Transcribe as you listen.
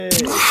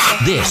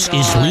This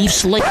is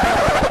Leafs Late.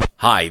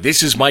 Hi,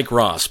 this is Mike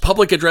Ross,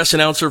 public address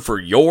announcer for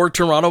your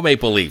Toronto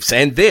Maple Leafs,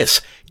 and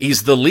this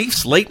is the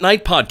Leafs Late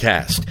Night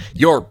Podcast,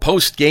 your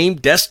post-game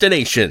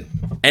destination.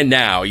 And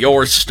now,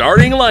 your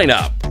starting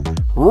lineup.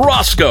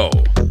 Roscoe,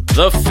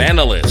 the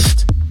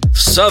Fanalist,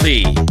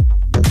 Southey,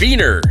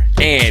 Beener,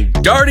 and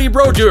Darty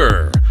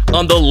Brodeur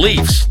on the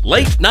Leafs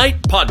Late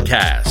Night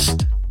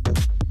Podcast.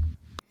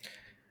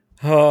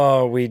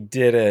 Oh, we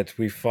did it.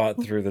 We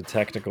fought through the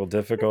technical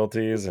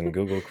difficulties, and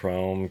Google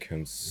Chrome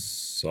can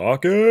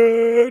suck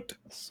it.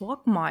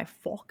 Suck my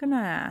fucking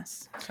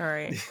ass.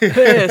 Sorry.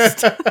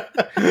 Pissed.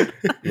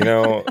 You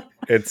know,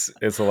 it's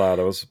a lot.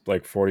 It was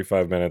like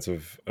 45 minutes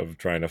of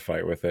trying to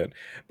fight with it.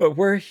 But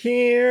we're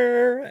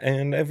here,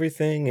 and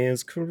everything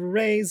is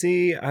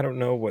crazy. I don't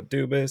know what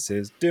Dubas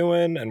is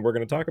doing, and we're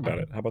going to talk about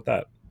it. How about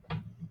that?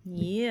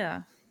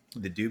 Yeah.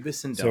 The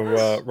Dubas and So,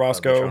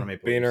 Roscoe,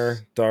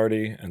 Beener,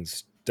 Darty, and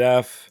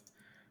Steph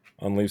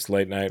on Leafs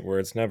Late Night, where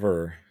it's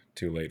never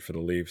too late for the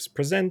Leafs,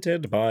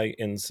 presented by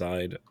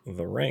Inside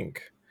the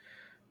Rink.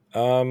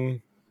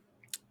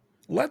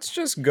 Let's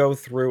just go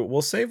through.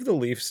 We'll save the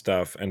Leaf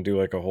stuff and do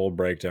like a whole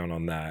breakdown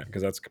on that,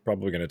 because that's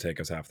probably going to take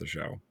us half the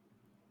show.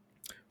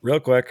 Real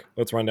quick,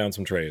 let's run down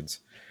some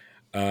trades.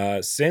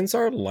 Since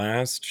our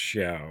last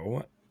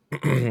show,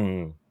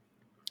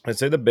 I'd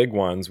say the big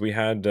ones, we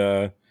had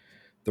the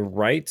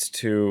rights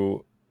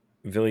to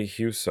Ville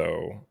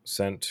Husso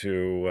sent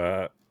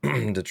to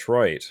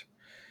Detroit.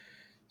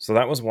 So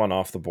that was one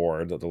off the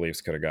board that the Leafs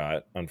could have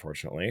got,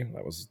 unfortunately.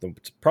 That was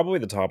probably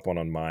the top one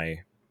on my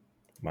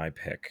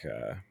pick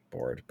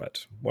board,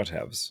 but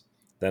whatevs.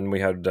 Then we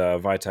had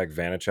Vitek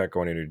Vanacek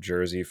going to New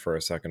Jersey for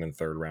a second and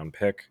third round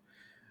pick.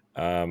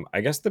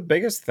 I guess the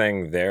biggest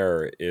thing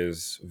there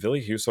is Ville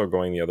Husso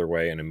going the other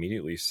way and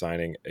immediately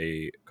signing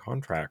a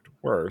contract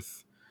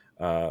worth,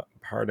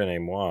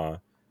 pardonnez-moi,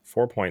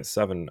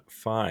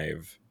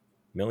 $4.75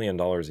 million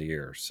a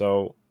year.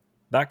 So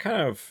that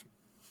kind of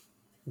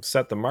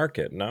set the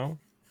market, no?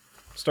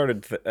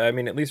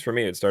 At least for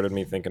me, it started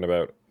me thinking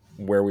about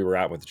where we were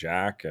at with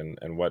Jack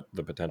and what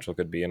the potential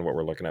could be and what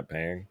we're looking at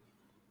paying.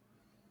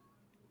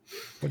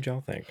 What'd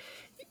y'all think?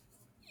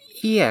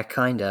 Yeah,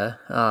 kinda.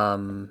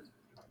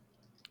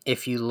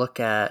 If you look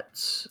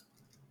at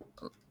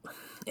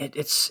it,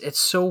 it's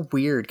so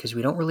weird because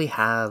we don't really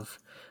have,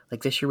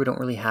 like this year, we don't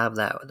really have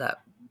that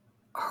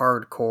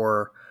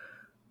hardcore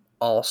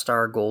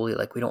all-star goalie.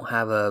 Like we don't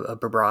have a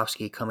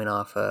Bobrovsky coming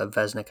off a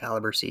Vezina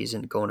caliber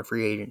season going to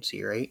free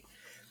agency, right?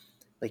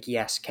 Like,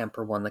 yes,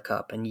 Kemper won the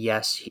cup, and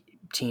yes,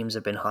 teams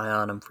have been high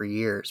on him for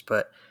years,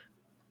 but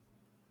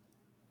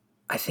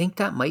I think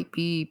that might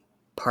be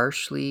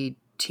partially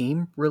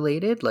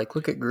team-related. Like,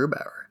 look at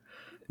Grubauer.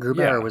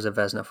 Grubauer was a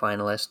Vezina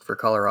finalist for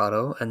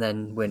Colorado, and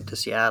then went to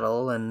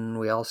Seattle, and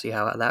we all see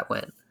how that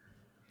went.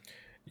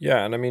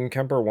 Yeah, and I mean,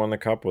 Kemper won the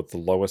cup with the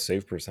lowest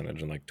save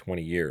percentage in like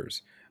 20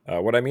 years.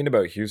 What I mean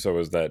about Husso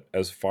is that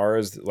as far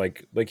as,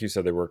 like you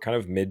said, they were kind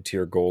of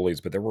mid-tier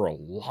goalies, but there were a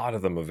lot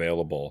of them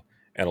available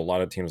and a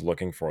lot of teams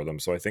looking for them.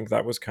 So I think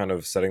that was kind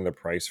of setting the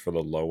price for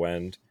the low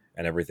end,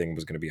 and everything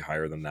was going to be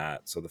higher than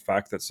that. So the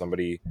fact that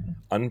somebody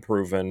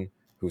unproven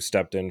who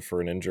stepped in for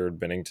an injured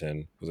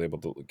Binnington was able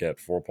to get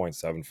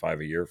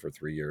 4.75 a year for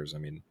 3 years, I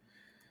mean,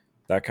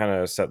 that kind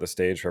of set the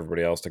stage for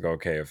everybody else to go,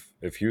 okay, if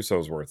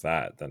Husso's worth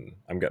that, then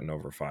I'm getting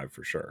over 5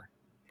 for sure.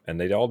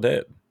 And they all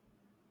did.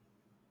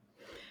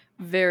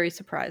 Very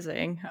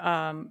surprising.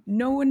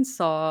 No one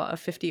saw a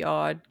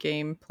 50-odd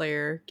game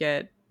player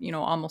get,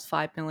 almost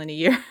 $5 million a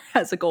year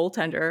as a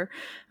goaltender.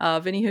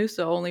 Vinny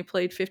Husso only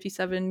played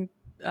 57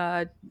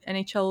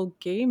 NHL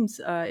games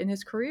in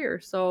his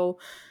career. So,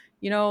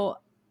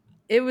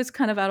 it was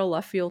kind of out of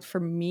left field for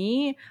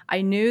me.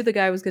 I knew the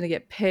guy was going to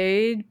get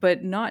paid,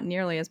 but not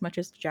nearly as much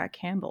as Jack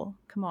Campbell.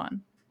 Come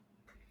on.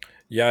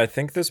 Yeah, I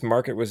think this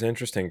market was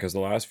interesting because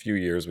the last few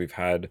years we've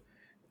had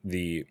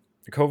the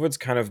COVID's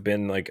kind of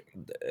been like,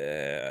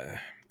 there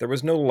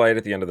was no light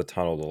at the end of the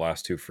tunnel the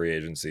last two free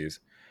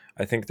agencies.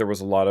 I think there was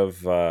a lot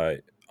of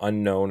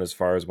unknown as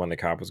far as when the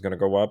cap was going to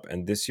go up.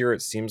 And this year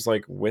it seems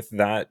like with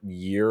that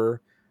year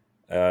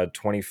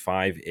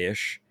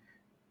 25-ish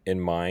in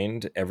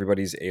mind,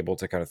 everybody's able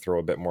to kind of throw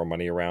a bit more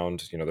money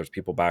around. There's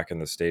people back in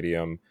the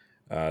stadium.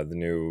 The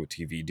new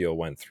TV deal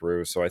went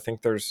through. So I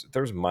think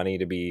there's money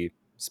to be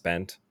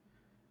spent.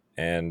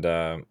 And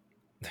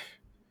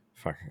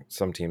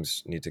some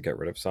teams need to get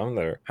rid of some.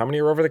 How many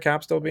are over the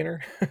cap still,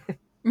 Beener?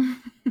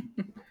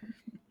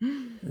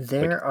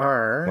 There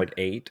are like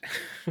 8.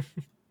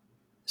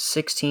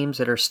 6 teams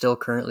that are still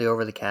currently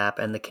over the cap,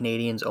 and the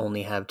Canadians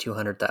only have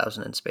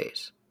 200,000 in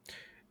space.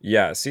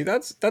 Yeah, see,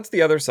 that's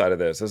the other side of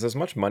this. As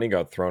much money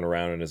got thrown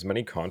around and as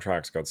many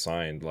contracts got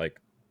signed,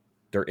 like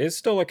there is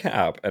still a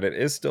cap and it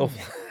is still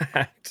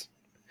flat.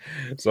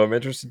 So I'm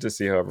interested to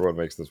see how everyone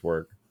makes this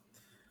work.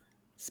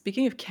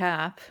 Speaking of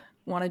cap,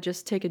 want to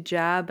just take a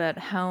jab at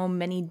how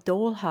many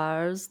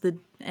dollars the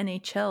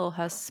NHL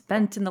has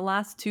spent in the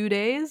last 2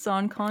 days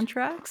on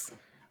contracts?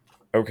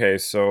 Okay,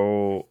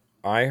 so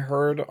I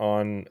heard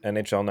on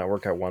NHL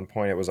Network at one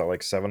point it was at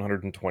like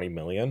 720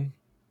 million.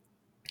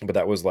 but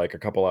that was like a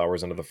couple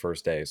hours into the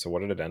first day. So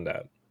what did it end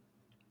at?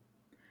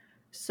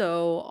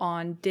 So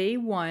on day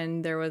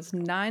one, there was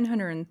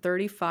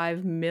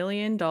 $935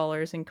 million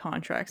in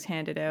contracts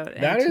handed out.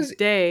 And That is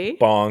today,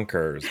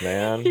 bonkers,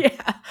 man.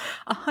 yeah,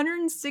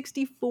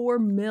 164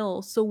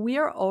 mil. So we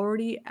are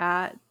already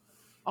at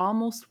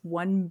almost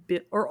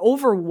or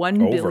over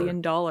 $1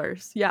 billion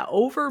dollars. Yeah,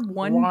 over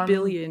 $1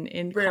 billion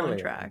in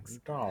contracts.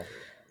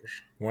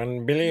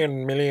 $1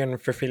 billion million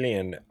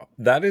fifillion.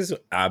 That is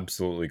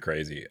absolutely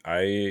crazy.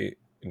 I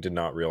did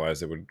not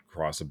realize it would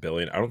cross a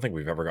billion. I don't think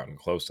we've ever gotten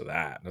close to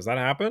that. Has that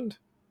happened?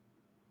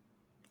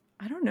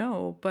 I don't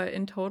know, but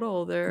in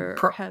total, there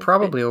have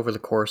Probably over the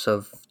course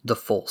of the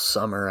full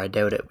summer. I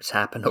doubt it was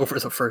happened over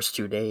the first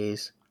 2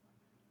 days.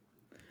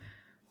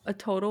 a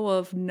total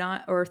of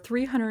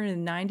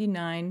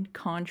 399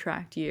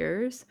 contract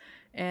years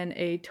and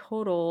a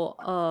total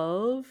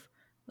of,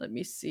 let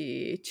me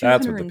see,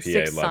 That's what the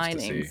 206 PA loves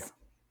signings.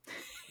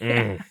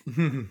 to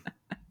see.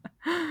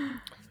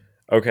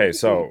 Okay,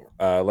 so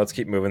let's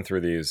keep moving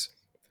through these.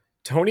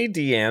 Tony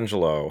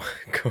DeAngelo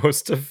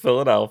goes to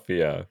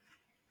Philadelphia.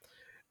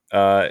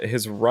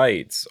 His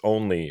rights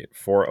only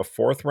for a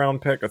 4th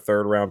round pick, a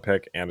 3rd round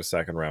pick, and a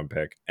 2nd round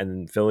pick.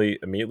 And Philly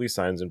immediately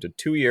signs him to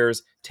 2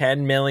 years,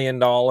 $10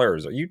 million. Are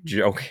you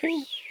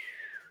joking?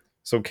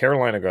 So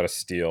Carolina got a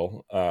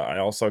steal. I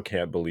also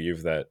can't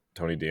believe that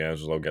Tony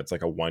DeAngelo gets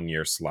like a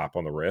 1-year slap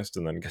on the wrist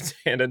and then gets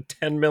handed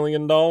 $10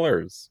 million.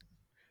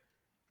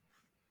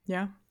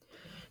 Yeah.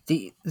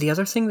 The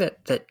other thing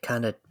that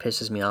kind of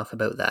pisses me off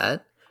about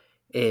that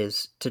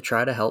is to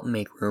try to help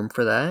make room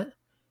for that,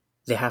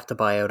 they have to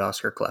buy out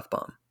Oscar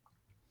Klefbom.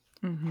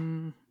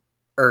 Mm-hmm.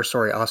 Or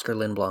sorry, Oscar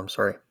Lindblom,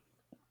 sorry.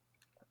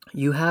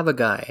 You have a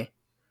guy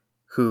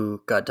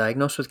who got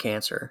diagnosed with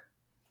cancer,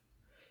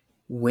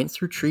 went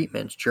through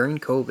treatment during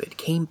COVID,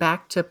 came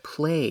back to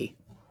play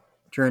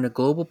during a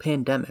global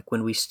pandemic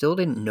when we still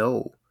didn't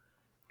know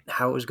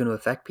how it was going to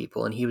affect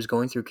people, and he was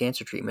going through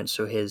cancer treatment,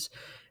 so his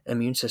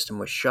immune system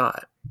was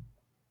shot.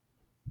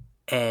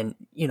 And,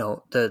 you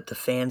know, the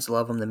fans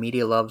love him, the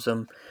media loves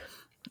him.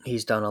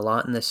 He's done a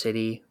lot in the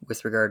city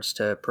with regards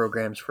to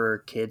programs for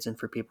kids and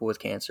for people with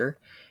cancer.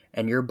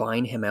 And you're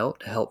buying him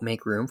out to help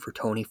make room for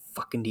Tony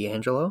fucking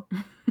DeAngelo?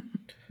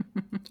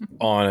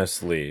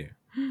 Honestly,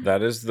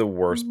 that is the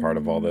worst part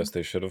of all this.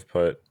 They should have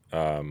put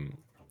Lindblom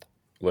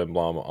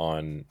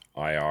on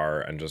IR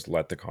and just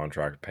let the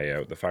contract pay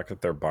out. The fact that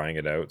they're buying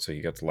it out so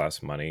he gets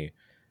less money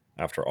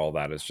after all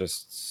that is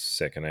just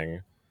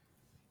sickening.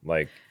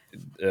 Like,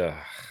 ugh.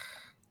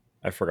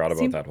 I forgot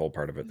about that whole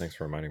part of it. Thanks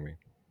for reminding me.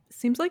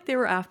 Seems like they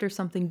were after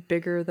something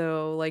bigger,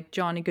 though, like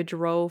Johnny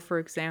Gaudreau, for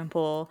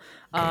example.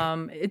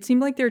 It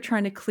seemed like they were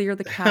trying to clear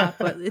the cap,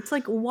 but it's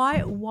like,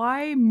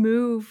 why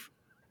move,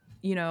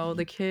 you know,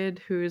 the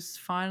kid who's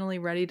finally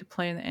ready to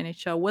play in the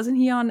NHL? Wasn't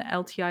he on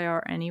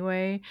LTIR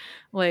anyway?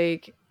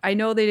 Like, I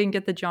know they didn't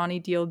get the Johnny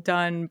deal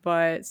done,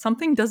 but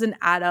something doesn't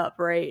add up,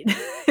 right?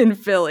 In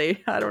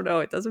Philly. I don't know.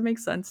 It doesn't make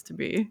sense to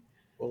me.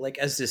 Well, like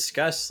as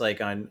discussed,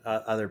 like on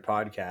other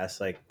podcasts,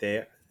 like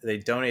they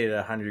donated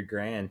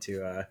 $100,000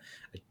 to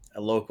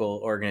a local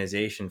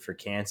organization for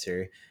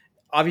cancer,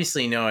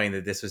 obviously knowing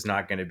that this was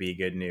not going to be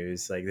good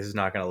news. Like this is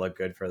not going to look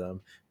good for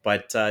them.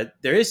 But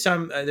there is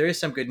some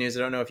good news. I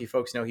don't know if you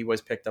folks know he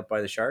was picked up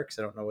by the Sharks.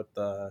 I don't know what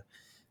the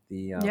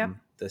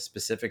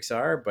specifics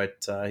are,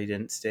 but he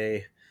didn't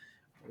stay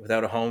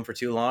without a home for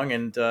too long.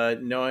 And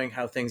knowing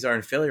how things are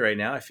in Philly right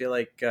now, I feel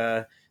like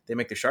they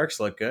make the Sharks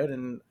look good.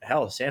 And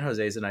hell, San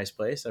Jose is a nice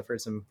place. I've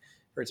heard some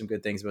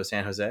good things about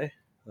San Jose.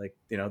 Like,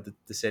 you know,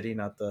 the city,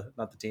 not the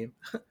team.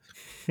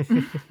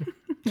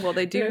 Well,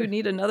 they do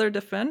need another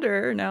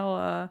defender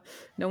now.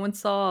 No one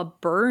saw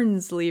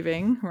Burns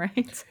leaving,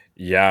 right?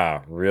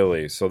 Yeah,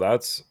 really. So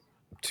that's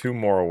 2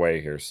 more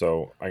away here.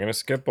 So I'm gonna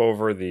skip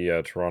over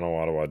the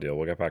Toronto-Ottawa deal.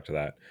 We'll get back to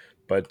that.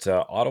 But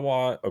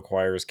Ottawa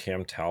acquires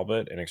Cam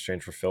Talbot in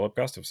exchange for Philip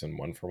Gustafson,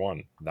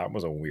 1-for-1. That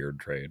was a weird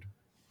trade.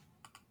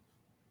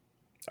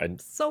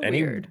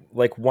 Weird.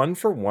 Like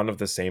 1-for-1 of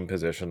the same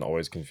position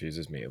always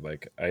confuses me.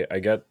 Like I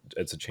get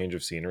it's a change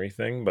of scenery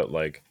thing, but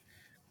like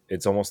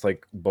it's almost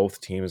like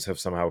both teams have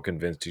somehow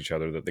convinced each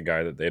other that the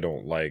guy that they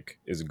don't like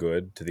is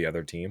good to the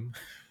other team.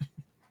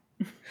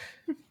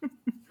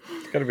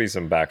 It's got to be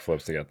some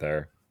backflips to get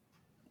there.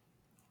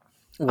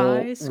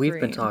 Well, we've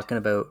been talking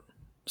about.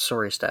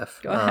 Sorry, Steph.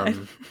 Go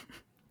ahead.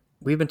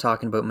 We've been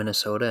talking about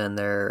Minnesota and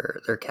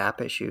their cap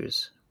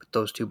issues with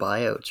those 2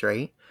 buyouts,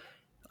 right?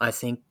 I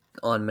think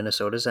on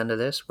Minnesota's end of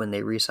this, when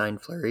they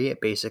re-signed Fleury, it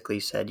basically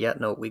said, "Yeah,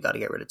 no, we got to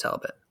get rid of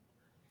Talbot."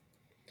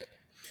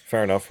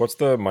 Fair enough. What's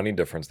the money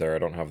difference there? I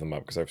don't have them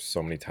up because I have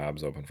so many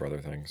tabs open for other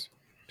things.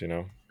 Do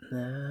you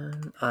know?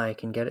 I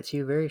can get it to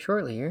you very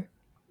shortly here.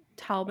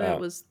 Talbot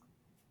was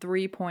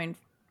 3.5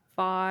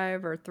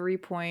 or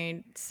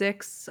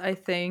 3.6, I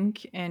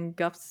think, and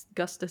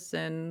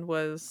Gustafson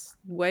was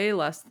way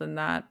less than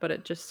that, but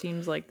it just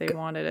seems like they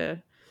wanted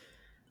a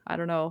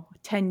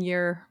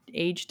 10-year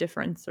age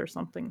difference or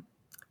something.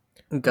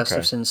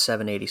 Gustafson's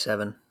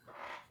 787.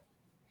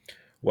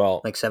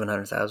 Well, like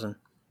 700,000.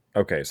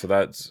 Okay, so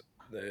that's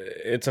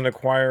it's an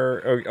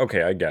acquire.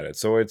 Okay, I get it.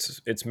 So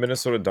it's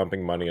Minnesota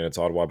dumping money and it's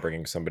Ottawa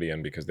bringing somebody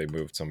in because they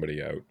moved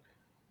somebody out.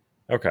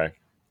 Okay,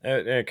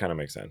 it kind of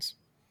makes sense.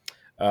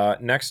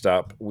 Next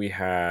up, we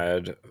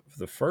had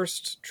the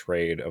first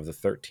trade of the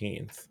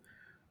 13th.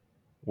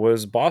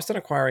 Was Boston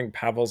acquiring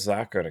Pavel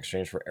Zacha in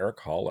exchange for Eric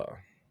Holla?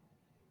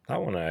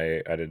 That one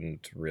I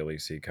didn't really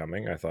see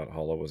coming. I thought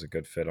Holla was a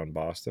good fit on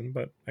Boston,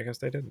 but I guess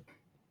they didn't.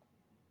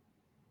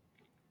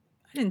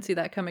 I didn't see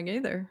that coming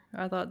either.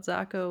 I thought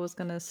Zacho was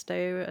going to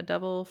stay a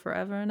Devil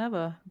forever and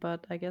ever,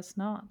 but I guess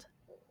not.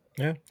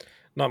 Yeah,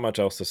 not much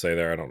else to say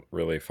there. I don't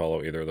really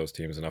follow either of those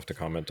teams enough to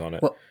comment on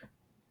it. Well,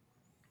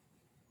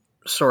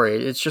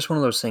 sorry, it's just one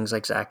of those things.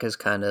 Like Zach has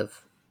kind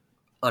of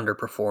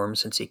underperformed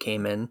since he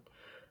came in.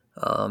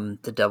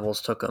 The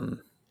Devils took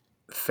him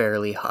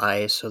fairly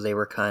high, so they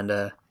were kind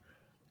of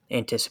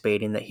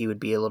anticipating that he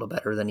would be a little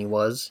better than he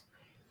was.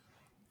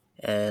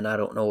 And I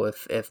don't know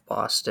if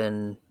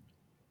Boston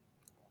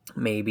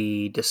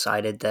maybe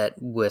decided that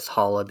with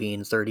Holla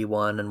being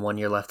 31 and 1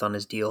 year left on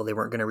his deal, they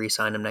weren't going to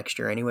re-sign him next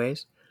year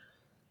anyways.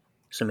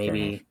 So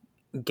maybe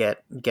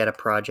get a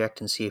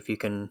project and see if you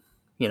can,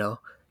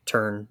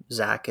 turn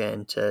Zacha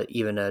into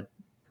even a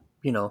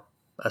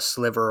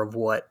sliver of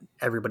what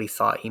everybody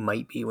thought he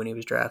might be when he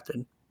was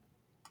drafted.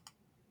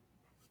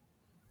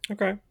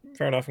 Okay,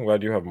 fair enough. I'm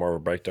glad you have more of a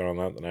breakdown on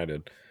that than I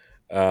did.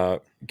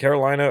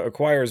 Carolina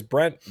acquires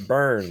Brent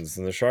Burns,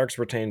 and the Sharks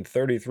retained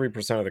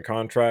 33% of the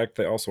contract.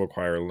 They also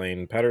acquire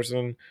Lane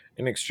Pedersen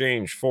in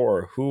exchange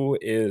for who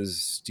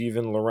is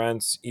Steven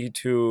Lorentz,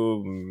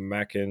 Eetu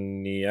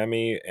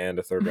Makiniemi, and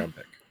a third-round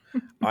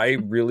pick. I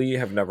really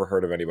have never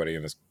heard of anybody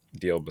in this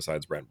deal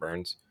besides Brent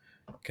Burns.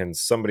 Can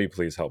somebody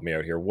please help me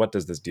out here? What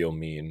does this deal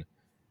mean?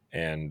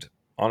 And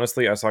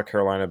honestly, I saw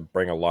Carolina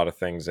bring a lot of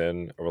things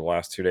in over the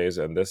last 2 days,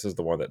 and this is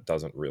the one that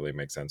doesn't really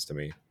make sense to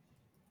me.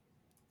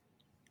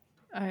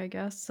 I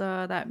guess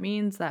that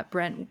means that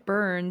Brent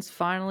Burns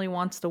finally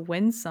wants to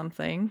win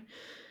something,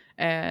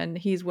 and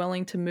he's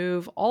willing to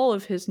move all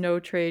of his no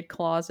trade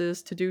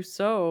clauses to do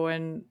so.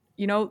 And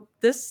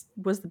this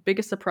was the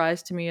biggest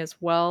surprise to me as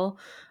well.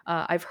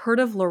 I've heard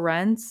of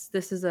Lorentz.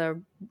 This is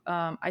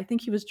I think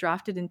he was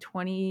drafted in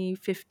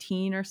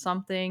 2015 or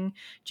something.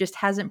 Just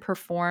hasn't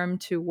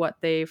performed to what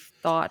they've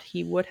thought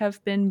he would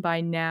have been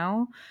by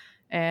now.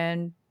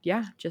 And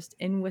yeah, just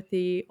in with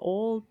the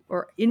old,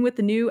 or in with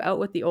the new, out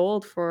with the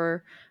old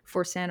for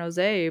San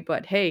Jose.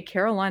 But hey,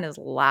 Carolina's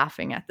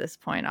laughing at this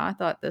point. I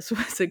thought this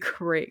was a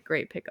great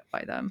pickup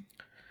by them.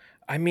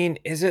 I mean,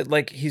 is it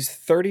like he's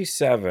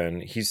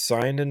 37, he's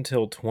signed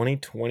until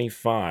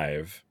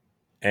 2025,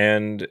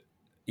 and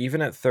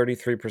even at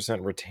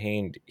 33%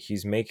 retained,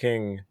 he's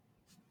making,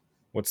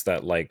 what's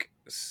that, like,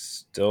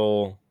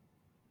 still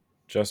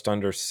just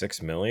under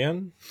 $6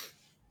 million?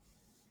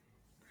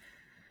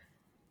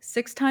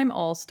 Six-time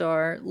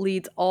All-Star,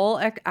 leads all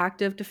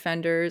active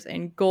defenders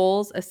in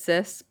goals,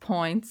 assists,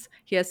 points.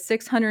 He has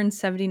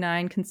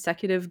 679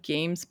 consecutive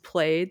games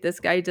played.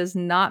 This guy does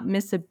not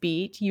miss a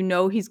beat.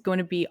 He's going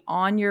to be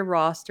on your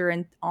roster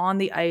and on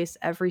the ice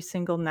every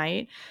single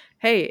night.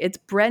 Hey, it's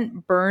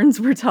Brent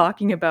Burns we're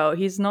talking about.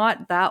 He's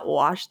not that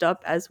washed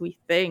up as we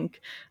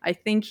think. I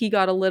think he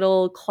got a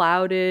little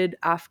clouded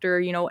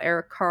after,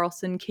 Erik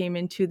Karlsson came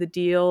into the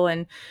deal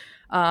and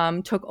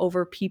took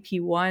over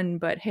PP1.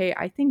 But hey,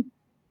 I think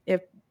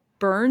if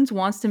Burns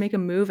wants to make a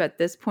move at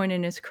this point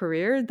in his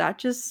career, that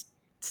just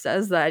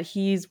says that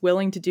he's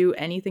willing to do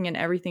anything and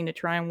everything to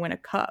try and win a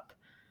cup.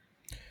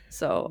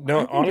 So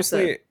no,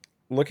 honestly,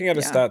 looking at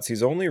his stats,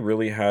 he's only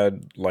really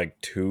had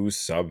like 2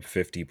 sub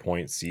 50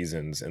 point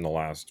seasons in the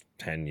last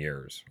 10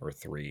 years or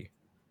 3.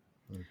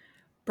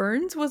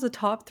 Burns was a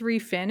top 3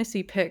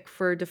 fantasy pick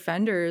for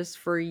defenders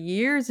for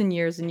years and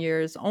years and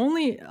years,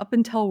 only up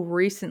until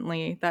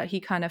recently that he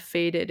kind of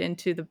faded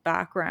into the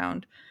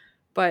background.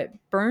 But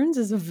Burns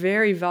is a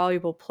very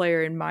valuable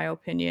player, in my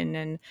opinion.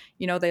 And,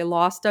 they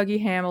lost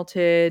Dougie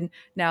Hamilton.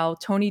 Now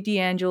Tony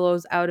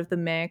DeAngelo's out of the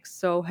mix.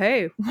 So,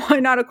 hey, why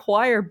not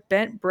acquire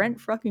Brent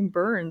fucking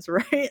Burns,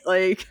 right?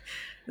 Like,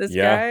 this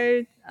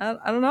guy, I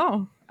don't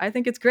know. I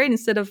think it's great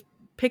instead of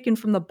picking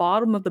from the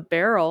bottom of the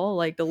barrel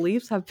like the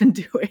Leafs have been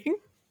doing.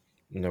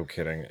 No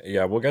kidding.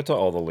 Yeah, we'll get to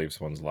all the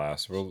Leafs ones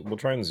last. We'll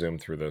try and zoom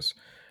through this.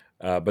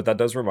 But that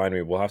does remind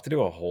me, we'll have to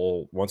do a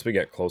whole, once we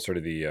get closer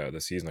to the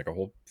season, like a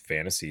whole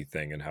fantasy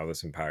thing and how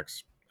this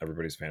impacts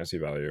everybody's fantasy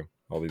value,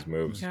 all these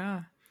moves.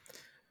 Yeah.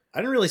 I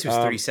didn't realize he was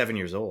 37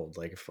 years old.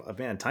 Like,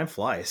 man, time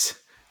flies.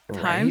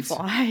 Time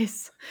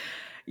flies.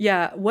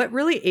 Yeah, what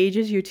really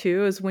ages you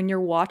too is when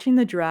you're watching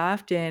the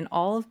draft and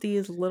all of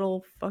these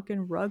little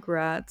fucking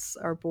rugrats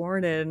are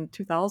born in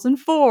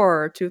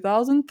 2004,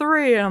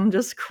 2003. And I'm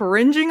just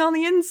cringing on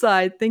the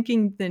inside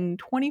thinking in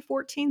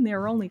 2014 they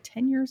were only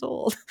 10 years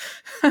old.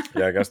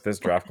 Yeah, I guess this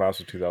draft class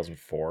was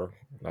 2004.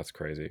 That's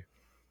crazy.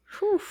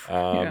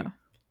 Yeah.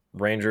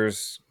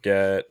 Rangers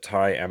get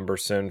Ty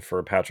Emberson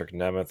for Patrick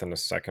Nemeth and a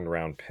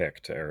second-round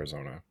pick to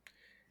Arizona.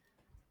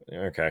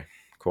 Okay,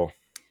 cool.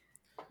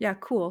 Yeah,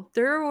 cool.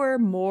 There were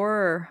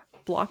more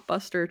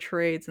blockbuster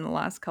trades in the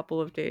last couple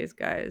of days,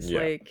 guys.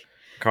 Yeah. Like,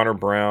 Connor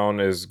Brown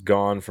is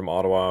gone from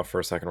Ottawa for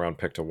a second round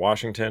pick to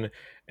Washington.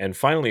 And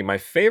finally, my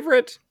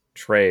favorite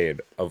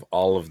trade of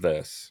all of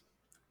this,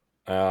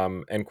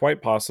 and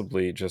quite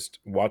possibly just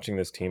watching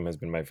this team has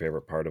been my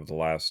favorite part of the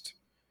last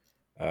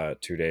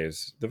 2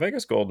 days. The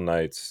Vegas Golden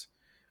Knights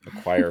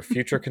acquire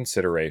future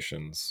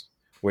considerations,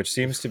 which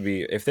seems to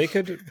be, if they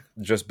could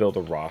just build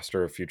a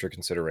roster of future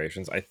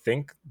considerations, I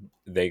think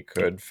they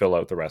could fill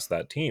out the rest of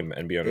that team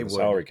and be under They the would.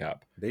 salary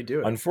cap. They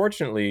do it.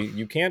 Unfortunately,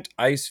 you can't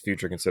ice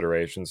future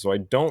considerations, so I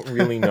don't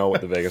really know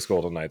what the Vegas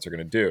Golden Knights are going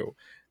to do.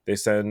 They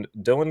send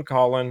Dylan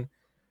Collin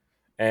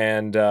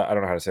and I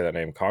don't know how to say that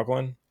name,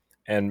 Coughlin,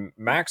 and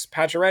Max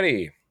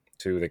Pacioretty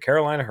to the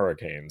Carolina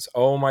Hurricanes.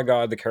 Oh my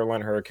God, the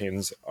Carolina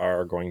Hurricanes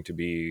are going to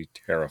be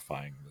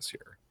terrifying this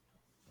year.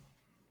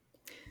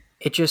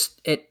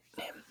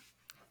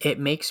 It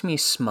makes me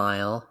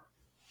smile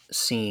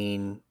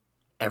seeing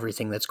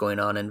everything that's going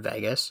on in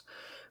Vegas,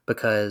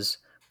 because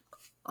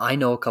I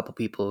know a couple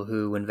people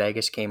who, when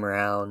Vegas came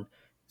around,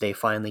 they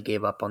finally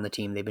gave up on the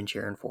team they've been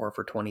cheering for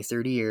 20,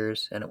 30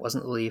 years, and it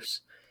wasn't the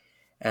Leafs.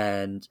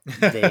 And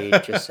they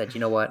just said,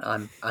 you know what,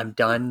 I'm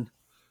done.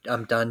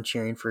 I'm done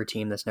cheering for a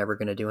team that's never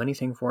going to do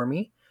anything for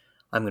me.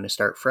 I'm going to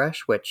start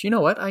fresh, which, you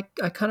know what, I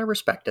kind of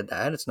respected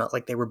that. It's not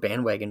like they were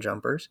bandwagon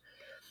jumpers.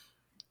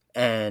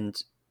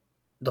 And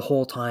the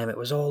whole time it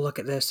was, oh, look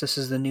at this. This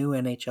is the new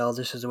NHL.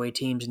 This is the way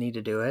teams need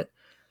to do it.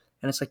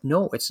 And it's like,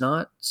 no, it's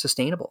not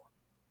sustainable.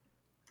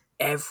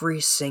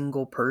 Every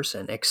single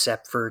person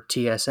except for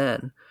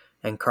TSN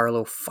and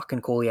Carlo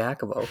fucking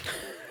Koliakovo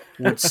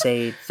would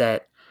say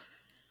that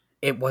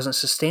it wasn't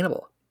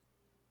sustainable.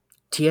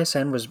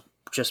 TSN was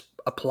just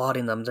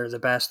applauding them. They're the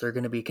best. They're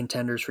going to be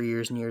contenders for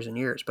years and years and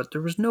years. But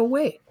there was no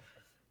way.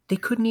 They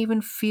couldn't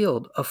even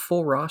field a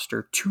full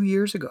roster 2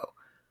 years ago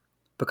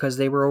because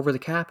they were over the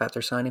cap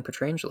after signing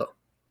Pietrangelo.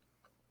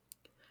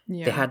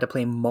 Yeah. They had to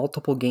play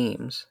multiple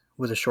games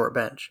with a short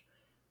bench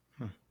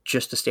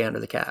just to stay under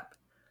the cap.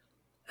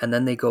 And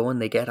then they go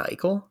and they get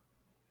Eichel.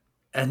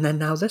 And then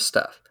now this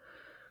stuff.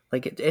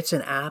 Like, it's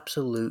an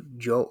absolute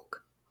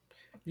joke.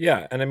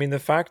 Yeah, and I mean, the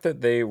fact that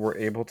they were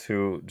able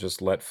to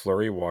just let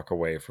Fleury walk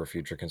away for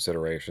future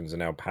considerations and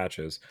now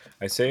Patches.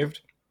 I saved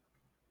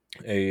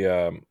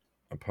a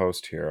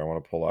post here I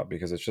want to pull up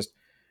because it's just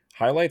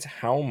highlights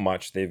how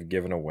much they've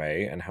given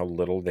away and how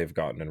little they've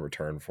gotten in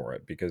return for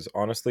it. Because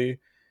honestly,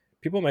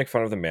 people make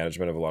fun of the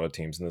management of a lot of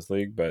teams in this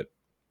league, but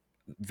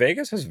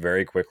Vegas has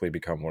very quickly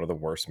become one of the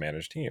worst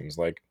managed teams.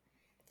 Like,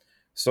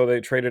 so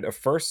they traded a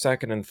first,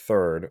 second, and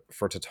third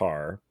for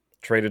Tatar,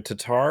 traded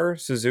Tatar,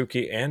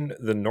 Suzuki, and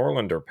the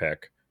Norlander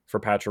pick for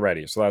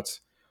Pacioretty. So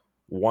that's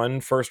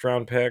 1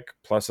 first-round pick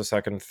plus a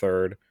second,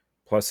 third,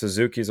 plus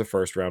Suzuki's a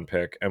first-round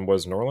pick. And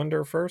was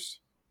Norlander first?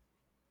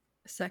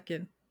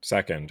 Second.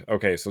 Second.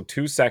 Okay, so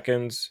 2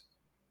 seconds,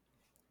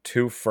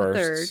 2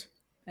 firsts,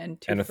 and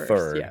two and a firsts,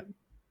 third yeah.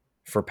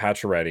 for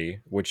Pacioretty,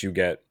 which you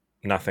get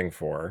nothing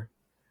for.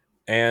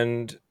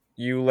 And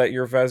you let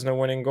your Vezina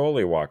winning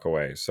goalie walk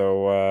away.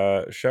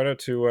 So shout out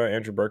to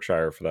Andrew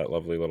Berkshire for that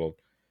lovely little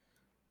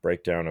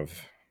breakdown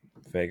of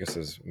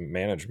Vegas's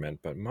management.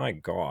 But my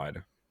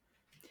God.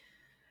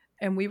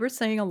 And we were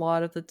saying a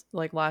lot of the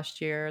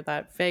last year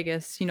that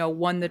Vegas,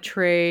 won the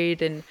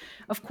trade, and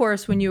of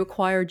course when you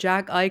acquire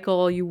Jack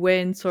Eichel, you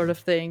win, sort of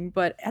thing.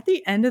 But at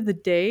the end of the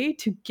day,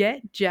 to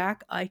get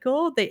Jack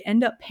Eichel, they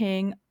end up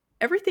paying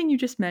everything you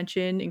just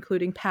mentioned,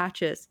 including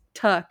Patches,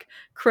 Tuck,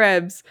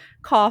 Krebs,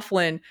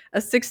 Coughlin, a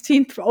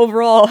 16th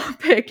overall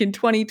pick in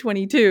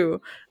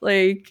 2022.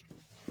 Like,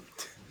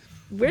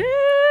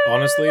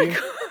 honestly,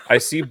 I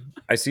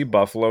see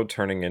Buffalo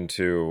turning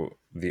into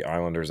the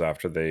Islanders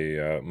after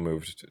they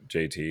moved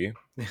JT.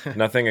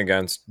 Nothing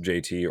against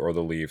JT or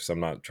the Leafs. I'm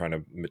not trying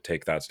to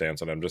take that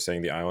stance on it. I'm just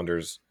saying the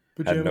Islanders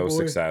had no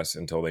success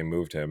until they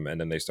moved him, and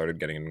then they started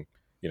getting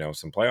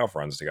some playoff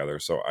runs together.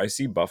 So I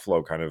see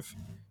Buffalo kind of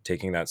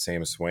taking that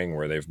same swing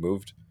where they've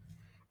moved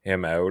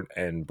him out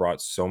and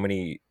brought so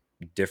many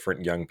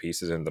different young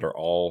pieces in that are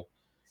all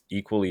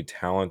equally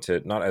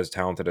talented, not as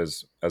talented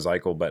as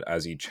Eichel, but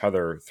as each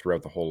other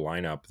throughout the whole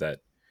lineup, that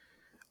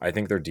I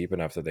think they're deep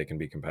enough that they can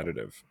be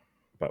competitive.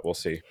 But we'll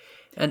see.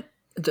 And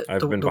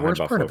I've been behind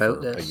Buffalo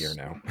for this, a year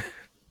now.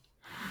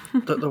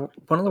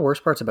 One of the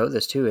worst parts about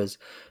this too is,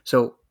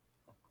 so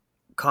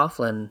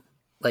Coughlin,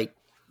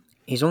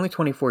 he's only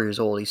 24 years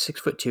old. He's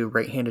 6'2",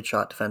 right-handed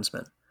shot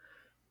defenseman.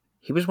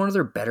 He was one of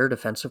their better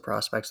defensive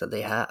prospects that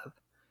they have.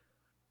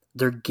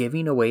 They're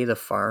giving away the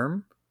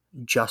farm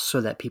just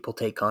so that people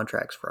take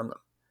contracts from them.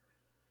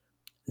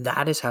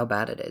 That is how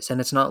bad it is.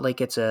 And it's not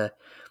like it's a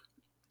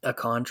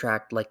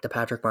contract like the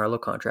Patrick Marleau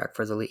contract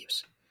for the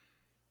Leafs.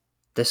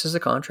 This is a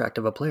contract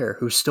of a player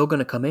who's still going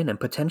to come in and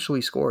potentially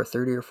score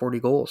 30 or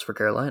 40 goals for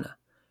Carolina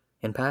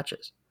in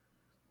Patches.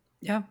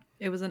 Yeah,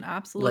 it was an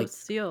absolute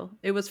steal.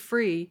 It was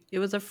free. It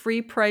was a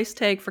free price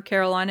tag for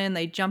Carolina, and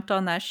they jumped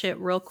on that shit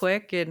real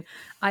quick, and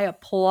I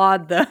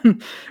applaud them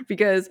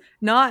because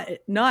not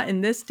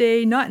in this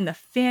day, not in the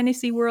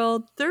fantasy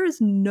world, there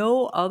is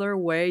no other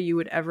way you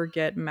would ever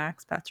get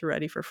Max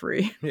Pacioretty for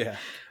free. Yeah.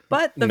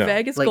 But the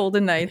Vegas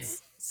Golden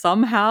Knights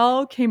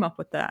somehow came up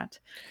with that.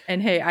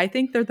 And hey, I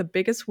think they're the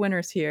biggest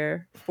winners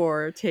here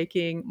for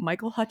taking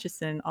Michael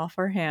Hutchison off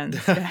our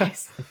hands,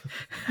 guys.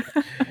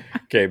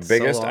 Okay, So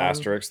biggest long.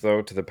 asterisk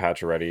though to the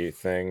Pacioretty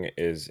thing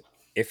is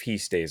if he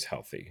stays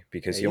healthy,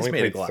 because Yeah, he he's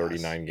only made of played glass.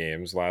 39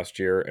 games last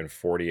year and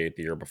 48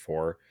 the year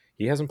before.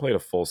 He hasn't played a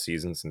full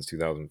season since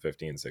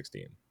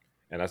 2015-16,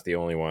 and that's the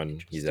only one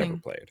he's ever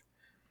Interesting. played.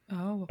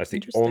 Oh, That's the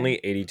interesting. only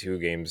 82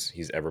 games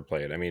he's ever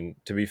played. I mean,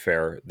 to be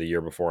fair, the year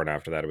before and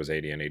after that it was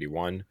 80 and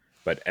 81,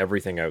 but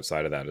everything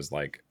outside of that is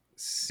like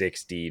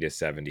 60 to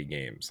 70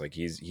 games. Like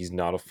he's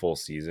not a full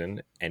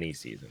season any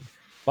season,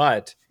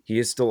 but he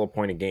is still a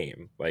point a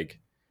game. Like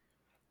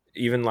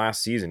even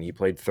last season, he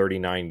played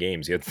 39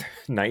 games. He had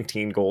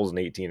 19 goals and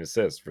 18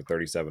 assists for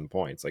 37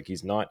 points. Like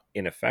he's not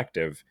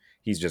ineffective.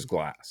 He's just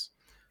glass.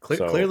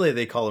 So Clearly,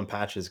 they call him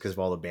Patches because of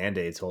all the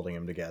band-aids holding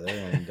him together.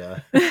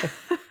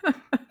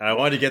 And I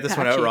wanted to get this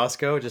one out, Patchy.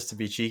 Roscoe, just to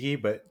be cheeky.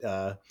 But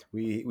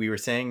we were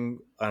saying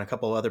on a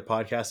couple of other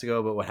podcasts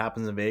ago about what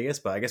happens in Vegas.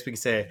 But I guess we can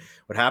say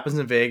what happens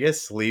in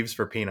Vegas leaves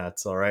for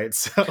peanuts. All right.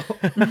 So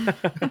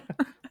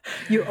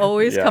You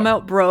always Yeah. come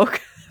out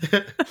broke.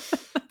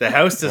 the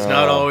house does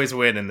not Oh. always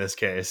win in this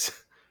case.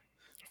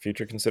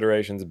 future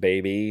considerations,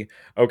 baby.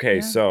 Okay,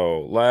 Yeah.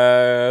 so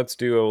let's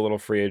do a little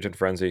free agent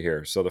frenzy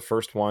here. So the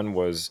first one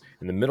was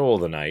in the middle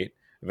of the night.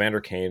 Evander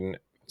Kane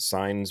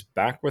signs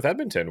back with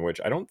Edmonton,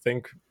 which I don't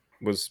think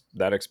was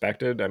that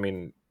expected. I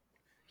mean,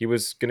 he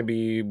was going to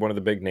be one of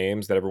the big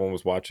names that everyone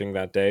was watching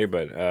that day,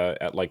 but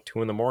at like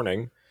 2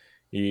 a.m,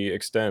 he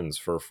extends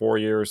for 4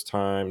 years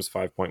times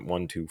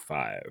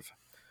 5.125.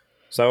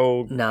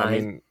 So, Nah, I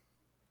mean,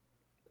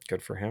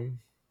 good for him.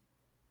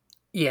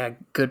 Yeah,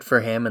 good for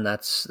him, and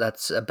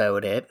that's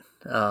about it.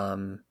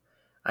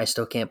 I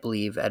still can't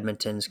believe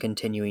Edmonton's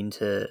continuing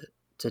to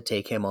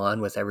take him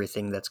on with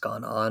everything that's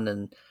gone on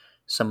and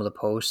some of the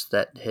posts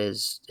that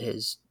his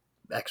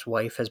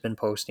ex-wife has been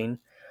posting.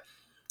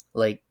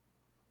 Like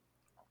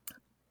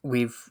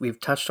we've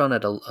touched on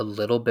it a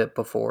little bit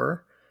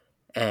before,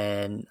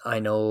 and I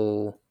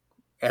know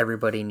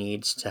everybody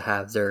needs to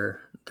have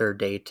their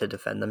day to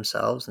defend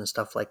themselves and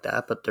stuff like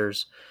that, but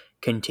there's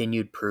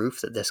continued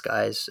proof that this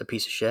guy's a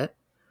piece of shit.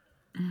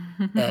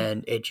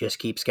 And it just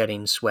keeps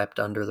getting swept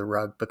under the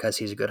rug because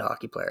he's a good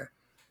hockey player.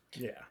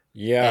 Yeah.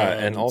 Yeah,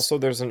 and And- also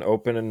there's an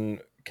open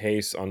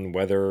case on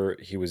whether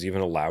he was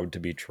even allowed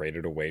to be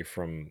traded away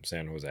from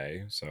San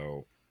Jose.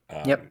 So,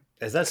 Yep.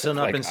 Has that still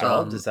not Like, been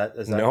solved? Is that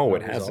no,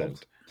 not it resolved?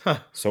 hasn't. Huh.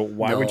 So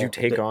why would you No,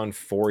 take the- on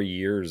 4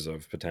 years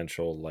of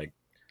potential like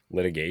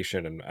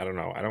litigation? And I don't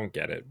know, I don't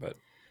get it, but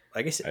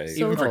I guess I- even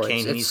So- for No, Kane,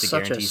 he it's needs to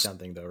such a guarantee s-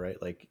 something, though, right?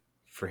 Like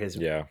for his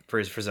yeah, for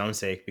his own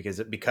sake,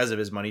 because of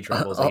his money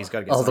troubles, all, he's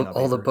got to get all the something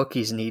on all the paper.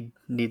 bookies need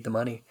the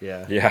money.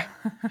 Yeah, yeah,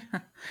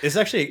 it's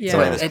actually Yeah.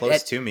 something Well, that's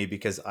close it- to me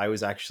because I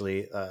was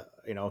actually,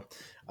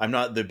 I'm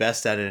not the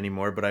best at it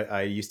anymore, but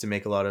I used to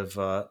make a lot of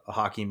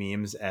hockey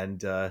memes,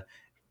 and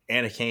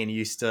Anna Kane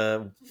used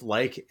to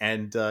like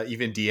and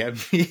even DM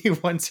me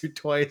once or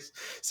twice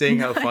saying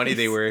how funny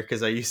they Nice. were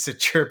because I used to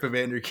chirp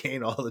Evander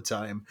Kane all the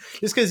time,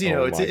 just because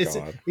Oh it's my it's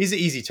God. he's an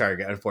easy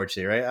target,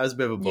 unfortunately, right? I was a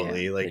bit of a Yeah.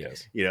 bully, like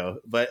Yes.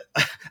 but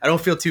I don't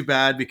feel too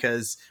bad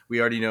because we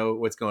already know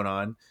what's going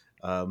on.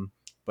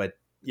 But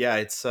yeah,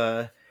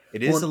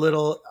 it is Well- a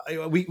little.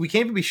 We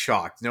can't even be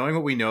shocked knowing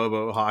what we know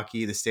about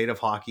hockey, the state of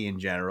hockey in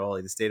general,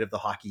 like the state of the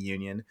hockey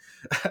union.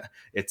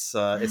 It's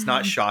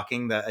not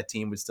shocking that a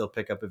team would still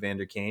pick up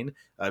Evander Kane.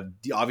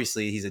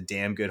 Obviously, he's a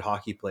damn good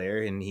hockey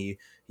player, and he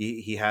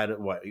had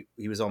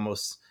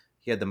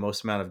he had the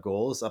most amount of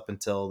goals up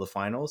until the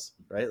finals,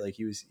 right? Like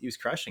he was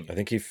crushing I it.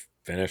 think he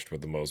finished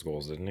with the most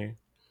goals, didn't he?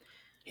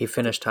 He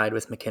finished tied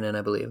with McKinnon,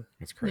 I believe.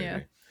 That's crazy.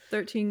 Yeah.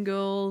 13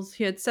 goals.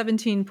 He had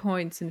 17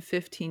 points in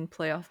 15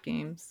 playoff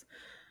games.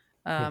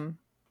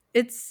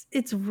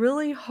 It's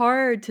really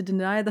hard to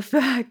deny the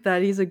fact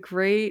that he's a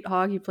great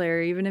hockey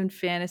player, even in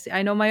fantasy.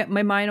 I know my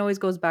mind always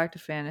goes back to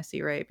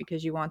fantasy, right?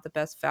 Because you want the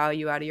best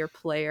value out of your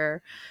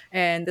player.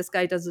 And this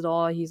guy does it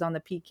all. He's on the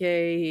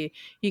PK,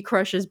 he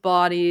crushes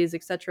bodies,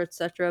 etc.,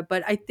 etc.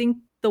 But I think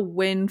the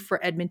win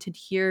for Edmonton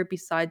here,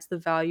 besides the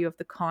value of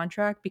the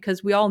contract,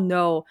 because we all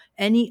know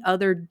any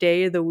other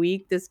day of the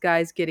week, this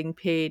guy's getting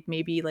paid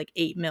maybe like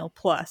 8 mil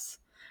plus,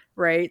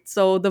 right?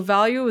 So the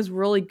value is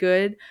really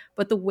good,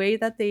 but the way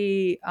that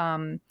they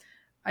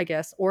I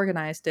guess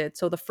organized it,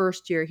 so the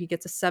first year he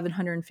gets a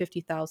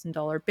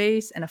 $750,000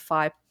 base and a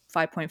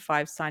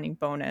 5.5 signing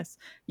bonus.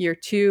 Year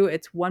 2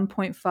 it's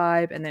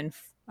 1.5 and then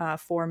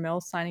 4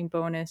 mil signing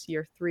bonus.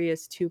 Year 3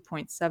 is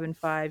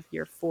 2.75.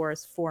 Year 4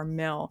 is 4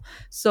 mil.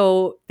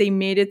 So they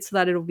made it so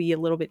that it'll be a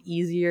little bit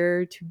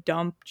easier to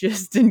dump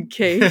just in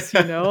case,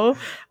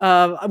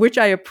 which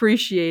I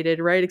appreciated,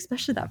 right?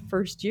 Especially that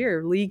first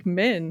year, league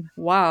min.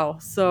 Wow.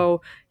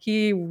 So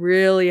he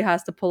really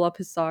has to pull up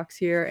his socks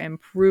here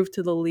and prove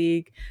to the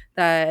league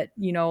that,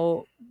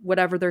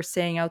 whatever they're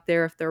saying out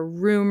there, if they're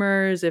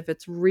rumors, if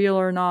it's real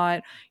or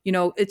not,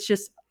 it's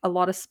just a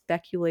lot of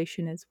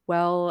speculation as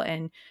well.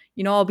 And,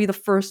 I'll be the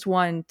first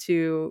one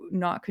to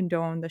not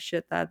condone the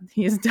shit that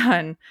he's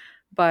done.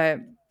 But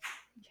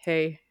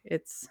hey,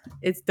 it's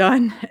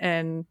done,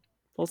 and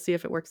we'll see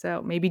if it works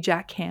out. Maybe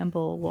Jack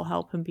Campbell will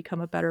help him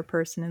become a better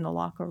person in the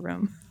locker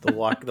room. They'll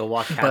walk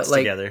But, cats like,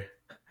 together.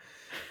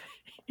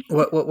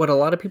 what a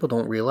lot of people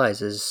don't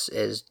realize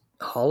is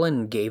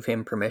Holland gave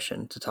him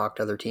permission to talk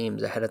to other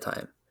teams ahead of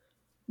time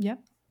Yep.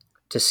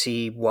 to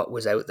see what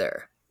was out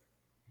there.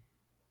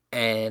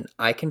 And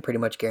I can pretty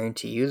much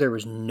guarantee you there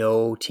was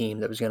no team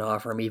that was going to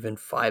offer him even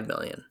 $5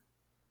 million.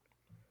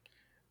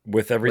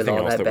 With everything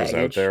all else that that was out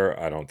baggage. there,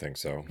 I don't think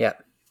so. Yeah.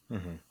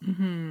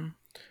 Mm-hmm.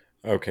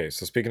 Okay,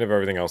 so speaking of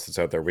everything else that's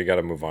out there, we got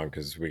to move on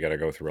because we got to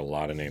go through a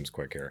lot of names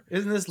quick here.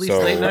 Isn't this Leafs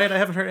So- late night? I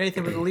haven't heard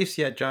anything about the Leafs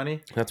yet,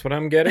 Johnny. That's what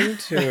I'm getting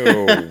to.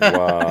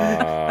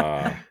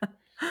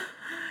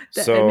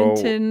 The So-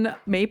 Edmonton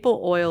Maple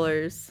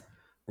Oilers.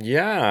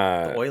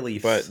 Yeah, The Oil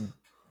Leafs. but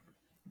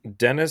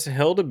Dennis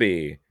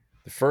Hildeby,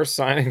 the first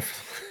signing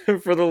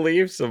for the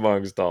Leafs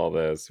amongst all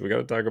this. We got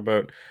to talk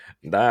about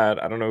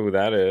that. I don't know who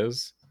that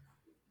is.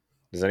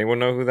 Does anyone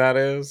know who that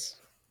is?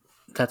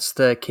 That's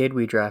the kid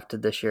we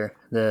drafted this year,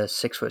 the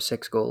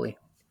 6'6" goalie.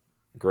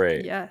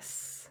 Great.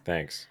 Yes.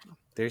 Thanks.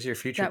 There's your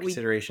future That we-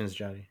 considerations,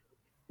 Johnny.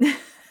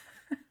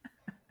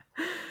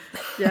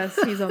 Yes,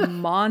 he's a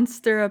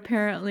monster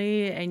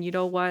apparently, and you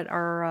know what?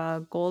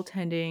 Our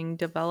goaltending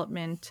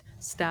development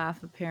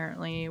staff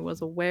apparently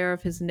was aware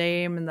of his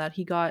name and that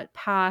he got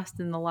passed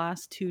in the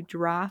last 2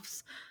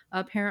 drafts,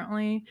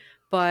 apparently.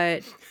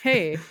 But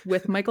hey,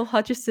 with Michael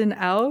Hutchison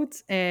out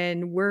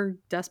and we're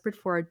desperate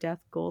for our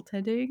depth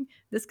goaltending,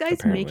 this guy's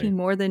Apparently. making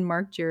more than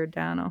Mark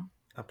Giordano.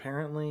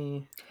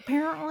 Apparently,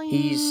 Apparently,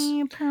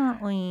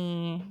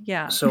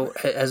 yeah. So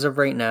as of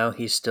right now,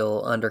 he's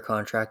still under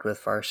contract with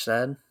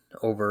Farstad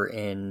over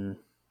in,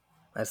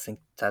 I think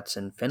that's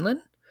in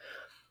Finland,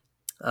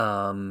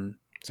 Sounds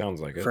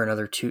like it. for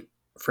another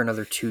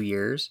 2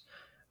 years.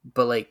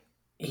 But like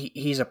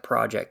he's a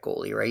project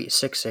goalie, right?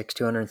 6'6",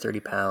 230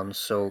 pounds.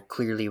 So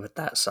clearly with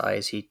that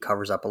size, he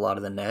covers up a lot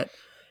of the net.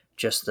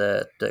 Just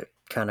the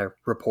kind of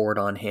report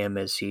on him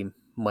is he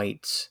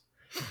might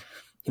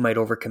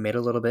overcommit a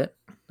little bit.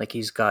 Like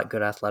he's got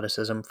good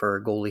athleticism for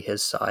a goalie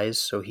his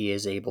size, so he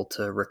is able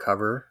to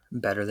recover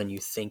better than you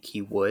think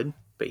he would,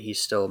 but he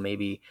still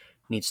maybe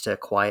needs to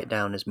quiet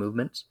down his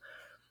movements.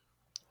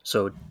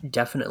 So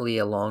definitely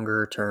a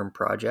longer term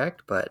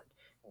project, but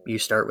you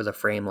start with a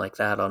frame like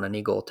that on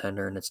any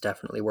goaltender and it's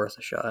definitely worth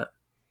a shot.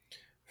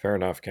 Fair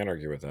enough. Can't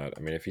argue with that. I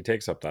mean, if he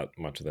takes up that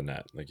much of the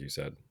net, like you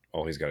said,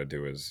 all he's got to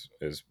do is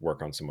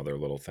work on some other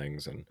little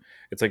things. And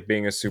it's like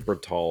being a super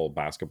tall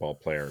basketball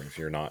player. If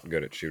you're not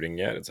good at shooting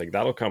yet, it's like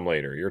that'll come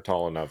later. You're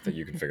tall enough that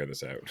you can figure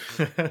this out.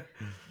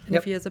 And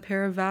if he has a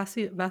pair of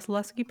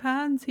Vasilevsky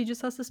pads, he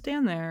just has to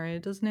stand there. He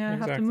doesn't have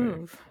to Exactly.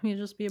 move. He'll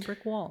just be a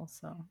brick wall.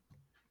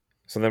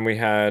 So then we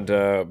had,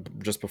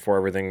 just before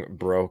everything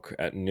broke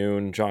at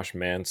noon, Josh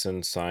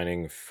Manson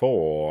signing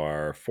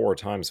for 4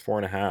 times,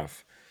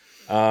 4.5.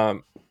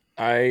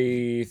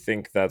 I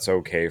think that's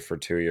okay for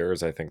 2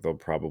 years. I think they'll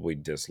probably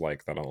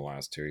dislike that on the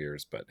last 2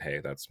 years, but hey,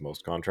 that's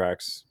most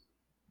contracts.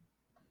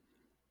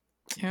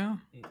 Yeah.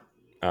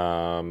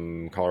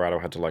 Colorado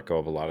had to let go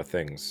of a lot of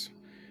things.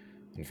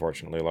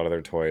 Unfortunately, a lot of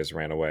their toys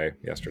ran away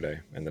yesterday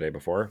and the day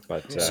before.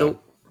 But So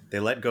they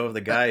let go of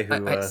the guy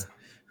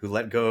who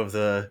let go of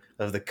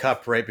the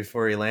cup right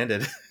before he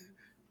landed.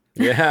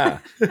 yeah,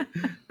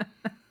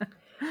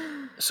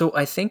 So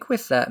I think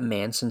with that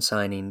Manson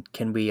signing,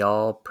 can we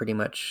all pretty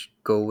much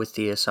go with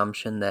the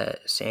assumption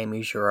that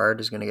Sammy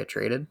Girard is going to get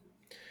traded?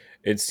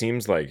 it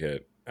seems like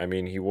it. I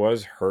mean, he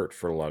was hurt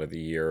for a lot of the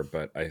year,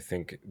 but I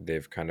think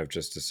they've kind of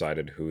just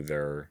decided who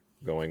they're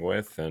going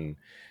with. And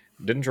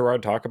didn't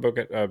Gerard talk about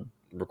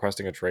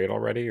requesting a trade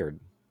already, or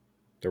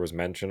there was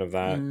mention of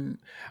that?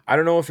 I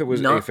don't know if it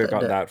was Not if it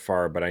got that- that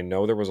far, but I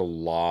know there was a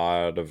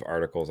lot of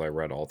articles I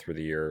read all through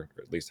the year,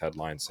 or at least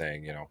headlines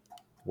saying,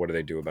 what do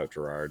they do about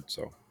Gerard?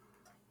 So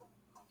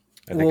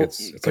I think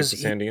it's like the 'cause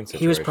Sandian situation.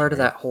 he was part of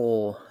here. that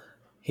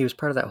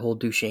whole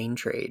Duchesne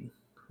trade,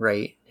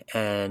 right?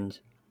 And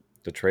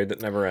The trade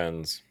that never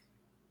ends.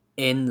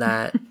 in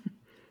that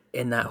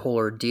whole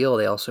ordeal,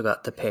 they also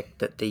got the pick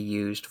that they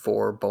used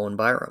for Bowen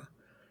Byram.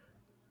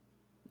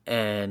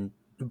 And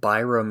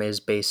Byram is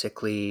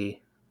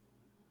basically,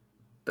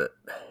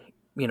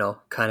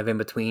 kind of in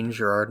between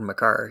Girard and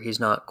Makar. He's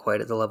not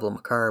quite at the level of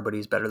Makar, but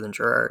he's better than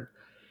Girard.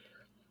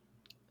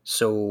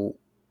 So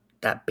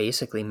that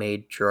basically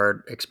made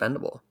Girard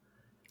expendable.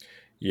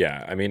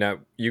 Yeah, I mean,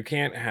 you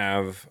can't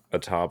have a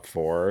top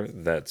 4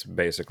 that's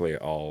basically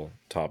all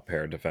top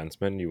pair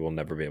defensemen. You will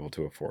never be able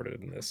to afford it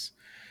in this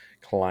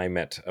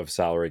climate of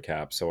salary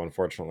cap. So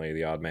unfortunately,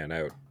 the odd man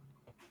out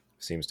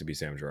seems to be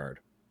Sam Girard.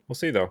 We'll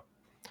see, though.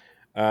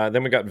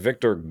 Then we got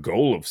Victor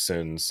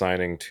Golofsson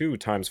signing 2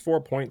 times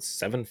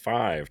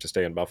 4.75 to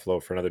stay in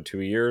Buffalo for another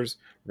 2 years.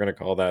 We're going to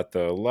call that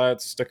the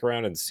let's stick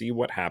around and see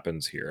what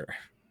happens here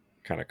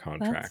kind of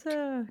contract. That's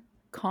a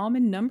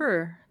common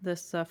number,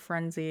 this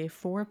frenzy.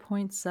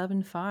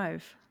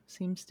 4.75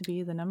 seems to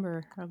be the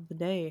number of the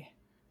day.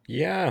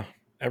 Yeah,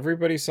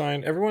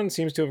 everyone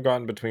seems to have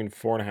gotten between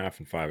 4.5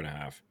 and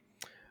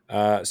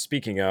 5.5.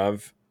 Speaking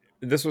of,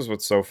 this was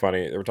what's so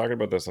funny. They were talking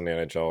about this on the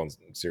NHL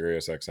and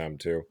Sirius XM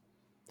too.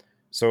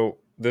 So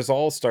this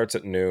all starts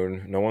at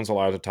noon. No one's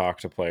allowed to talk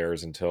to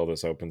players until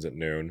this opens at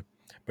noon.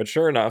 But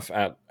sure enough,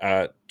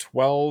 at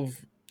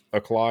 12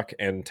 o'clock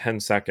and 10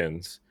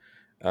 seconds,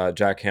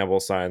 Jack Campbell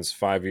signs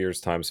 5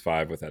 years times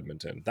 5 with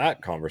Edmonton.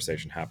 That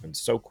conversation happened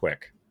so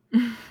quick.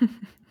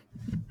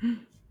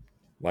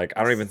 Like,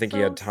 I don't even think he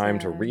had time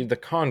to read the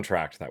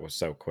contract. That was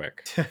so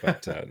quick.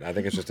 But I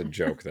think it's just a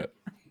joke that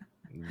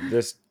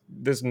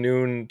this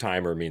noon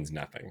timer means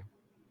nothing.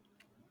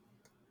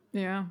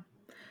 Yeah.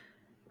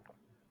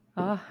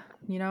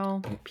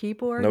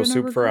 People are No gonna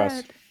soup for us.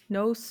 regret.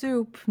 No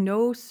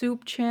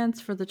soup chance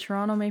for the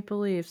Toronto Maple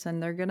Leafs,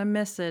 and they're gonna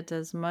miss it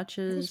as much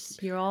as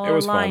you all it are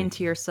was lying fun.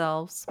 to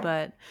yourselves.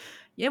 But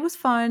yeah, it was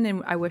fun,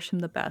 and I wish him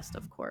the best,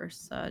 of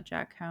course.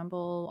 Jack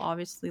Campbell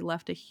obviously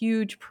left a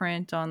huge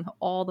print on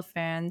all the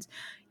fans.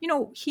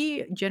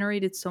 He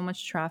generated so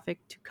much traffic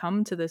to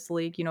come to this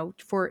league,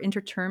 for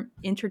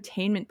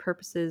entertainment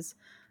purposes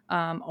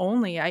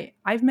only.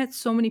 I've met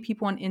so many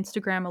people on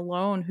Instagram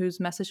alone who's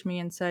messaged me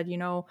and said,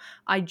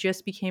 I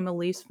just became a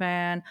Leafs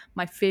fan.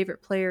 My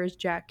favorite player is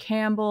Jack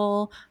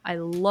Campbell. I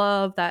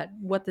love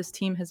what this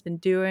team has been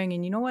doing.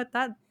 And you know what?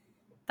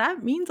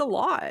 That means a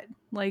lot.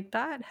 Like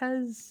that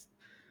has,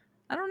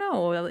 I don't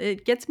know,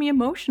 it gets me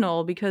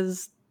emotional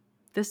because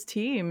this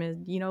team is,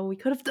 we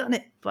could have done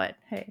it, but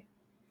hey,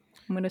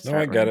 I'm going to No,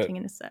 I start get ranting it.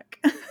 in a sec.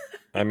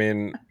 I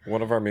mean,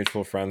 one of our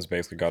mutual friends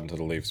basically got into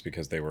the Leafs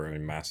because they were a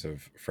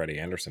massive Freddie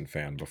Anderson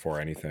fan before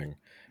anything,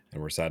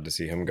 and we're sad to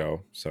see him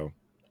go. So,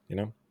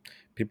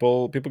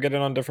 people get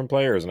in on different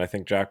players, and I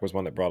think Jack was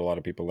one that brought a lot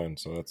of people in.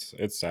 So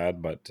it's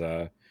sad, but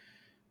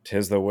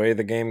 'tis the way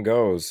the game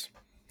goes.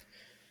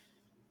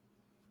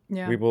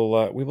 Yeah. We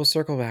will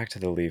circle back to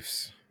the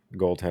Leafs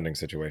goaltending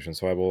situation.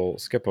 So I will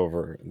skip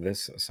over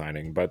this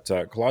signing, but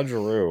Claude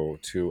Giroux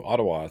to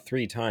Ottawa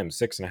 3 times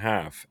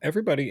 6.5.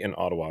 Everybody in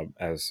Ottawa,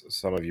 as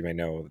some of you may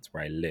know, that's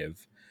where I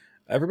live.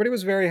 Everybody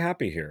was very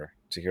happy here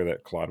to hear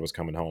that Claude was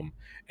coming home.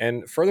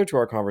 And further to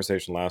our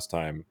conversation last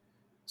time,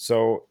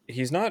 so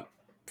he's not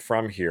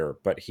from here,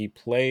 but he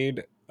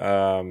played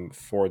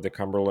for the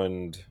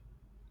Cumberland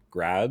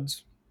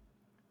Grads,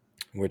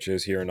 which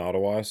is here in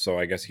Ottawa. So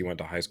I guess he went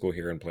to high school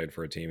here and played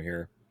for a team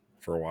here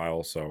for a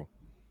while. So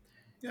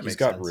Yeah, he's makes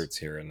got sense. roots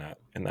here in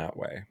that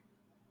way.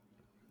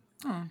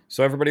 Oh.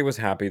 So everybody was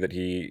happy that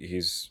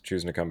he's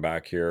choosing to come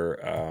back here.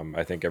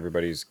 I think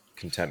everybody's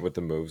content with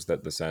the moves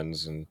that the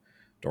Sens and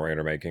Dorian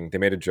are making. They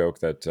made a joke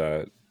that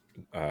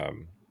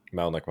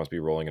Melnick must be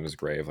rolling in his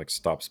grave, like,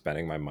 stop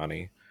spending my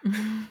money.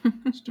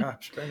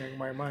 Stop spending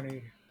my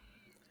money.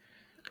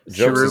 Jokes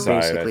Giroux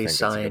aside, I basically think it's a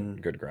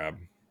signed. good grab.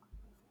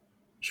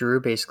 Giroux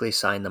basically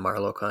signed the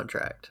Marleau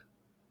contract.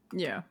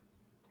 Yeah.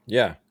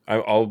 Yeah,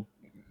 I'll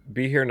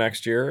be here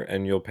next year,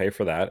 and you'll pay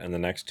for that. And the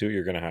next 2,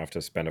 you're going to have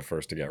to spend a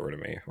first to get rid of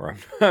me, or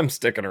I'm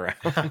sticking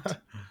around.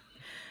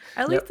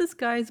 At least this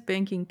guy's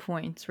banking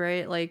points,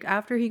 right? Like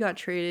after he got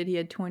traded, he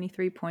had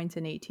 23 points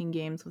in 18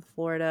 games with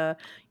Florida,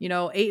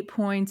 8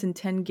 points in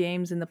 10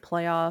 games in the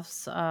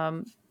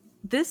playoffs.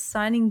 This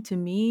signing to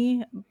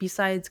me,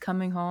 besides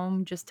coming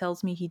home, just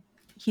tells me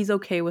he's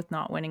okay with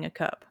not winning a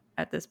cup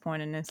at this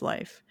point in his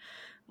life.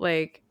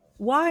 Like,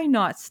 why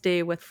not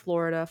stay with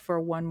Florida for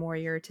one more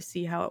year to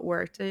see how it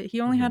worked? He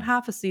only had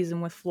half a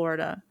season with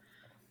Florida.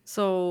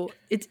 So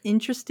it's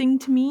interesting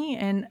to me,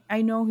 and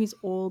I know he's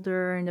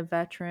older and a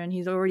veteran.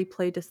 He's already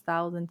played his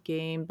 1,000th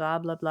game, blah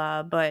blah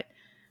blah. But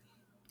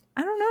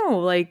I don't know.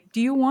 Like, do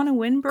you want to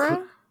win,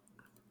 bruh?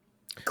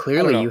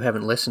 Clearly, know. you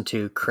haven't listened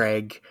to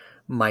Craig.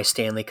 My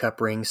Stanley Cup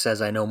ring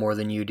says I know more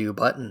than you do.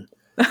 Button.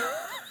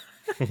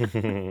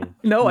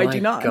 No, I My do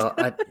not.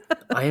 God,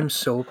 I am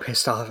so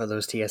pissed off at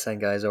those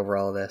TSN guys over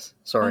all this.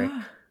 Sorry.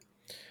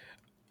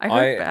 I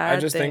heard bad I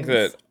just things. think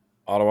that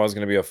Ottawa's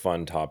going to be a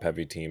fun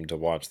top-heavy team to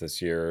watch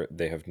this year.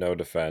 They have no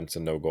defense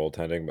and no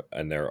goaltending,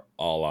 and they're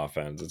all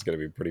offense. It's going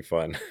to be pretty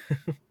fun.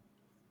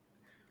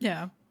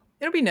 Yeah.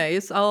 It'll be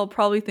nice. I'll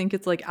probably think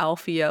it's like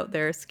Alfie out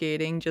there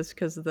skating just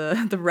because of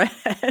the red,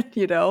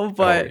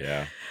 But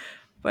yeah.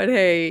 But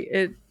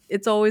hey,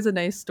 it's always a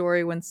nice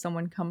story when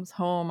someone comes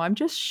home. I'm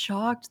just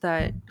shocked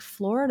that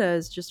Florida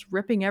is just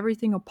ripping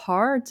everything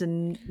apart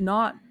and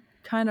not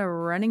kind of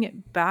running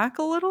it back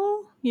a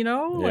little, Yeah.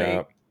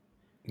 Like,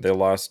 They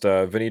lost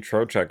Vinny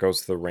Trocheck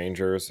goes to the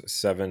Rangers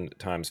 7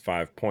 times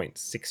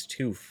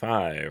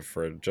 5.625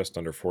 for just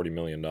under $40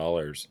 million.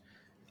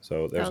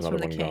 So that there's was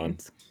another from the one gone.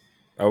 Canes.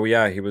 Oh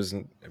yeah, he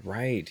wasn't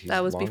right. He's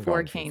That was long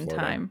before gone from Kane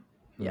Florida. time.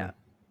 Hmm. Yeah.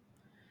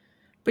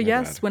 But My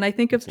yes, bad. when I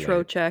think of It's late.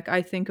 Trocheck,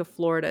 I think of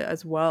Florida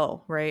as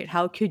well, right?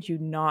 How could you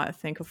not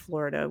think of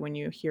Florida when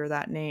you hear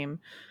that name?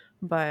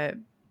 But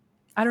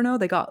I don't know.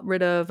 They got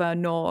rid of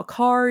Noel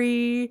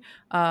Akari,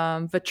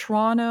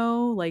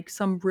 Vetrano, like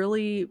some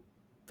really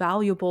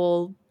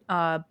valuable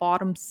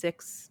bottom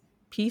 6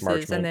 pieces,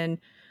 Marchment. and then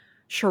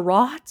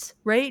Sherratt,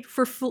 right?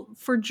 For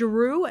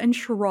Giroux and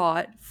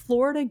Sherratt,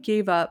 Florida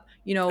gave up,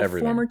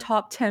 Everything. former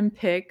top 10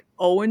 pick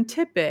Owen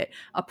Tippett,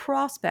 a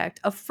prospect,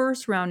 a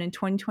first round in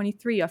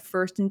 2023, a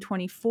first in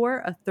 24,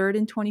 a third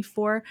in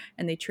 24,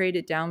 and they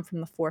traded down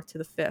from the 4th to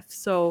the 5th.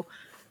 So,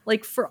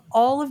 like, for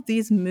all of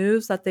these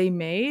moves that they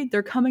made,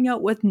 they're coming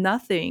out with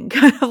nothing,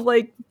 kind of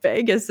like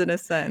Vegas in a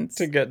sense.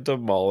 To get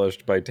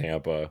demolished by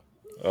Tampa.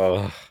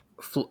 Ugh.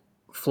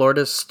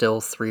 Florida's still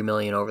 $3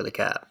 million over the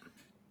cap.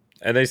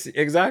 And they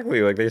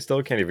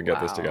still can't even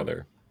get this Wow.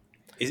 together.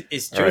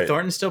 Is All Joe right.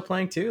 Thornton still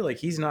playing too? Like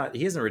he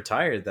hasn't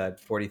retired,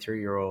 that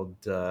 43-year-old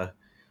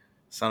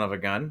son of a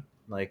gun.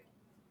 Like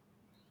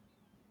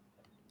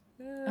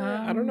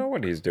I don't know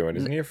what he's doing.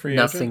 Isn't he a free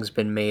Nothing's agent?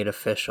 been made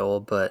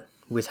official, but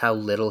with how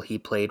little he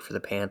played for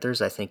the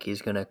Panthers, I think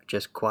he's going to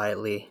just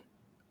quietly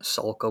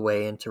sulk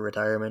away into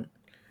retirement.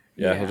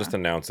 Yeah, he'll just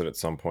announce it at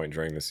some point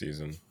during the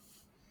season.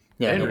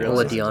 Yeah, didn't he'll pull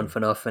a realize Dion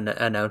Phaneuf and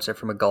announce it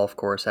from a golf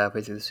course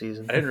halfway through the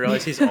season. I didn't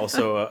realize he's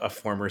also a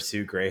former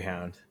Sioux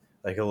Greyhound.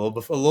 Like a little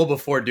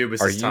before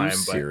Dubas' Are you time.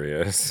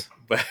 serious?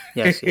 But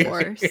Yes, he Of is.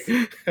 course.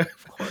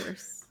 Of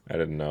course. I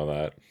didn't know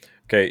that.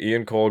 Okay,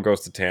 Ian Cole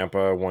goes to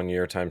Tampa 1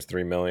 year times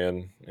 $3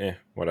 million.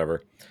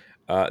 Whatever.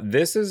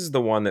 This is the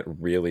one that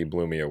really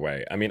blew me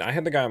away. I mean, I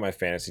had the guy on my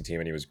fantasy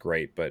team and he was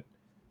great, but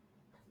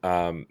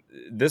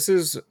this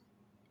is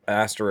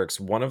asterisk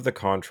one of the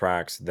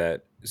contracts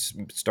that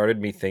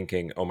started me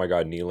thinking, oh my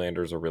god,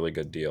 Nylander's a really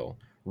good deal.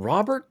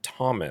 Robert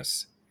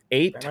Thomas,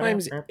 8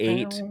 times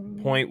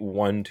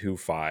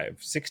 8.125,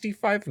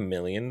 $65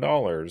 million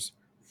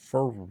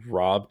for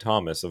Rob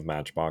Thomas of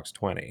Matchbox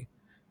 20.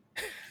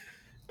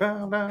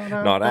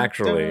 Not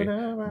actually,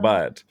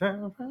 but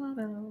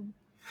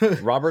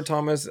Robert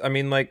Thomas, I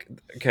mean, like,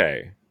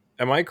 okay,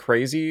 am I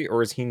crazy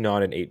or is he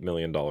not an $8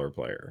 million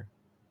player?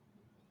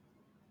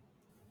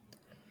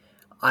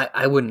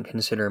 I wouldn't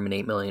consider him an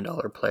 $8 million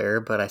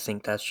player, but I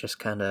think that's just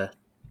kind of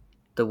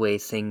the way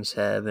things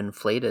have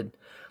inflated.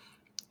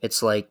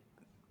 It's like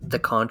the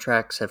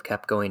contracts have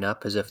kept going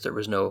up as if there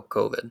was no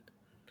COVID.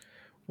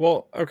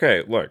 Well,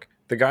 okay, look,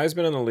 the guy's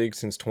been in the league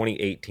since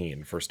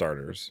 2018 for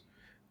starters.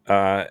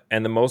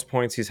 And the most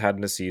points he's had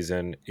in a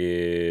season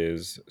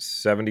is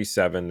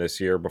 77 this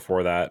year.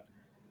 Before that,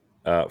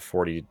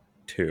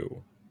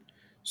 42.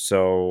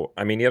 So,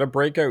 I mean, he had a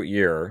breakout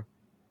year,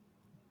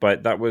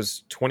 but that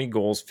was 20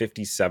 goals,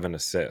 57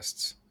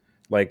 assists.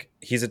 Like,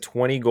 he's a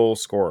 20 goal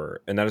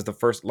scorer. And that is the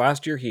first.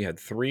 Last year, he had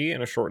 3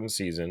 in a shortened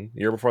season.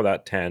 The year before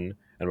that, 10.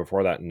 And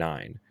before that,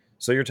 9.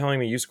 So you're telling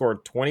me you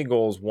scored 20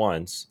 goals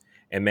once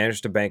and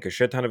managed to bank a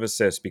shit ton of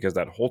assists because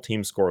that whole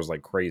team scores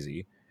like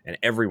crazy and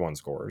everyone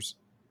scores,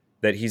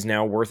 that he's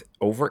now worth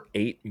over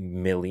 $8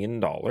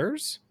 million?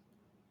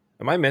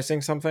 Am I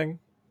missing something?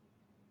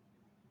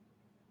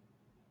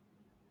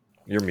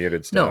 You're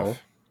muted, Steph. No.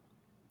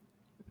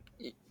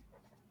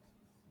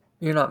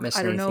 You're not missing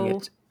I don't anything.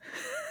 know.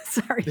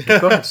 Sorry.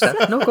 Go ahead,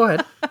 Steph. No, go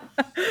ahead.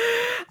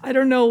 I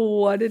don't know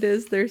what it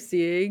is they're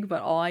seeing,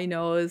 but all I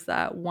know is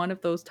that one of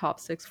those top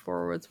 6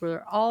 forwards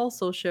were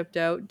also shipped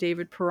out.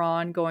 David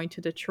Perron going to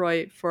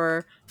Detroit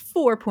for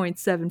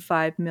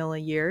 $4.75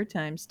 million a year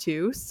times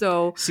 2.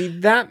 So See,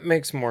 that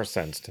makes more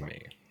sense to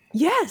me.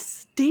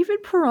 yes,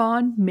 David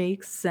Perron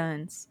makes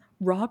sense.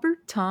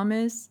 Robert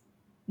Thomas,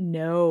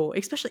 no,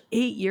 especially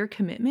 8-year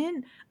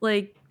commitment.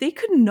 Like, they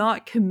could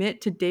not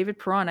commit to David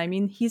Perron. I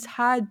mean, he's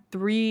had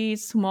 3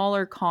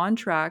 smaller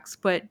contracts,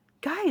 but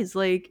guys,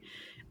 like,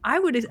 I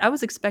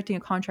was expecting a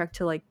contract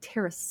to like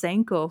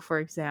Tarasenko, for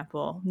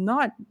example,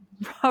 not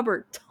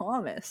Robert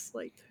Thomas.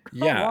 Like, come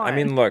Yeah, I on.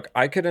 mean, look,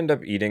 I could end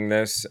up eating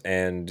this,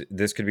 and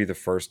this could be the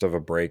first of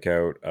a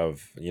breakout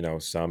of,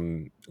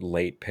 some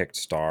late picked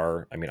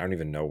star. I mean, I don't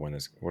even know when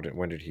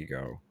did he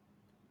go?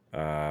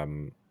 I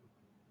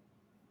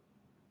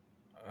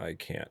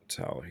can't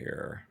tell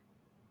here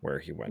where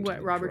he went. What, in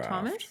the Robert draft.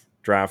 Thomas?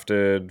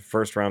 Drafted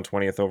first round,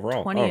 20th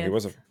overall. 20th. Oh,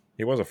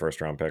 he was a first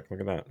round pick. Look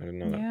at that. I didn't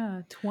know that.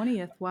 Yeah,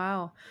 20th.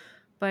 Wow.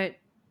 But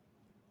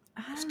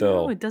I don't Still.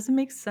 know. It doesn't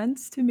make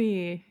sense to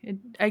me.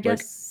 I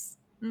guess.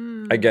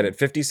 I get it.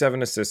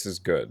 57 assists is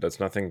good. That's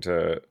nothing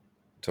to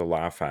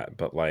laugh at.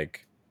 But,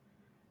 like,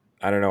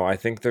 I don't know. I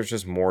think there's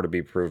just more to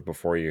be proved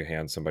before you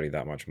hand somebody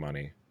that much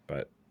money.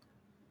 But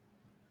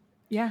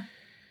Yeah.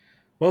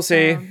 we'll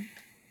see.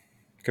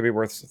 Could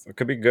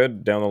be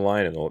good down the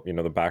line, and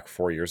the back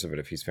 4 years of it,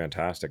 if he's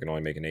fantastic and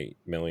only making $8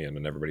 million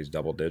and everybody's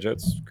double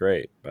digits,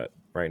 great. But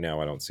right now,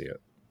 I don't see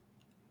it.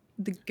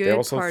 The They good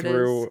also part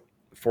threw is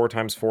 4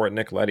 times 4 at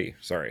Nick Leddy.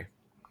 Sorry.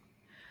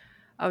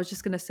 I was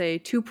just going to say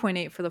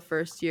 2.8 for the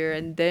first year,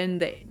 and then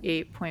the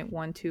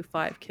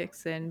 8.125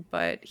 kicks in.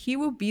 But he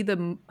will be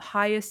the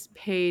highest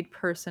paid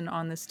person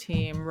on this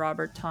team,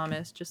 Robert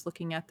Thomas, just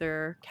looking at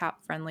their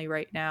cap friendly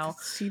right now.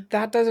 See,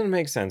 that doesn't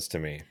make sense to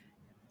me.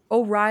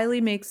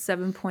 O'Reilly makes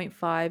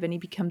 7.5 and he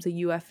becomes a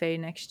UFA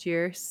next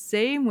year.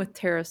 Same with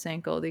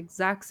Tarasenko, the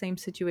exact same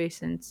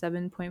situation,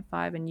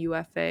 7.5 and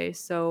UFA.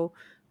 So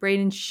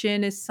Braden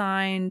Shin is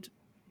signed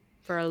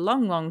for a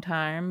long, long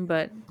time,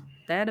 but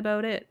that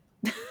about it.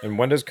 And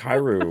when does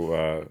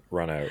Kyrou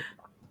run out?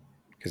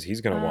 Because he's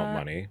going to want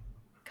money.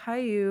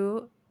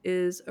 Caillou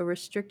is a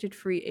restricted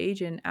free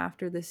agent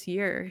after this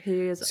year.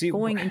 He is See,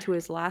 going into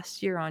his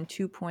last year on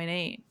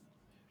 2.8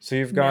 so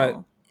you've got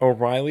mil.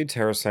 O'Reilly,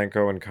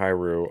 Tarasenko, and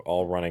Kyrou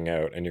all running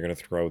out, and you're going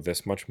to throw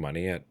this much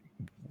money at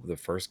the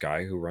first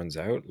guy who runs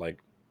out? Like,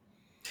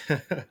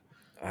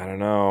 I don't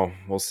know.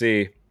 We'll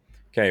see.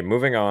 Okay,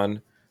 moving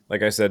on.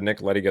 Like I said,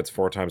 Nick Leddy gets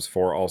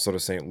 4x4 also to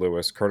St.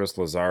 Louis. Curtis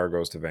Lazar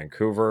goes to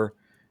Vancouver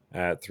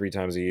at 3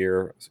 times a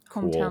year.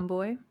 Cool. Hometown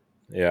boy.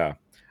 Yeah.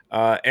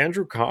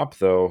 Andrew Kopp,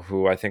 though,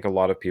 who I think a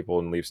lot of people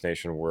in Leafs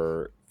Nation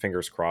were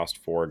fingers crossed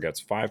for,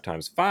 gets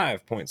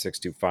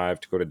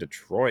 5x5.625 to go to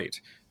Detroit.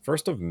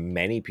 First of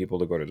many people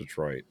to go to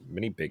Detroit.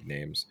 Many big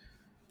names.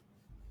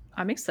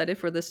 I'm excited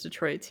for this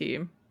Detroit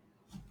team.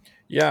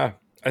 Yeah,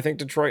 I think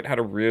Detroit had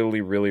a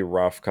really, really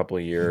rough couple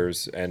of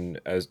years,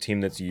 and as a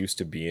team that's used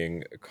to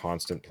being a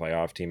constant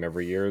playoff team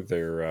every year,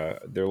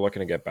 they're looking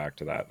to get back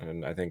to that.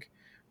 And I think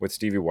with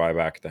Stevie Y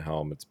back at the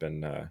helm, it's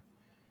been a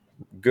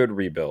good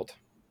rebuild.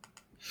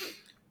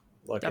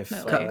 Look,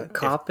 Definitely.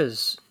 Kopp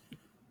is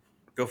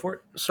go for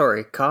it.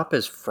 sorry. Kopp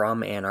is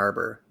from Ann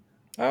Arbor,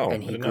 Oh,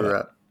 and I he didn't know grew that.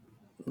 up.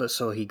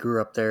 So he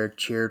grew up there,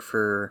 cheered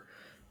for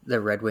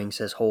the Red Wings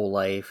his whole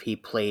life. He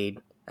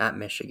played at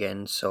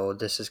Michigan, so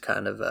this is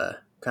kind of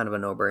a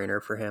no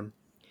brainer for him.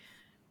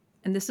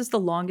 And this is the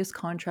longest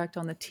contract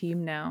on the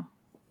team now.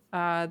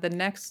 The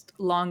next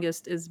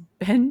longest is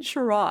Ben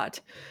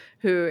Sherratt,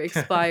 who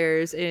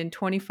expires in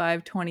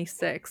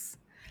 25-26.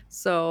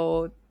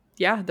 So,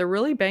 yeah, they're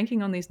really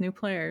banking on these new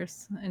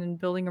players and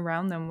building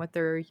around them with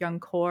their young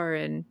core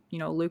and,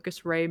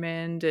 Lucas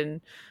Raymond and,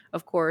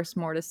 of course,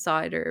 Mortis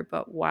Sider.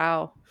 But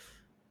wow,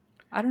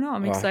 I don't know.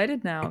 I'm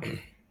excited now.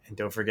 And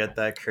don't forget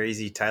that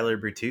crazy Tyler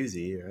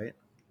Bertuzzi, right?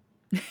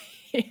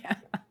 Yeah.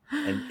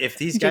 And if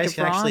these Jacob guys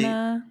can actually,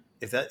 Vrana.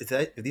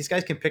 if these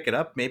guys can pick it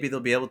up, maybe they'll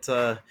be able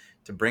to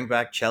bring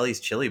back Chelly's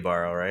Chili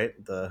Bar, all right?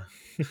 The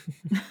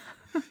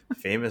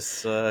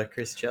famous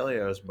Chris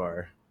Chelios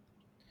bar.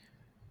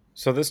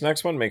 So this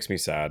next one makes me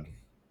sad.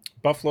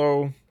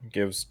 Buffalo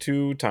gives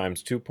 2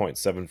 times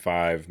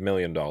 $2.75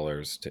 million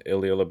to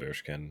Ilya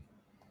Lyubushkin.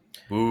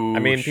 I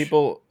mean,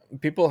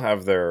 people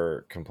have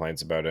their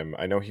complaints about him.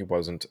 I know he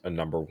wasn't a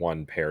number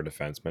one pair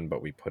defenseman,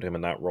 but we put him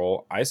in that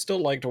role. I still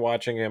liked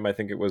watching him. I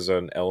think it was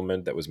an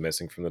element that was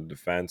missing from the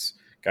defense.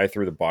 Guy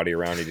threw the body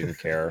around. He didn't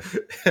care.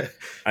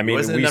 I mean, he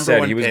wasn't we a number said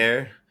one he was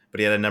pair, but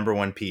he had a number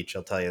one peach.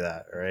 I'll tell you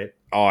that. All right.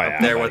 Oh, Up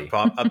yeah, there buddy. with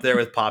up there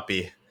with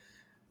Poppy.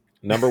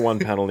 Number one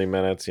penalty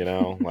minutes.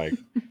 Like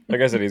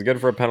I said, he's good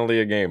for a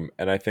penalty a game,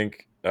 and I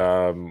think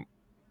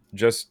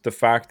just the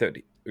fact that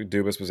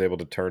Dubas was able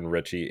to turn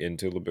Richie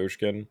into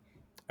Lyubushkin,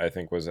 I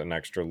think was an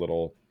extra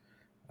little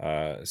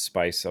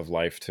spice of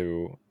life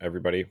to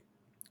everybody,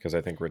 because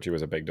I think Richie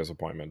was a big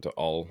disappointment to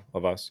all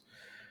of us.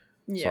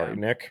 Yeah. Sorry,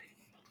 Nick.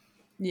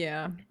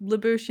 Yeah,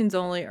 Lyubushkin's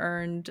only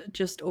earned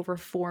just over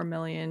 $4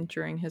 million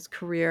during his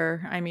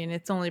career. I mean,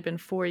 it's only been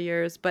 4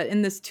 years, but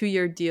in this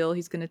 2-year deal,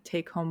 he's going to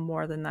take home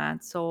more than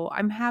that. So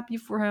I'm happy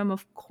for him.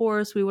 Of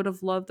course, we would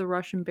have loved the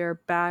Russian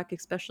Bear back,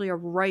 especially a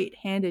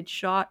right-handed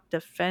shot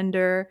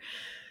defender.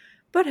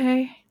 But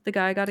hey, the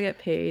guy got to get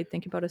paid.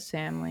 Think about his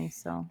family.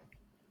 So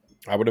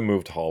I would have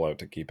moved Hall out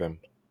to keep him.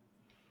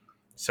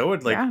 So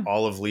would Yeah.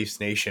 all of Leafs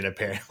Nation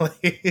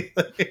apparently.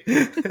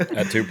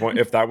 At 2 point,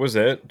 if that was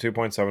it,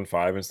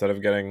 2.75 instead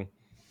of getting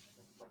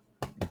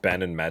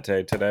Ben and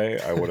Mete today,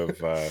 I would have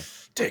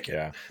Take it.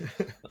 Yeah.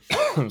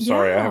 I'm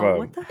sorry, I have a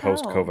what the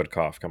post-COVID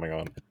cough coming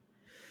on.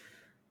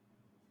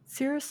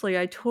 seriously,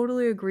 I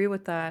totally agree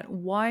with that.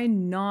 Why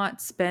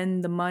not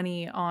spend the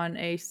money on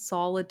a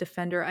solid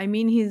defender? I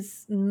mean,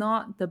 he's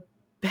not the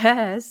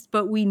best,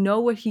 but we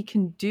know what he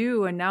can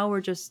do, and now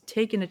we're just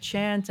taking a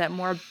chance at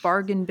more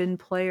bargain bin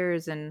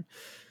players, and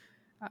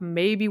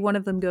maybe one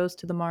of them goes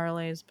to the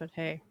Marlies, but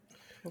hey.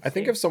 We'll I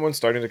think see. if someone's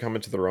starting to come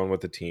into their own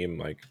with the team,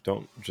 like,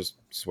 don't just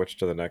switch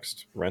to the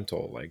next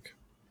rental. Like,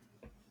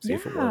 see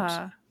if it works.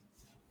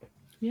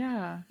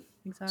 Yeah,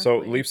 exactly. So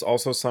Leafs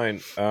also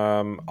signed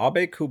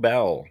Abe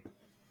Kubel,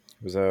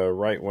 who's a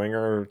right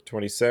winger,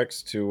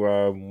 26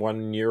 to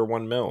 1 year,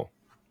 $1 million.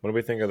 What do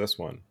we think of this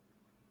one?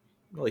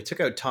 Well, he took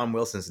out Tom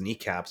Wilson's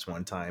kneecaps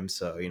one time,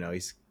 so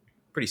he's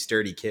a pretty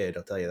sturdy kid.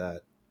 I'll tell you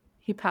that.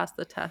 He passed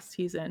the test.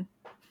 He's in.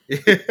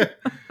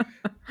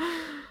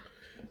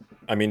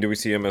 I mean, do we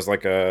see him as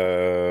like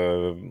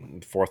a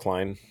fourth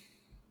line?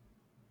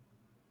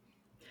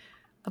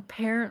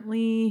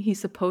 Apparently, he's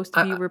supposed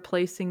to be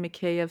replacing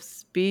Mikheyev's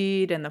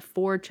speed and the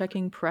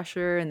forward-checking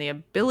pressure and the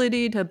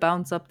ability to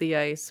bounce up the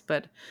ice,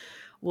 but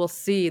we'll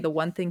see. The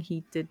one thing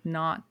he did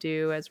not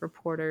do, as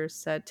reporters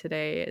said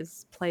today,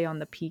 is play on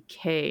the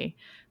PK.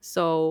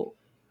 So,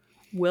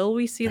 will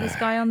we see this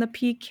guy on the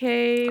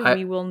PK?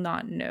 We will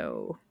not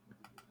know.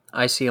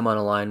 I see him on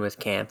a line with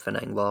Kampf and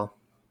Engvall.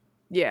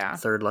 Yeah.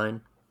 Third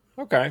line.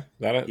 Okay.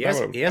 He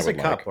has a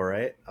cup, all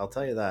right. I'll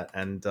tell you that.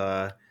 And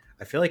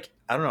I feel like,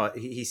 I don't know,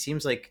 he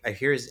seems like I've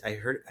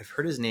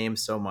heard his name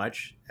so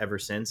much ever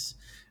since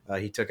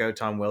he took out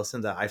Tom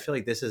Wilson that I feel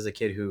like this is a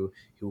kid who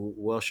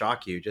will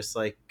shock you, just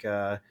like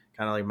kind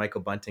of like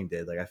Michael Bunting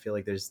did. Like, I feel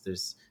like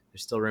there's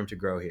still room to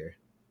grow here.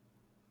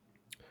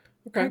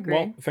 Okay, agree.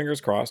 well,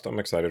 fingers crossed. I'm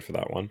excited for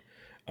that one.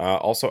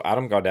 Also,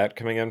 Adam Gaudette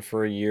coming in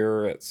for a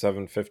year at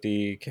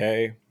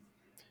 750K.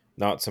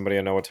 Not somebody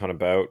I know a ton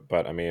about,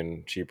 but I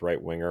mean, cheap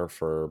right winger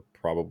for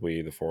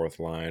probably the fourth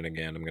line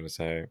again, I'm going to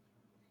say.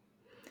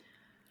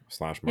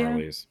 Slash Yeah.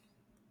 Marlies.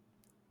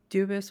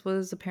 Dubas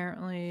was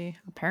apparently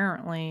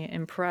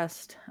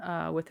impressed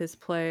with his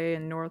play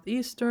in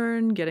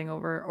Northeastern,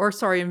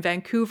 in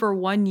Vancouver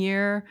 1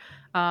 year.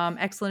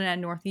 Excellent at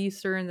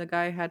Northeastern. The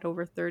guy had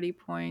over 30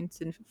 points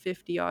in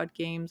 50 odd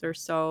games or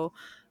so.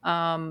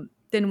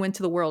 Then went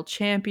to the World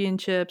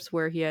Championships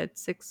where he had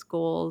 6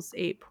 goals,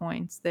 8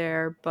 points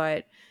there.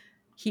 But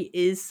he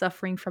is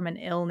suffering from an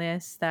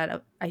illness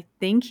that I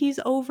think he's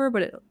over,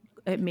 but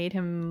it made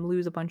him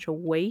lose a bunch of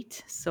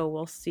weight, so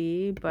we'll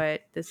see.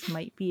 But this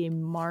might be a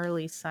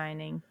Marley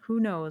signing. Who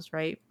knows,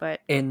 right?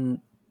 But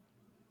In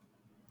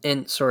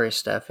sorry,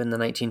 Steph, in the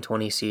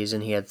 1920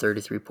 season, he had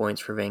 33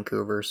 points for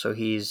Vancouver, so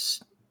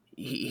he's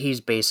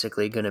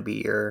basically going to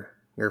be your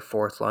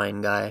fourth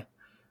line guy.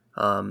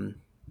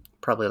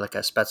 Probably like a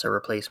Spezza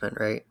replacement,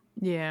 right?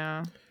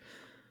 yeah.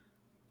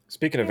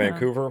 Speaking of Yeah.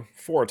 Vancouver,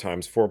 4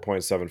 times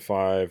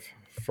 4.75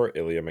 for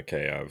Ilya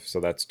Mikheyev. So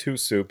that's 2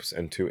 Soups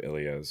and 2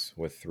 Ilyas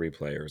with 3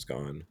 players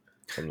gone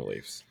from the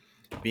Leafs.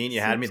 Bean,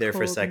 you had me Soup's there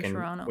for a cold in second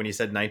Toronto. when you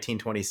said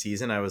 1920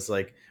 season. I was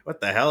like,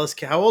 "What the hell is?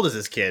 How old is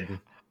this kid?"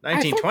 I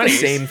thought 1920s. the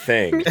same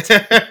thing.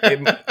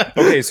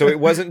 Okay, so it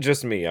wasn't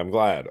just me. I'm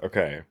glad.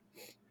 Okay.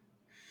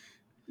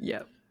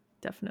 Yep.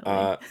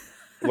 Definitely.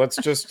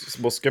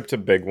 We'll skip to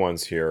big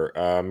ones here.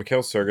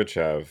 Mikhail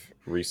Sergachev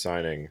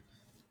re-signing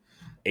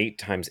 8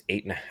 times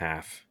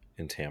 8.5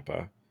 in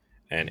Tampa,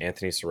 and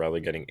Anthony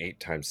Cirelli getting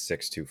 8 times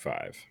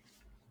 6.25.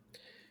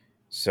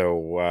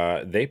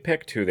 So they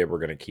picked who they were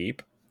going to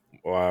keep.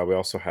 We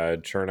also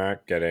had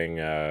Chernak getting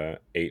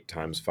 8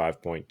 times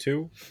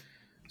 5.2.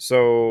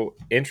 So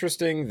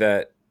interesting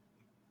that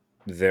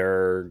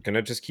they're going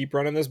to just keep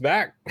running this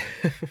back.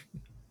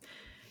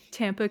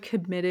 Tampa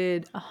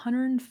committed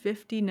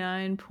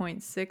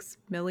 $159.6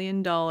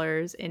 million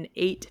in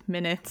 8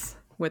 minutes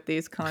with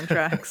these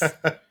contracts.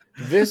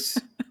 This,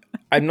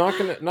 I'm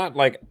not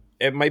like,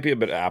 it might be a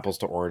bit apples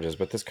to oranges,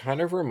 but this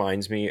kind of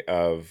reminds me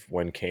of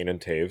when Kane and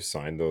Taves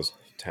signed those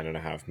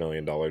 $10.5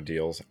 million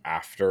deals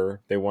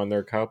after they won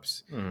their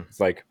cups. It's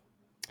like,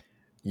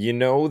 you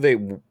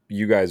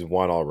guys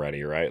won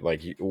already, right?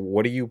 Like,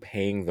 what are you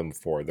paying them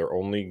for? They're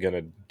only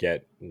gonna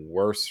get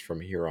worse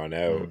from here on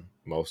out.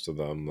 Most of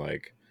them,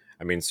 like,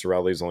 I mean,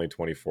 Cirelli's only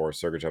 24,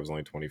 Sergachev's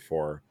only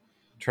 24,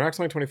 Chernak's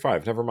only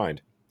 25. Never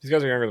mind, these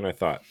guys are younger than I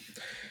thought.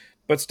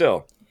 But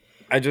still,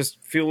 I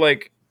just feel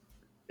like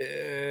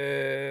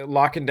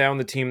locking down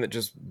the team that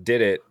just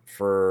did it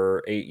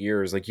for 8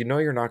 years, like,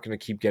 you're not going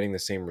to keep getting the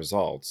same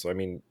results. So, I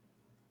mean,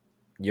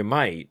 you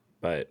might,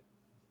 but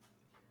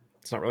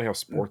it's not really how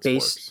sports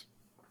works.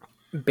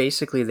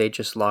 Basically, they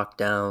just locked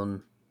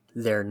down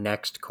their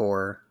next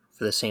core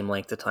for the same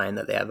length of time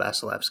that they have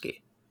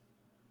Vasilevsky.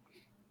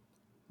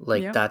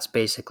 Like, Yep. that's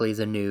basically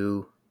the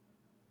new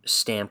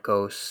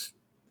Stamkos,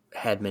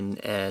 Hedman,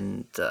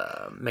 and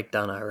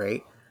McDonough,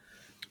 right?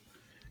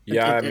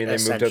 Yeah, I mean, they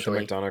moved out the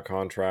essentially. McDonough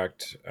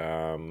contract.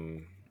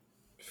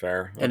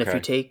 Fair. And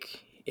Okay.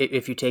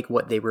 if you take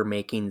what they were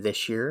making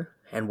this year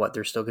and what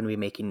they're still going to be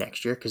making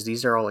next year, because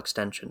these are all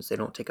extensions, they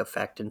don't take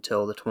effect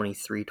until the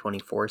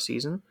 23-24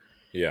 season.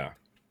 Yeah.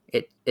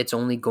 It's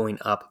only going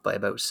up by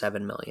about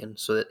 $7 million,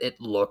 so it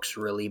looks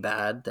really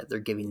bad that they're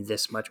giving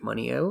this much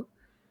money out.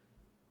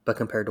 But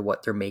compared to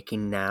what they're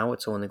making now,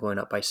 it's only going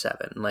up by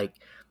 7. Like,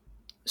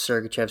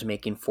 Sergachev's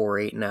making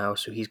 4.8 now,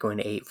 so he's going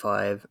to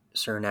 8.5.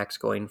 Cernak's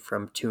going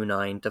from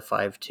 2.9 to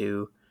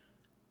 5.2,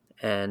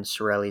 and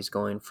Cirelli's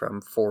going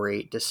from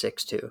 4.8 to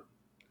 6.2.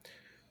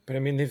 But I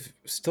mean, they've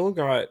still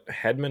got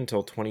Hedman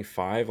till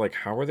 25. Like,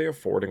 how are they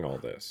affording all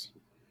this?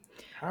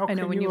 How I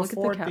know can when you look at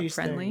the afford cap these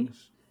friendly.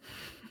 things?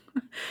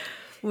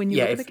 When you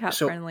Yeah, look at the if- cap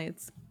so- friendly,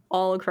 it's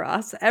all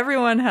across.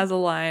 Everyone has a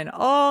line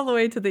all the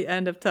way to the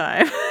end of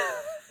time.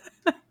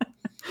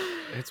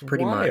 It's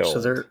Pretty wild. much. So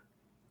they're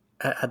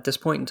at this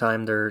point in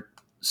time, they're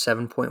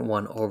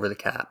 7.1 over the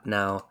cap.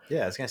 Now,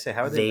 Yeah, I was gonna say,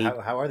 how are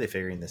they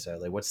figuring this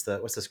out? Like, what's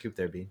the scoop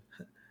there, Bean?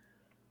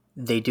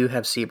 they do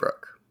have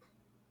Seabrook.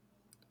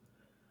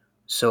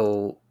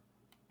 So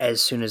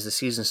as soon as the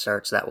season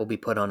starts, that will be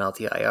put on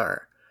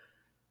LTIR.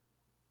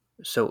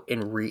 So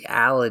in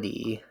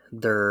reality,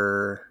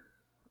 they're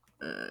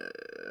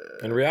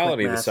In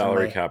reality, quick the math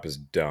salary in my- cap is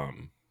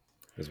dumb,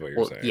 is what you're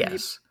well, saying.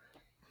 yes,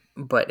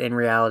 but in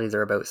reality,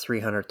 they're about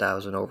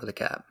 300,000 over the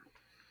cap.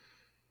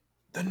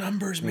 The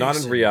numbers, Not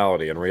in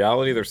reality. In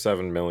reality, they're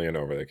 7 million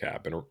over the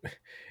cap.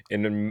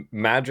 In a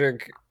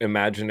magic,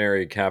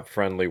 imaginary,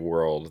 cap-friendly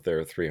world,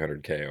 they're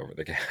 300K over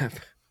the cap.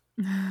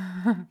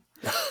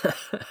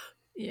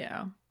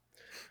 Yeah.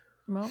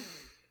 Well,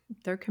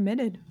 they're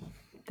committed.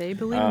 They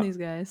believe in these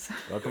guys.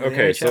 Welcome to the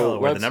Okay, NHL, so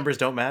where the let's- numbers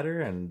don't matter,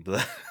 and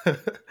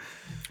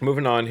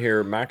Moving on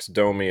here, Max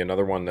Domi,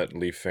 another one that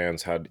Leaf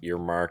fans had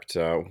earmarked,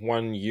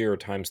 1 year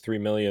times 3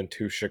 million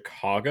to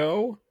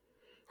Chicago.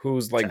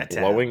 who's like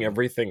blowing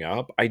everything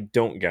up. I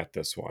don't get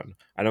this one.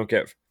 I don't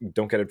get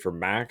it for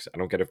Max. I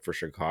don't get it for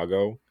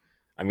Chicago.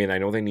 I mean, I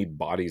know they need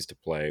bodies to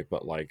play,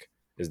 but like,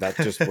 is that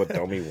just what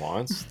Domi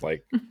wants?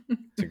 Like,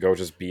 to go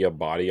just be a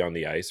body on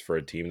the ice for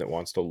a team that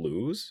wants to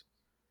lose?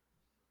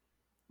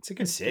 It's a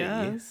good city.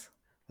 Yes.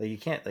 Like you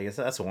can't like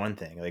that's one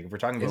thing. Like if we're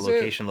talking about Is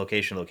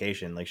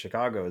location, like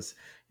Chicago's,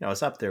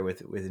 it's up there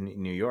with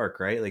New York,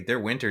 right? Like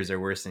their winters are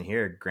worse than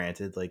here.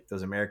 Granted, like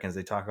those Americans,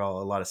 they talk a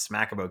lot of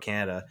smack about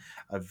Canada.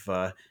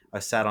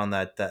 I've sat on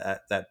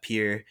that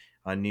pier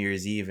on New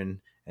Year's Eve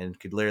and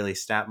could literally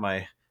snap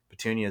my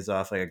petunias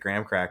off like a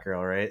graham cracker.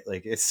 All right,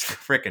 like it's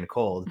freaking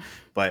cold.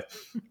 But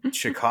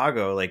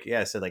Chicago, like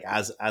so like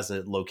as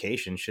a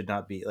location should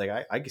not be like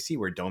I can see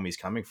where Domi's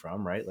coming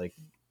from, right? Like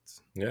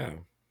yeah.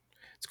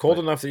 It's cold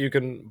enough that you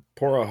can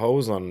pour a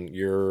hose on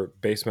your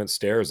basement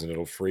stairs and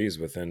it'll freeze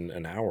within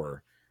an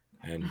hour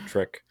and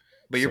trick.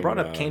 But you brought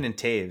up Kane and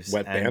Taves.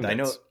 Wet bandits. I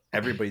know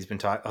everybody's been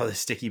talking. Oh, the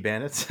sticky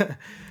bandits.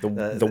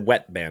 the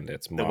wet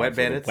bandits. The wet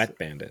bandits. Wet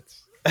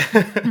bandits.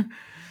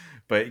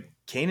 But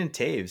Kane and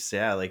Taves,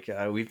 yeah, like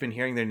we've been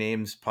hearing their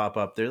names pop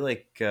up. They're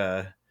like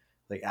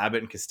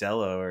Abbott and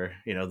Costello, or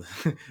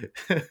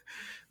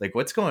like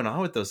what's going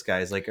on with those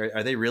guys? Like,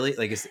 are they really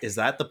like? Is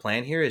that the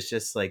plan here? Is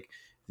just like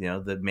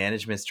the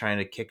management's trying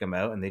to kick them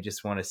out and they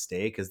just want to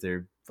stay because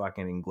they're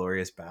fucking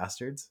inglorious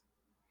bastards?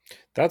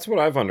 That's what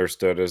I've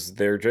understood, is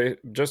they're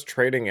just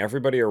trading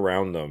everybody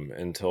around them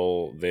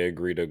until they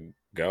agree to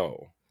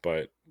go.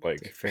 But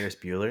like Ferris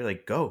Bueller,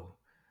 like go.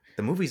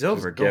 The movie's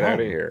over. Go get home. out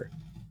of here.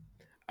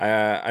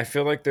 I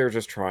feel like they're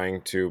just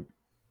trying to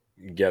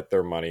get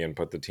their money and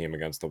put the team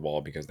against the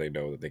wall because they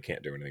know that they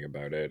can't do anything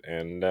about it,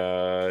 and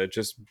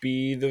just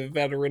be the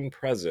veteran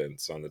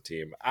presence on the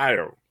team. I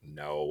don't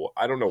know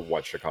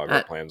what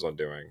Chicago plans on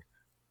doing.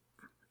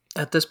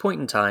 At this point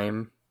in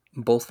time,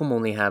 both of them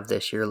only have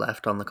this year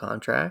left on the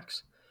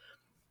contracts.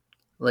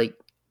 Like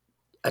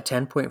a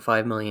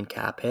 10.5 million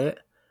cap hit,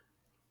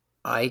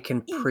 I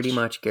can pretty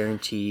much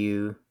guarantee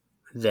you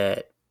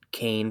that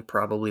Kane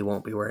probably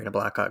won't be wearing a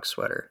Blackhawks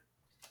sweater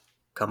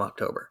come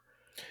October.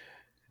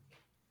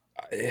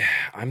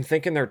 I'm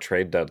thinking their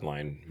trade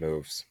deadline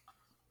moves.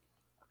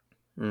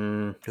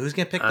 Who's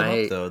gonna pick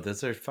them up though?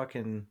 Those are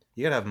fucking.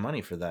 You gotta have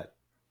money for that.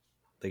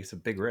 Like it's a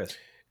big risk.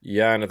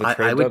 Yeah, and at the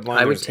trade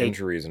deadline, there's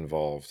injuries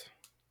involved.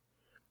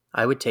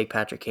 I would take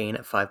Patrick Kane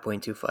at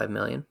 $5.25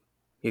 million.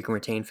 You can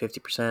retain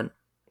 50%.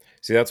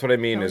 See, that's what I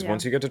mean.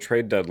 Once you get to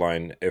trade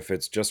deadline, if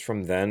it's just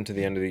from then to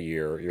the end of the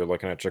year, you're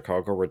looking at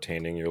Chicago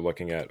retaining. You're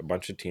looking at a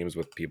bunch of teams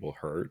with people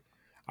hurt.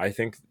 I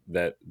think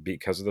that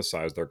because of the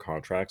size of their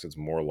contracts, it's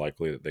more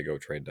likely that they go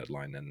trade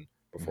deadline than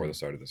before the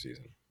start of the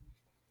season.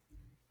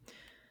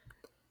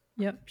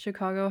 Yep.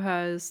 Chicago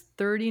has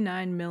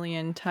 39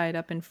 million tied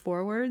up in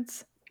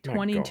forwards.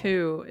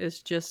 22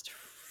 is just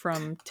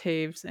from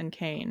Taves and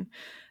Kane.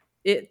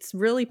 It's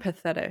really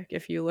pathetic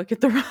if you look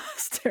at the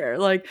roster.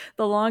 Like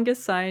the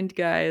longest signed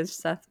guy is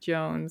Seth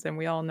Jones, and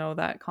we all know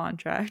that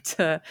contract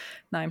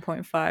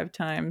 9.5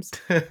 times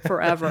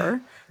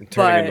forever.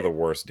 Turning into the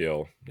worst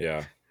deal.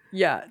 Yeah.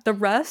 Yeah, the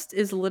rest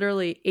is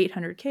literally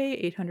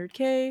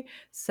 800K,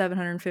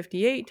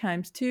 758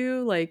 times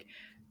 2. Like,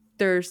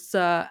 there's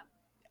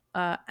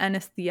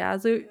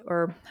Anastasiou,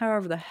 or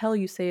however the hell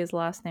you say his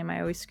last name. I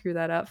always screw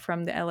that up,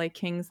 from the LA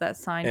Kings that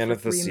signed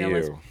for $3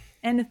 million.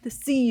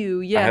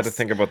 Anastasiou, yes. I had to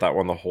think about that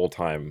one the whole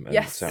time.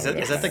 Yes.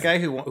 Is that the guy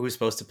who was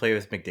supposed to play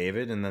with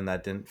McDavid and then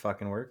that didn't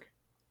fucking work?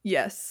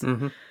 Yes.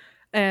 Mm-hmm.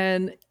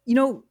 And,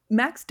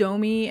 Max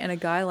Domi and a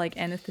guy like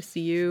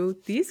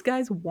Anastasiou, these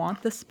guys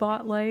want the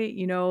spotlight.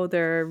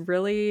 They're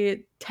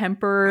really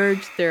tempered.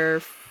 They're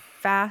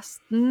fast.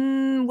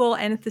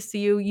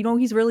 Anastasiou,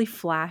 he's really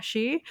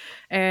flashy.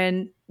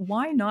 And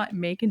why not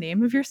make a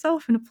name of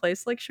yourself in a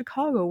place like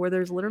Chicago where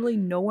there's literally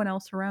no one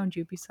else around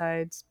you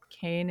besides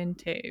Kane and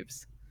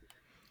Taves?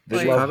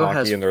 They love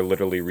hockey and they're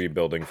literally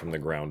rebuilding from the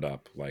ground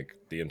up, like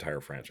the entire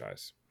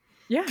franchise.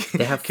 Yeah.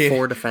 They have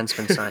 4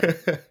 defensemen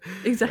signed.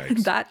 Exactly.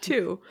 Yikes. That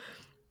too.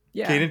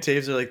 Yeah. Kane and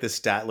Taves are like the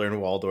Statler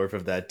and Waldorf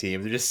of that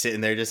team. They're just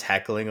sitting there just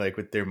heckling like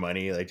with their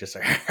money, like just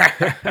like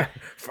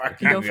fuck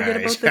you Don't forget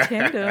about the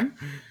tandem.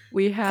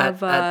 We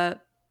have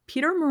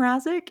Peter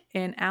Mrazek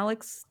and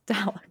Alex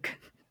Stalock.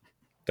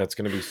 That's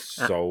gonna be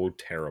so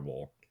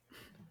terrible.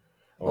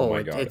 Oh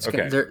my god.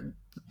 Okay.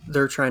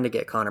 They're trying to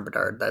get Connor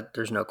Bedard. That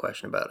there's no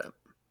question about it.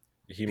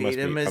 He must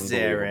be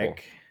unbelievable.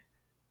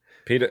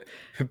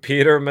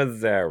 Peter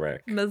Mazarek.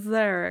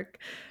 Mazarek.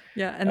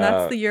 Yeah, and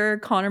that's the year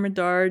Connor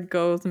Bedard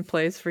goes and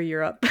plays for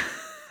Europe.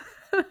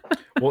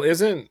 Well,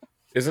 isn't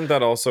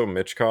that also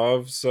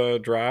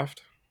Michkov's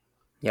draft?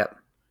 Yep.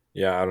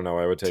 Yeah, I don't know.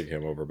 I would take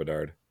him over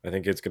Bedard. I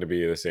think it's going to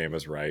be the same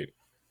as Wright.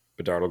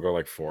 Bedard will go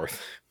like 4th.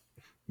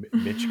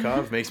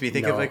 Michkov makes me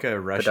think of like a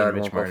Russian Bedard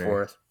Mitch Marner.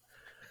 Won't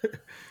go 4th.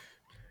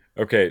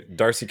 Okay,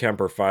 Darcy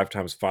Kemper 5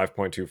 times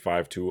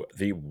 5.25 to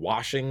the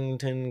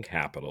Washington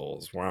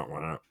Capitals. Wah,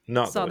 wah.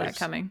 Not saw that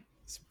coming.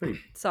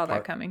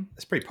 That coming.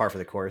 It's pretty par for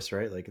the course,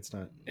 right? Like it's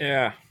not.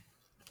 Yeah.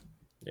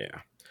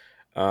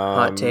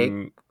 Hot take: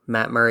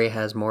 Matt Murray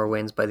has more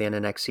wins by the end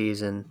of next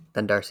season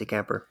than Darcy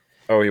Kemper.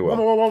 Oh, he will.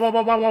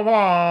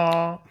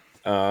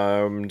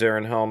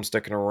 Darren Helm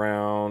sticking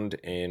around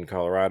in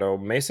Colorado.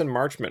 Mason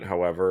Marchment,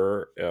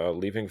 however,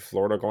 leaving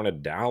Florida, going to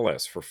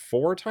Dallas for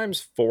 4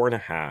 times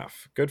 4.5.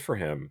 Good for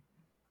him.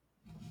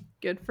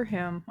 Good for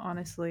him,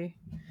 honestly.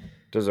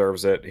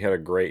 Deserves it. He had a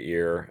great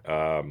year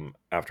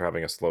after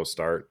having a slow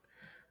start.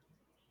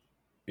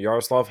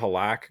 Yaroslav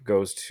Halak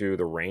goes to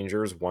the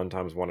Rangers 1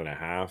 times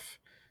 1.5.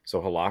 So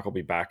Halak will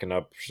be backing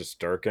up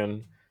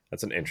Shesterkin.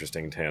 That's an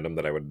interesting tandem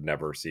that I would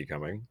never see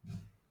coming.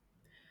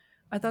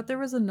 I thought there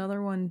was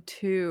another one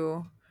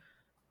too.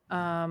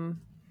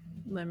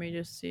 Let me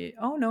just see.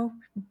 Oh no,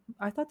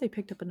 I thought they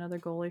picked up another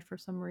goalie for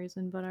some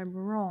reason, but I'm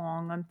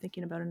wrong. I'm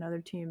thinking about another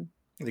team.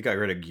 They got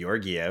rid of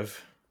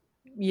Georgiev.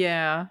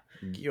 Yeah.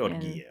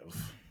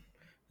 Georgiev.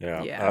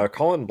 Yeah.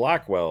 Colin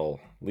Blackwell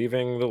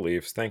leaving the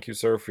Leafs. Thank you,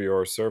 sir, for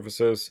your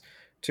services.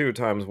 2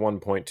 times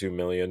 1.2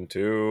 million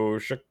to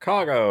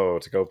Chicago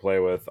to go play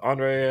with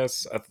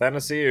Andreas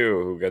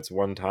Athanasiou, who gets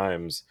 1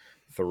 times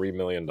 $3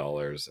 million,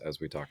 as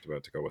we talked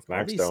about, to go with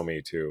Max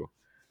Domi to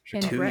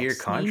Chicago. 2-year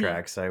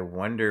contracts. I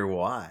wonder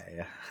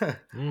why.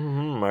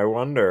 I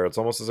wonder. It's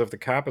almost as if the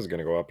cap is going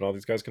to go up and all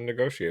these guys can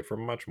negotiate for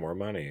much more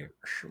money.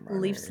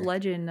 Leafs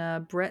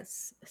legend Brett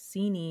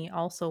Cini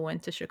also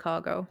went to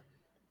Chicago.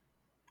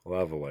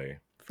 Lovely.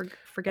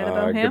 Forget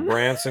about him.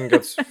 Goodbranson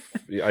gets...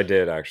 I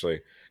did,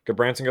 actually.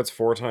 Goodbranson gets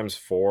 4 times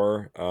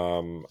 4. I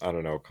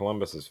don't know.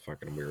 Columbus is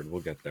fucking weird.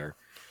 We'll get there.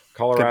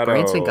 Colorado...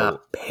 Goodbranson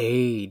got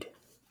paid.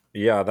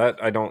 Yeah, that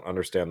I don't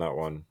understand that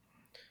one.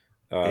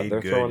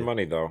 They're throwing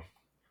money, though.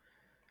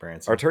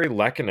 Branson. Arturi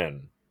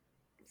Lehkonen.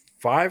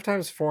 5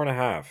 times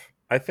 4.5.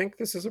 I think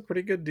this is a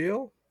pretty good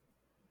deal.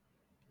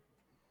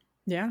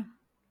 Yeah.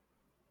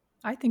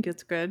 I think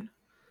it's good.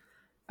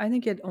 I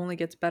think it only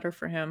gets better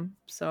for him.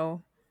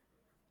 So,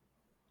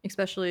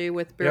 especially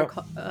with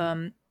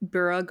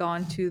Bura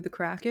gone to the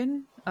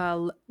Kraken,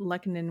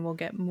 Lehkonen will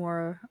get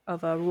more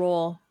of a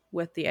role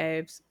with the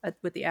Avs,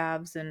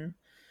 and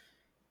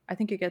I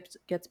think it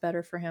gets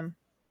better for him.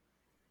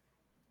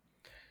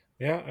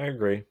 Yeah, I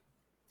agree.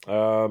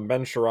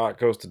 Ben Sherratt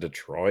goes to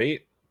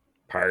Detroit.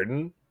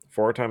 Pardon?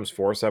 4 times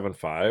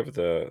 4.75,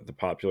 the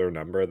popular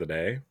number of the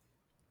day.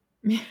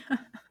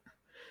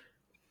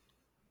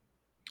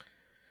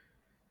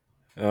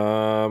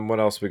 What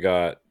else we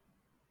got?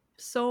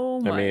 So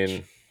much. I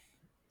mean,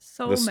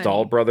 so the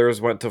Stahl brothers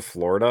went to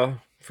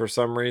Florida for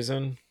some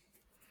reason.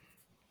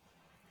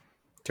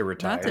 To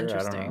retire. That's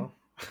interesting.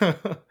 I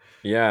don't know.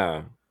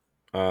 Yeah.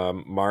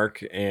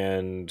 Mark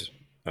and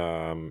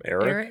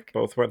Eric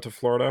both went to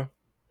Florida.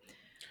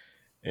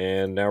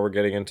 And now we're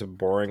getting into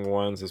boring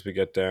ones as we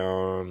get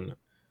down.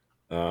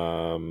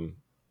 The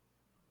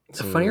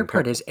funnier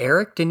part is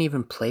Eric didn't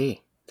even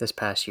play this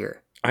past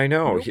year. I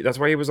know. Nope. That's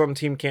why he was on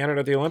Team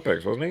Canada at the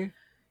Olympics, wasn't he?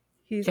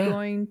 He's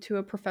going to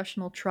a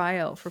professional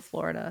tryout for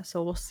Florida,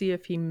 so we'll see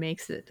if he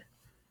makes it.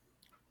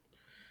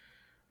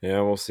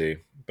 Yeah, we'll see.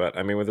 But,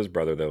 I mean, with his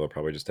brother, they'll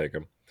probably just take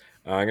him.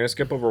 I'm going to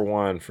skip over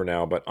one for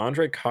now, but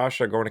Andre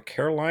Kasha going to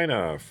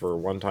Carolina for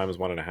 1 times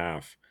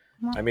 1.5.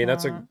 I mean,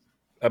 that's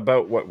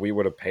about what we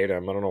would have paid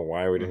him. I don't know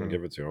why we didn't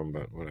give it to him,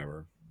 but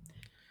whatever.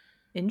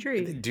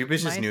 Injury.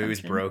 Dubas just knew he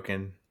was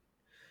broken.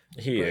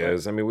 He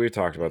is. I mean, we've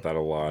talked about that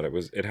a lot.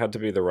 It had to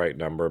be the right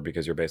number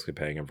because you're basically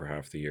paying him for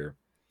half the year.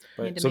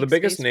 So the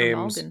biggest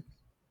names...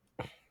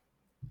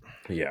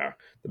 Yeah.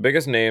 The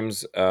biggest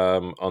names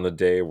on the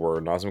day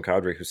were Nazem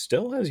Kadri, who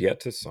still has yet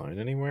to sign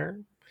anywhere.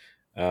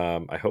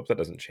 I hope that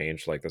doesn't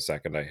change like the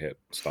second I hit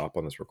stop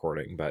on this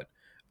recording. But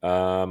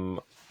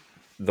the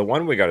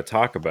one we got to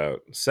talk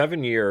about,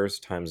 7 years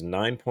times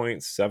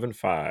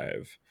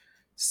 9.75,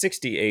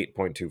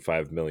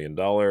 $68.25 million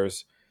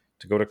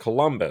to go to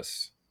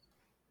Columbus,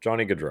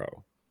 Johnny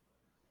Gaudreau.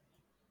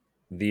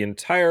 The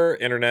entire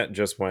internet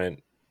just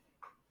went,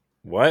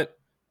 what?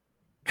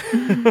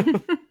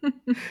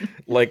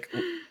 Like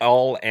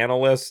all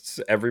analysts,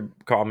 every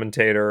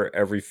commentator,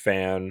 every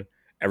fan,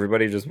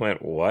 everybody just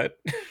went, what?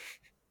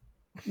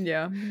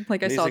 Yeah,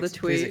 like I saw the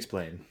tweet. Please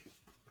explain.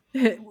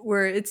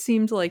 Where it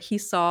seemed like he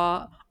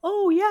saw,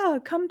 oh yeah,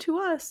 come to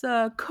us,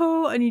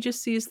 and he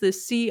just sees the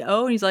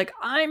CO and he's like,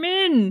 I'm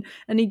in.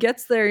 And he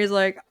gets there, he's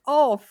like,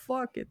 oh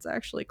fuck, it's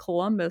actually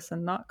Columbus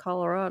and not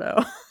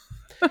Colorado.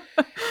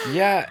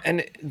 Yeah,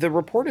 and the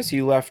report is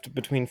he left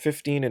between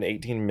 $15 and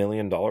 $18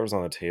 million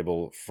on the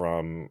table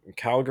from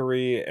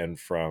Calgary and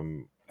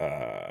from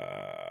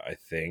I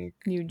think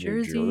New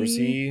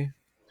Jersey.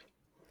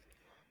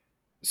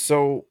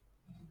 So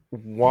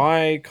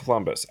why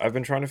Columbus? I've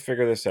been trying to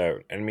figure this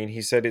out. I mean,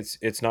 he said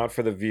it's not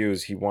for the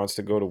views. He wants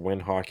to go to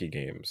win hockey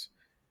games.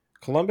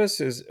 Columbus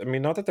is, I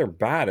mean, not that they're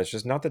bad. It's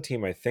just not the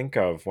team I think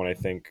of when I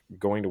think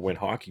going to win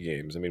hockey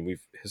games. I mean,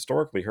 we've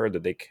historically heard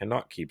that they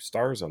cannot keep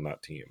stars on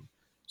that team.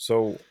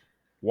 So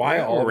why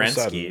all of a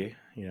sudden?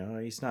 You know,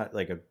 he's not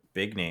like a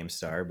big name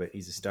star, but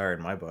he's a star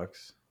in my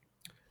books.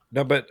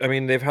 No, but I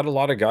mean, they've had a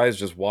lot of guys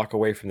just walk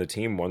away from the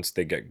team once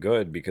they get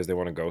good because they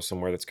want to go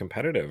somewhere that's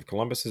competitive.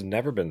 Columbus has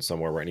never been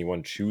somewhere where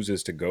anyone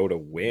chooses to go to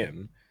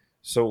win.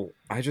 So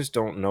I just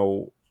don't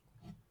know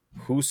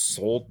who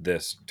sold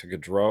this to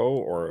Gaudreau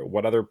or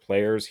what other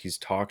players he's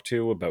talked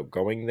to about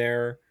going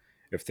there.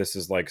 If this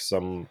is like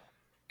some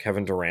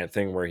Kevin Durant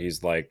thing where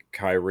he's like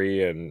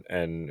Kyrie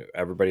and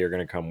everybody are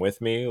going to come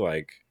with me.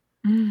 Like,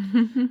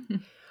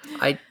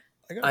 I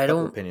I got a I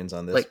couple don't opinions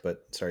on this, like.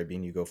 but sorry,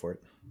 Bean, you go for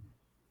it.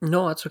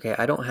 No, that's okay.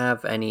 I don't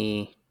have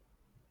any.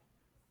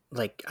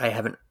 Like, I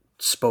haven't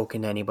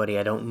spoken to anybody.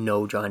 I don't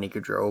know Johnny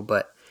Gaudreau,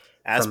 but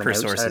As from an per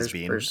sources, outsider's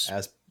Bean.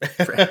 As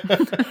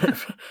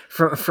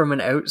from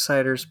an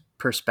outsider's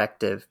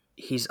perspective,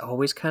 he's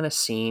always kind of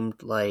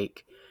seemed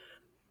like,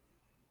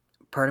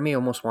 part of me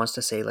almost wants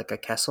to say like a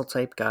Kessel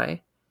type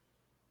guy.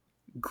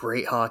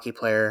 Great hockey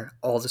player,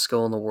 all the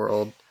skill in the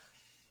world,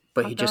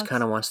 but he Hot just dogs.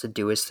 kind of wants to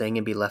do his thing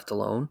and be left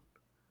alone.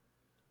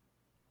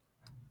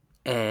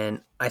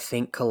 And I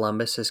think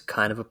Columbus is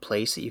kind of a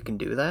place that you can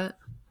do that.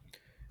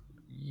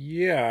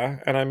 yeah.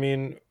 And I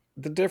mean,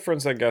 the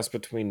difference, I guess,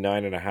 between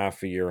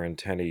 9.5 a year and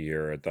 10 a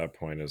year at that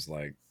point is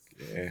like,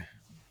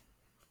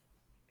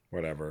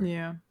 whatever.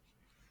 Yeah.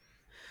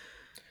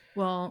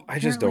 Well, I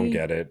just don't apparently-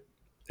 get it.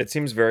 It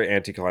seems very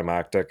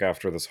anticlimactic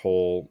after this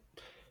whole,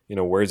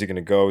 where is he going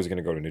to go? Is he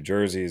going to go to New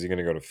Jersey? Is he going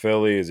to go to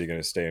Philly? Is he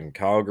going to stay in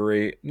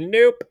Calgary?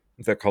 Nope.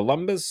 The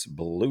Columbus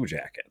Blue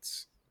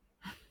Jackets.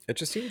 It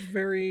just seems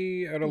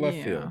very out of left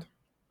Yeah. field.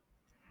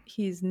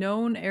 He's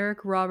known Eric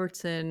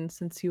Robertson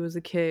since he was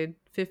a kid,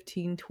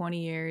 15,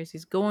 20 years.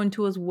 He's going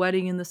to his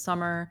wedding in the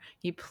summer.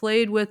 He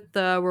played with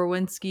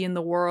Rowinski in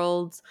the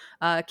Worlds.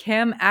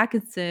 Cam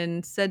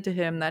Atkinson said to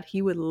him that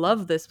he would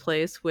love this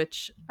place,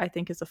 which I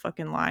think is a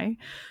fucking lie.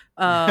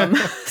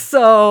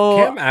 So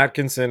Cam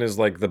Atkinson is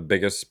like the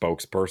biggest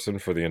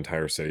spokesperson for the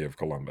entire city of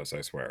Columbus,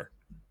 I swear.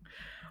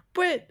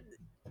 But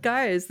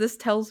guys, this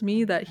tells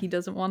me that he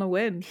doesn't want to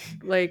win.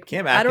 Like,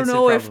 Cam I don't Atkinson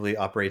know if probably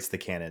operates the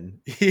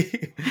cannon.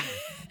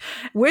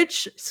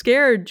 which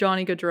scared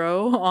Johnny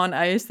Gaudreau on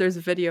ice. There's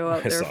a video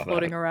out I there saw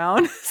floating that.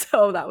 around.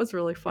 So that was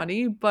really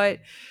funny. But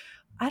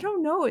I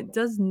don't know. It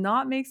does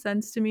not make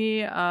sense to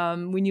me.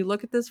 When you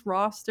look at this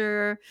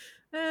roster,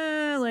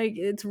 like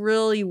it's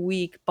really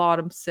weak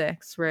bottom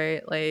six,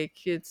 right? Like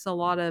it's a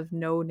lot of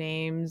no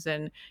names,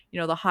 and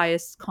the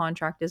highest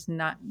contract is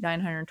not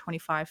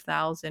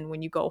 925,000.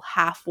 When you go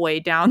halfway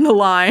down the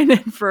line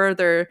and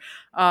further,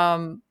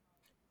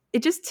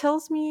 it just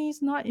tells me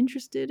he's not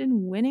interested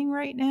in winning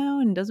right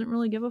now and doesn't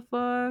really give a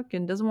fuck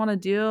and doesn't want to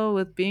deal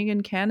with being in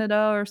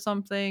Canada or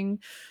something.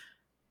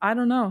 I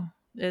don't know.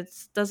 It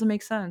doesn't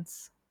make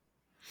sense.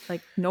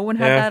 Like no one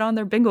had Yeah. that on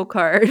their bingo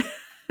card.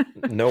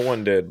 No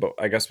one did, but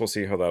I guess we'll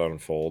see how that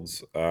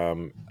unfolds. I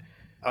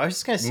was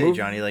just gonna say, Move-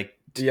 Johnny, like,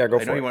 Yeah, go I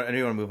know for you it. want, I know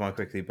you want to move on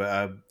quickly,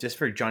 but just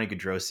for Johnny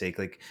Gaudreau's sake,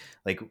 like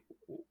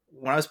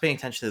when I was paying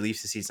attention to the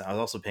Leafs this season, I was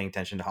also paying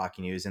attention to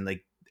hockey news, and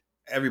like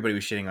everybody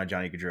was shitting on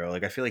Johnny Gaudreau.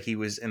 Like I feel like he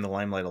was in the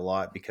limelight a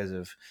lot because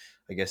of,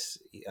 I guess,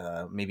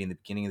 maybe in the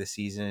beginning of the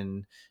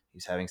season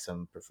he's having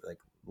some like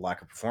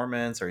lack of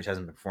performance, or he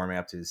hasn't been performing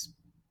up to his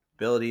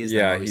abilities.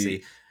 Yeah, Then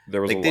obviously. There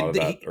was Like a lot of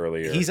that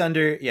earlier. He's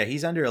under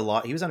a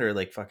lot. He was under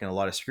like fucking a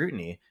lot of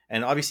scrutiny,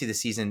 and obviously the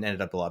season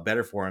ended up a lot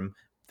better for him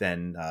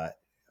than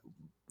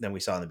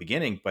we saw in the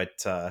beginning.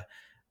 But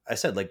I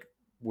said, like,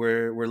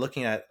 we're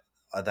looking at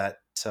that.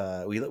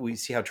 We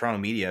see how Toronto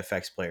media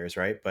affects players,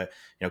 right? But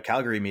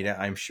Calgary media,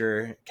 I'm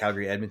sure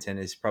Calgary Edmonton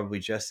is probably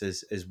just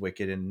as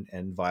wicked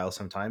and vile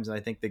sometimes. And I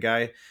think the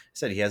guy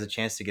said he has a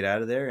chance to get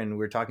out of there. And we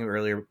were talking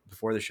earlier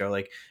before the show,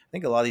 like I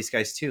think a lot of these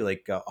guys too,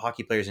 like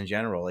hockey players in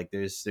general, like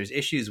there's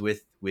issues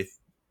with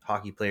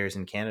hockey players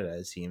in Canada,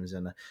 it seems.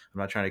 And I'm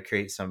not trying to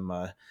create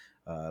some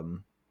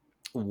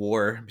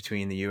war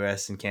between the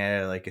U.S. and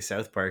Canada, like a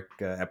South Park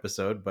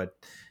episode, but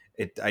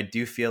I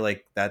do feel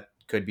like that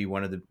could be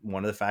one of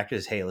the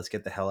factors. Hey, let's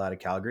get the hell out of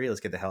Calgary. Let's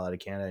get the hell out of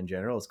Canada in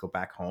general. Let's go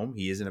back home.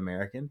 He is an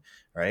American,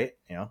 right?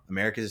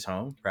 America's his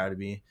home. Proud to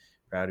be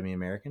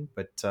American.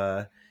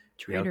 But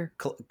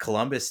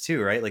Columbus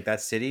too, right? Like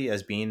that city,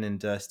 as Bean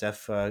and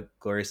Steph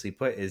gloriously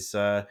put, is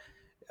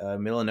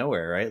middle of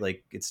nowhere, right?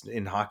 Like it's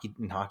in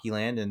hockey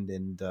land,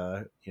 and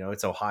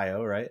it's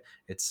Ohio, right?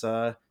 It's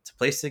a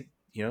place to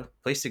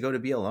go to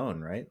be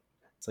alone, right?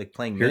 It's like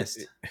playing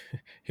Myst.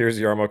 Here's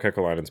Jarmo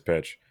Kekalainen's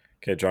pitch.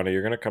 Okay, Johnny,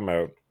 you're going to come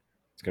out.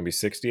 It's going to be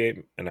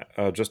 68 and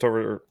just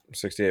over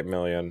 68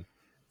 million,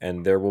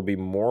 and there will be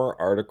more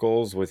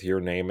articles with your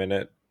name in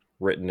it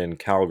written in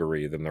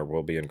Calgary than there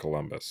will be in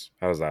Columbus.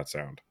 How does that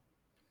sound?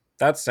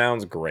 That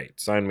sounds great.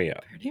 Sign me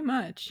up. Pretty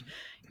much.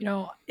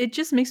 It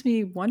just makes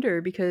me wonder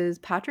because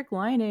Patrick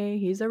Laine,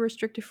 he's a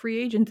restricted free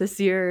agent this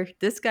year.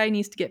 This guy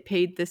needs to get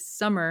paid this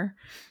summer.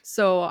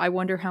 So I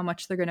wonder how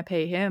much they're going to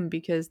pay him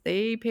because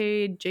they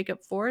paid Jacob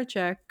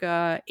Voracek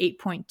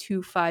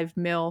 $8.25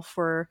 million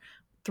for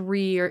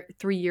 3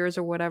 years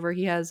or whatever.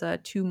 He has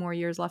 2 more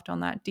years left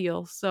on that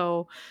deal.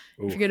 So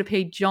if you're going to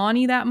pay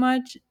Johnny that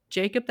much,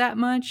 Jacob that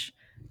much,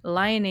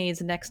 Laine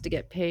is next to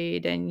get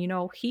paid, and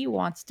he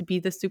wants to be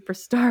the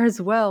superstar as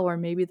well, or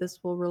maybe this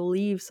will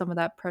relieve some of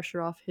that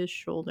pressure off his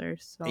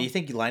shoulders. So You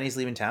think Laine's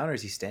leaving town, or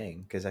is he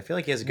staying? Because I feel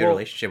like he has a good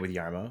relationship with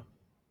Jarmo.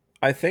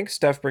 I think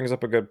Steph brings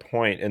up a good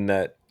point in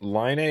that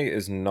Laine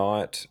is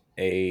not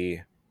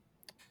a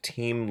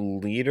team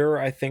leader,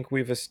 I think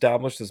we've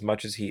established, as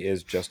much as he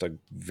is just a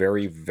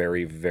very,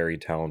 very, very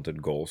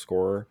talented goal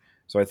scorer.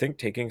 So I think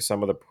taking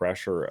some of the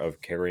pressure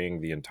of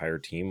carrying the entire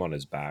team on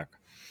his back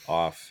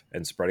off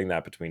and spreading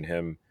that between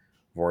him,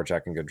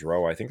 Voracek, and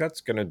Gaudreau, I think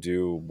that's going to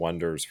do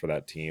wonders for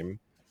that team.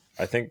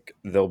 I think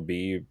they'll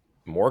be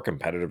more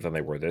competitive than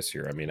they were this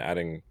year. I mean,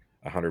 adding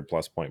a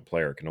 100-plus point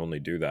player can only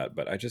do that,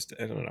 but I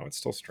don't know. It's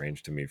still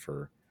strange to me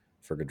for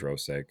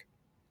Gaudreau's sake.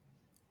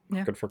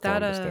 Yeah, Good for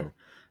that Columbus, though.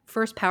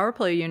 first power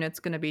play unit's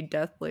going to be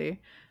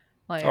deathly.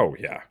 Like, Oh,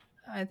 yeah.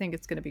 I think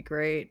it's going to be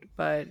great,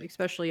 but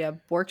especially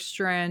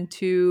Borkstrand,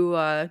 to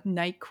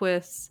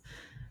Nyquist,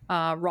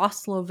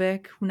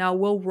 Roslovic. Now,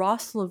 will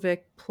Roslovic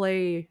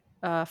play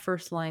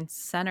first line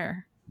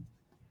center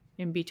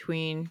in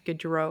between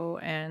Gaudreau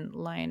and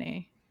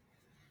Laine?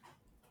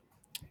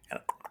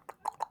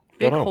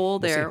 Big know. hole We'll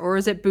there, see. or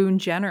is it Boone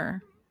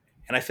Jenner?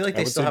 And I feel like I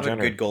they would still say have a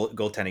Jenner. good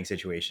goaltending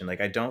situation. Like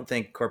I don't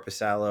think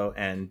Corpusalo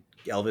and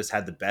Elvis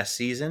had the best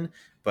season,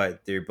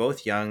 but they're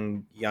both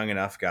young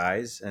enough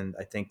guys, and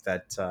I think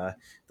that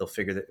they'll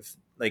figure that.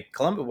 Like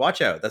Columbus,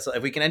 watch out. That's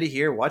if we can end it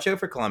here. Watch out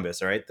for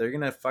Columbus. All right, they're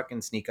gonna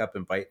fucking sneak up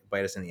and bite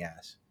us in the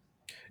ass.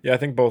 Yeah, I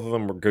think both of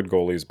them were good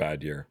goalies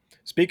bad year.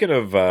 Speaking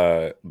of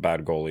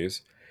bad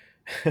goalies,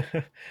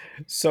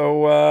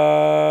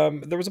 so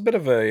there was a bit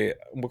of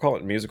we'll call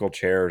it musical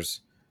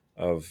chairs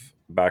of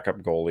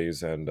backup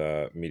goalies and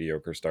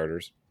mediocre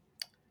starters.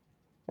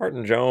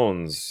 Martin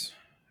Jones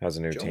has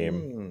a new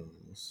team.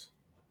 Jones.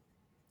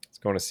 It's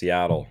going to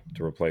Seattle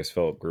to replace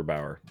Philip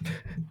Grubauer.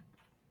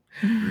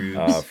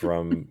 Rubes.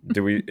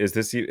 Is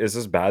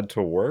this bad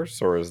to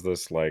worse, or is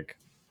this like,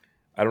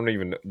 I don't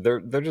even, they're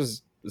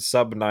just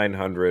sub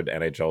 900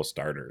 NHL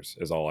starters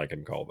is all I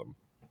can call them.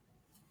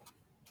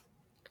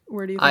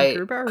 Where do you think I-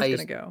 Grubauer is I- going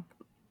to go?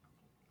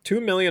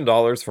 $2 million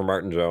for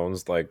Martin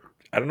Jones. Like,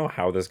 I don't know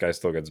how this guy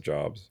still gets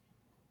jobs.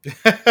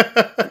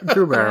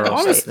 Grubauer will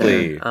Honestly.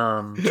 stay there.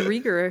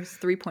 Drieger is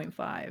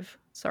 3.5.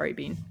 Sorry,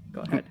 Bean.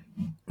 Go ahead.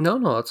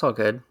 No, it's all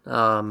good.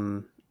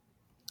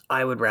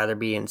 I would rather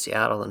be in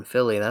Seattle than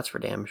Philly. That's for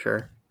damn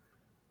sure.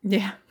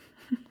 Yeah.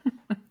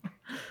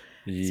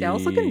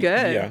 Seattle's looking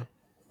good. Yeah.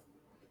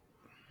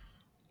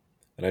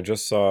 And I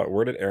just saw,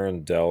 where did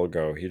Aaron Dell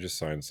go? He just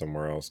signed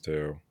somewhere else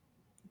too.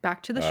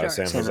 Back to the Sharks.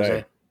 San San Jose.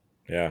 Jose.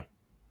 Yeah.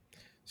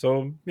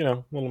 So,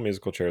 little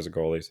musical chairs of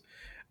goalies.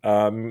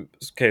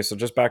 Okay, so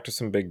just back to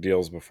some big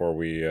deals before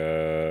we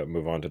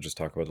move on to just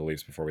talk about the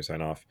Leafs before we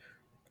sign off.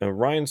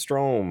 Ryan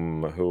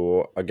Strome,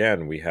 who,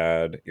 again, we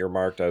had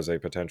earmarked as a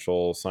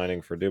potential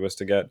signing for Dubas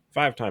to get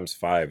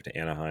 5x5 to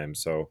Anaheim.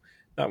 So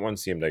that one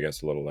seemed, I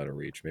guess, a little out of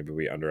reach. Maybe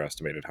we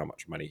underestimated how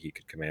much money he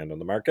could command on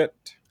the market.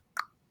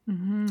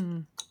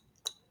 Mm-hmm.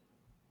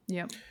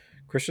 Yep.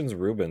 Christian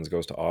Rubens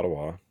goes to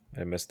Ottawa.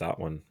 I missed that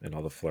one in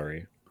all the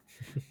flurry.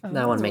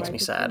 That one makes I me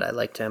did sad. too. I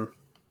liked him.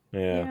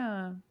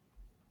 Yeah.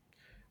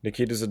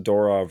 Nikita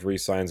Zadorov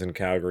re-signs in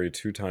Calgary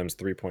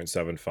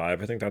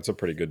 2x3.75. I think that's a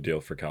pretty good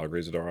deal for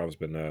Calgary. Zadorov's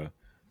been a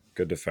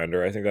good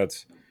defender. I think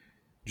that's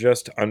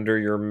just under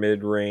your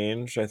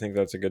mid-range. I think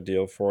that's a good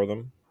deal for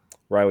them.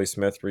 Riley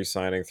Smith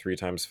re-signing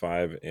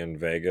 3x5 in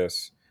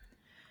Vegas.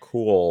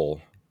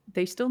 Cool.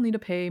 They still need to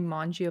pay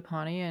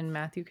Mangiapane and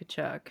Matthew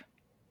Tkachuk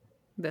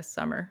this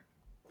summer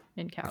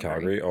in Calgary.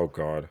 Calgary? Oh,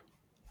 God.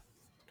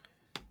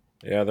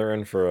 Yeah, they're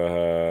in for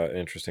an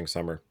interesting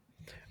summer.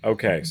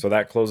 Okay, so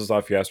that closes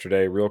off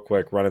yesterday. Real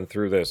quick, running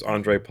through this.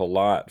 Andre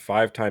Palat,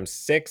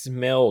 5x6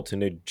 mil to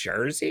New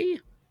Jersey?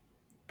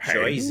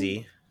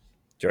 Joyzy.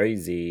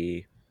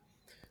 Jersey.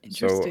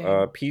 Interesting.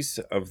 So a piece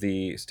of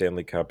the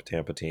Stanley Cup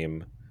Tampa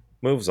team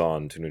moves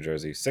on to New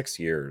Jersey. 6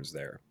 years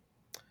there.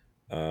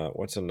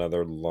 What's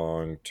another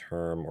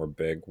long-term or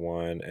big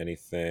one?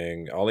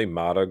 Anything? Ollie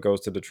Mata goes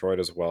to Detroit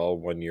as well.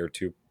 1 year,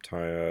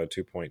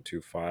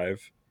 2.25.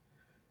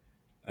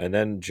 And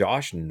then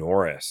Josh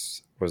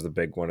Norris was the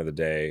big one of the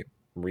day,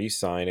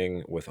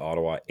 re-signing with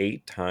Ottawa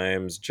 8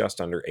 times,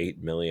 just under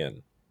 $8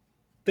 million.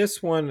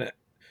 This one,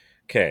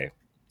 okay,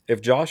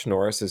 if Josh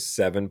Norris is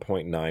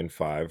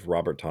 7.95,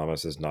 Robert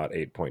Thomas is not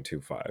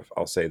 8.25.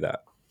 I'll say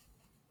that.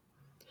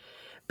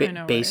 I know,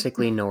 right?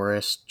 Basically,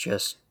 Norris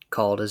just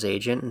called his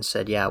agent and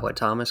said, "Yeah, what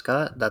Thomas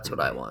got, that's what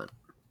I want."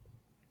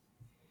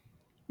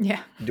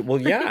 Yeah.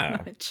 Well, yeah.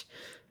 Pretty much.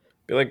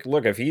 Be like,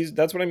 look,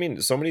 that's what I mean.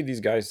 So many of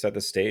these guys set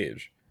the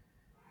stage.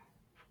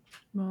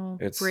 Well,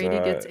 It's, Brady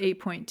gets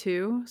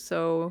 8.2,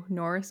 so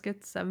Norris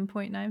gets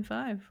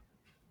 7.95.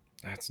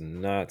 That's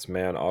nuts,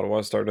 man. Ottawa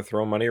started to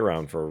throw money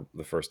around for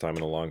the first time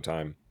in a long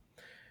time.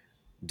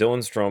 Dylan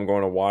Strome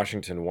going to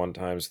Washington 1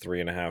 times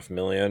 $3.5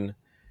 million.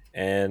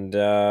 And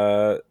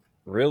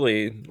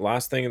really,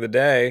 last thing of the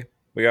day,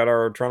 we got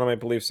our Toronto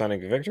Maple Leafs signing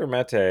Victor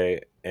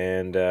Mete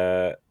and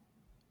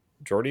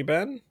Jordy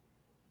Ben.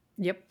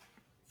 Yep.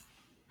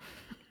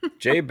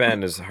 Jay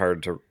Ben is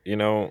hard to,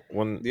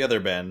 when The other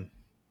Ben.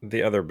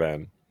 the other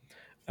Ben,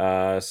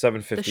 The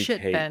shit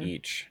 $750K Ben.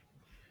 each.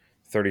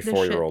 The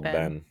 34-year-old shit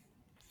Ben.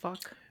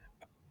 Fuck.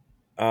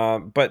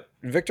 But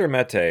Victor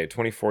Mete,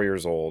 24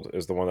 years old,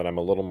 is the one that I'm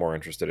a little more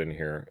interested in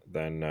here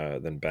than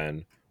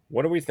Ben.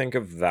 What do we think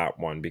of that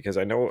one? Because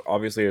I know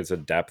obviously it's a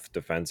depth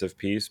defensive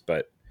piece,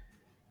 but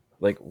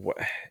like, what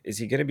is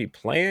he going to be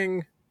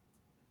playing?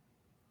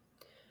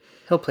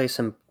 He'll play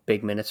some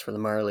big minutes for the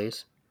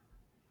Marlies.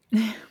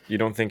 You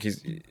don't think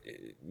he's?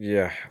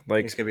 Yeah,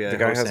 like It's gonna be the a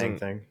guy Hosang hasn't.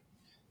 thing.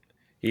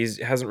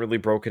 Hasn't really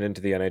broken into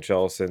the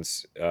NHL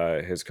since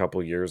his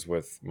couple years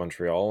with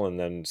Montreal, and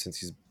then since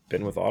he's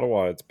been with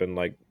Ottawa, it's been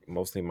like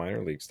mostly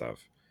minor league stuff.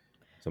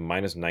 So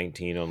minus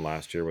 19 on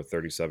last year with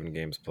 37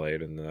 games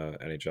played in the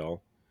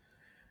NHL.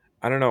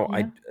 I don't know.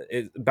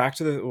 Yeah. Back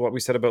to what we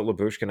said about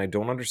Labushkin. I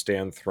don't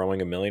understand throwing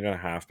 $1.5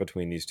 million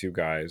between these two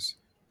guys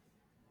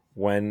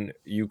when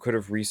you could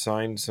have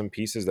re-signed some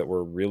pieces that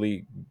were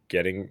really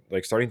getting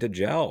like starting to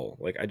gel.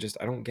 Like I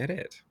don't get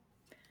it.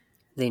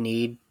 They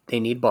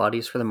need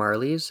bodies for the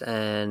Marlies,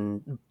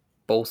 and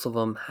both of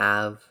them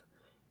have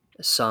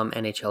some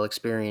NHL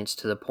experience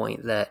to the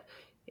point that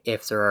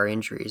if there are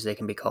injuries, they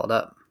can be called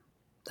up.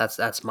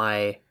 That's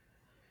my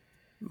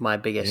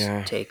biggest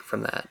Yeah. take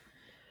from that.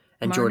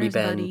 And Marner's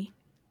buddy.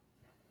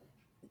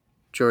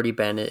 Jordy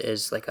Ben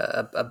is like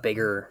a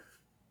bigger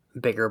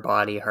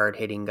body, hard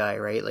hitting guy,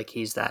 right? Like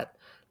he's that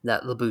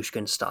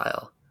Labushkin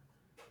style.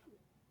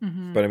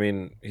 Mm-hmm. But I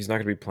mean, he's not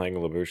going to be playing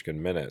Labushkin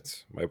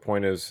minutes. My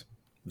point is,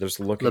 just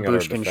looking at our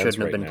Labushkin defense shouldn't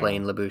have right been now,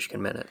 playing Labushkin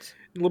minutes.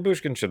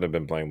 Labushkin shouldn't have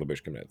been playing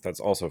Labushkin minutes. That's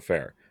also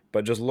fair.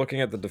 But just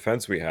looking at the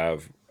defense we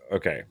have,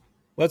 okay,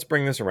 let's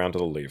bring this around to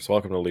the Leafs.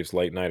 Welcome to Leafs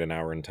Late Night, an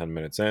hour and 10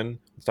 minutes in.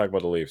 Let's talk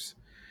about the Leafs.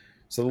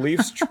 So the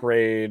Leafs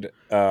trade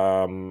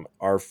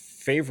our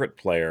favorite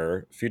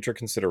player, future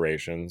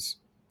considerations,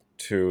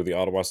 to the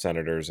Ottawa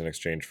Senators in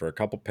exchange for a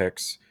couple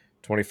picks,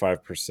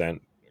 25%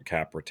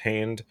 cap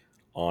retained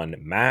on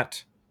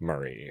Matt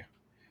Murray.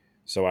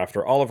 So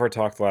after all of our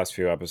talk the last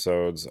few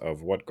episodes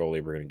of what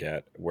goalie we're going to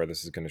get, where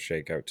this is going to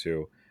shake out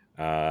to,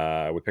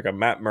 we pick up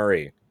Matt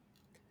Murray,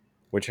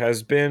 which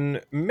has been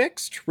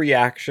mixed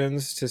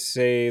reactions to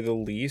say the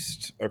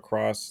least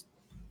across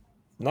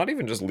not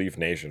even just Leaf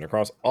Nation,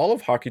 across all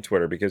of hockey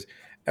Twitter, because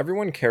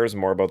everyone cares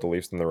more about the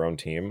Leafs than their own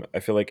team. I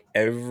feel like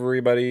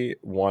everybody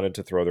wanted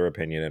to throw their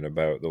opinion in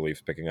about the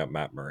Leafs picking up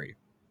Matt Murray.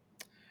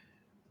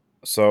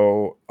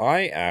 So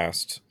I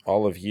asked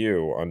all of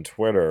you on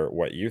Twitter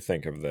what you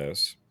think of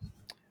this.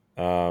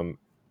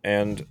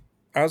 And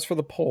as for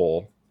the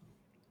poll,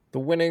 the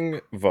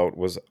winning vote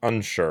was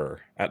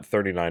unsure at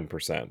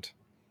 39%.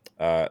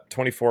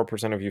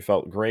 24% of you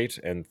felt great,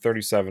 and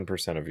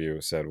 37% of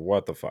you said,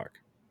 "What the fuck?"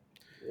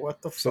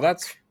 What the fuck? So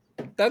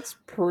that's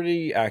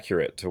pretty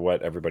accurate to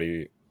what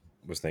everybody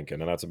was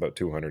thinking, and that's about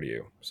 200 of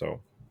you.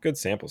 So good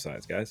sample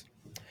size, guys.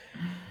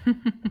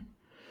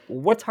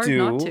 It's hard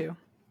not to.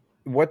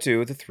 What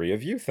do the three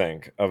of you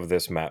think of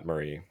this Matt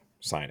Murray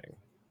signing?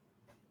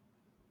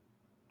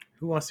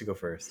 Who wants to go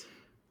first?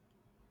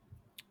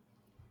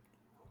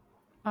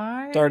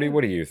 Darty,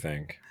 what do you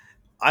think?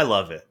 I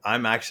love it.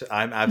 I'm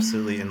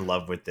absolutely in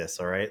love with this.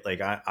 All right. Like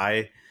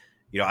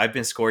I've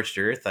been scorched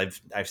earth.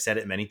 I've said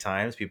it many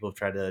times. People have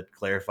tried to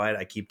clarify it.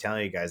 I keep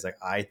telling you guys, like,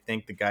 I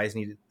think the guys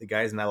in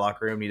that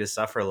locker room need to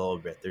suffer a little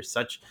bit. They're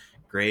such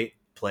great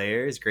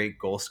players, great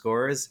goal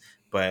scorers,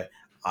 but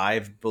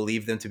I've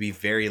believed them to be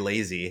very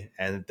lazy,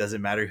 and it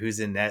doesn't matter who's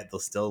in net. They'll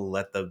still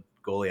let the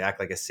goalie act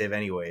like a sieve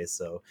anyways.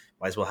 So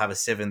might as well have a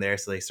sieve in there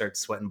so they start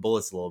sweating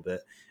bullets a little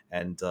bit.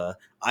 And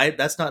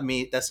that's not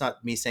me. That's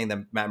not me saying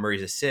that Matt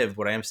Murray's a sieve.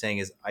 What I am saying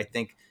is I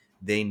think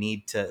they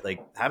need to, like,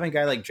 having a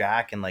guy like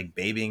Jack and like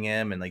babying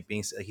him and like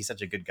being, he's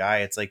such a good guy.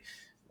 It's like,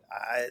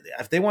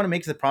 if they want to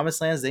make the promised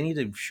lands, they need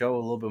to show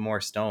a little bit more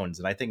stones.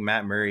 And I think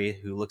Matt Murray,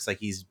 who looks like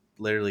he's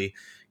literally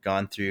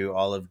gone through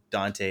all of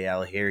Dante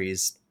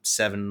Alighieri's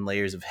 7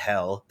 layers of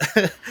hell,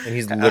 and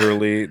he's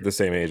literally the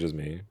same age as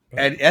me. But.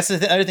 And that's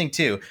the other thing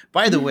too.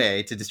 By the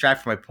way, to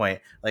distract from my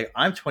point, like,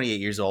 I'm 28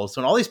 years old,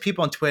 so when all these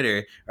people on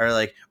Twitter are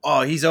like,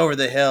 "Oh, he's over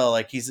the hill,"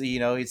 like he's,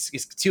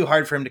 it's too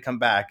hard for him to come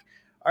back.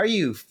 Are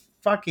you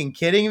fucking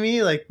kidding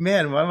me? Like,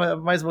 man, I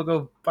might as well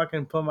go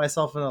fucking put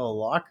myself in a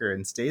locker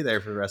and stay there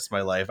for the rest of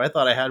my life. I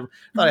thought I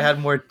had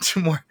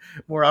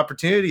more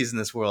opportunities in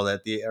this world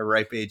at the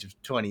ripe age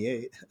of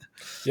 28.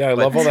 Yeah, I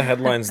love all the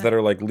headlines that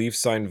are like, Leafs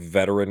signed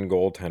veteran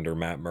goaltender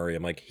Matt Murray.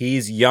 I'm like,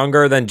 he's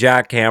younger than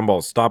Jack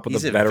Campbell. Stop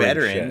with the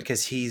veteran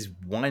because he's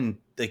won.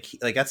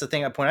 Like that's the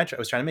thing I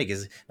was trying to make,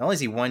 is not only has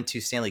he won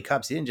 2 Stanley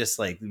Cups, he didn't just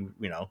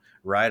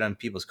ride on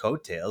people's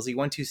coattails. He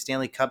won 2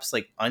 Stanley Cups,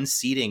 like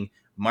unseating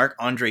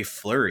Marc-Andre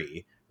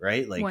Fleury,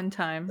 right? Like one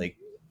time. Like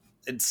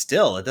it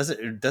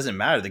doesn't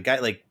matter. The guy,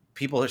 like,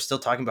 people are still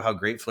talking about how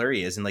great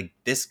Fleury is, and like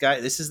this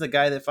is the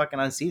guy that fucking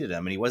unseated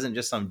him, and he wasn't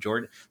just some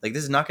Jordan. Like,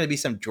 this is not going to be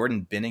some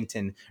Jordan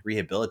Binnington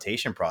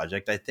rehabilitation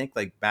project. I think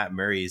like Matt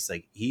Murray's,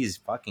 like, he's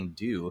fucking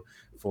due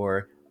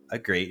for a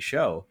great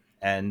show,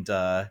 and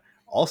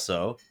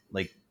also,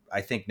 like,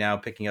 I think now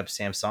picking up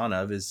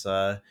Samsonov is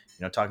talking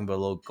about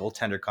a little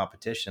goaltender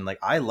competition. Like,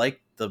 I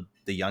like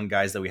the young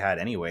guys that we had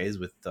anyways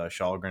with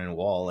Shalgren and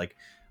Wall. Like,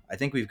 I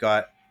think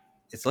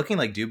it's looking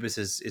like Dubas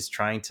is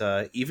trying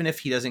to, even if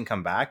he doesn't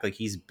come back, like,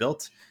 he's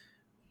built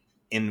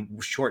in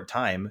short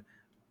time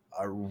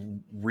a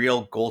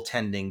real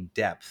goaltending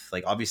depth.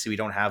 Like obviously we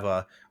don't have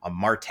a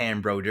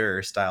Martin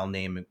Brodeur style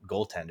name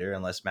goaltender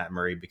unless Matt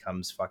Murray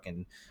becomes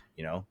fucking,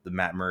 the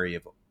Matt Murray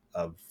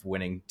of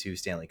winning 2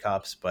 Stanley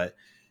Cups. But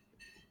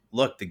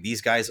look,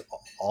 these guys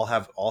all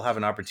have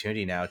an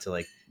opportunity now to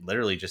like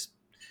literally just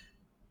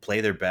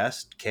play their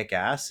best, kick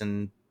ass,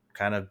 and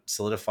kind of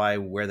solidify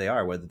where they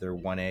are, whether they're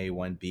 1A,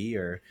 1B,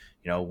 or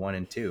 1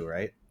 and 2,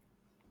 right?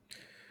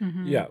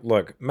 Mhm. Yeah,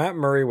 look, Matt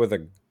Murray with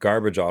a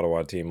garbage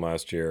Ottawa team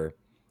last year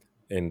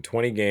in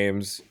 20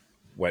 games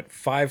went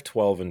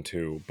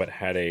 5-12-2, but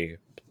had a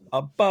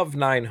above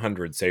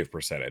 900 save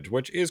percentage,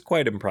 which is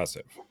quite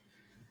impressive.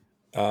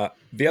 The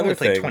He other only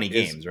played thing 20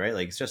 is, games, right?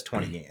 Like it's just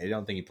 20 games. I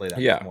don't think he played that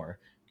yeah, much more.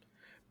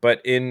 but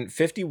in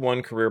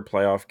 51 career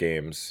playoff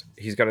games,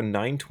 he's got a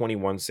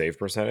 921 save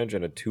percentage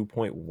and a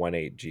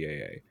 2.18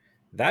 GAA.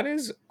 That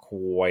is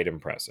quite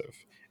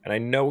impressive. And I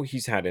know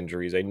he's had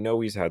injuries. I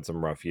know he's had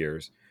some rough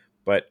years,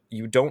 but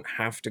you don't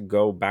have to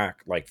go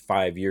back like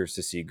 5 years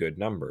to see good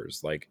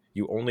numbers. Like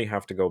you only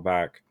have to go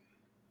back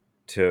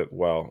to,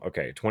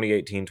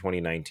 2018,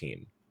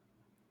 2019,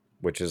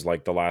 which is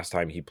like the last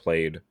time he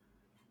played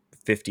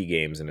 50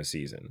 games in a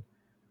season.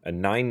 A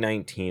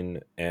 919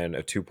 and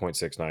a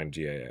 2.69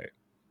 GAA.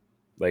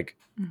 Like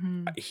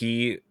Mhm.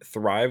 he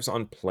thrives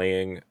on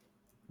playing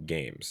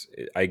games.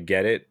 I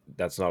get it.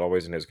 That's not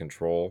always in his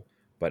control,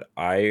 but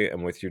I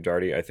am with you,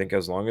 Darty. I think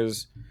as long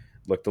as,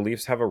 look, the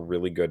Leafs have a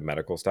really good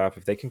medical staff.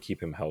 If they can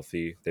keep him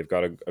healthy, they've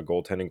got a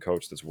goaltending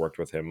coach that's worked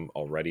with him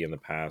already in the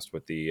past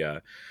with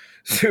the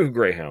Sioux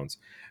Greyhounds.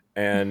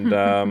 And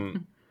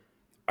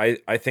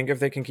I think if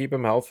they can keep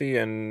him healthy,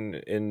 and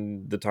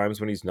in the times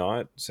when he's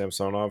not,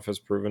 Samsonov has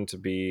proven to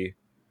be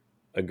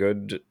a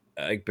good,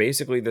 like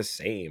basically the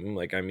same.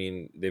 Like, I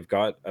mean, they've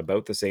got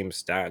about the same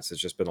stats.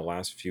 It's just been the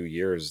last few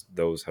years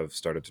those have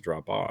started to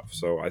drop off.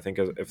 So I think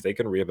if they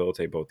can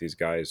rehabilitate both these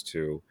guys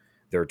to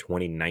their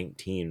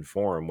 2019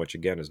 form, which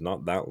again is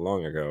not that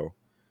long ago,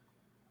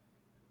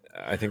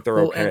 I think they're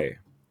Well, okay.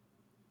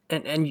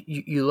 and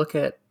you look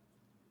at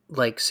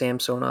like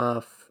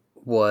Samsonov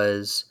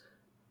was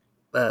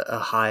a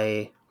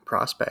high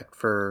prospect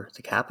for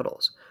the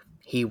Capitals.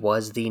 He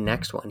was the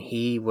next one.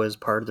 He was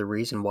part of the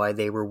reason why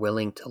they were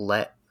willing to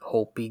let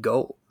Holtby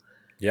go.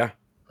 Yeah.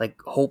 Like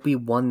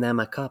Holtby won them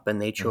a cup and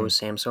they Mm-hmm. chose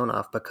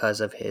Samsonov because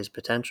of his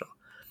potential.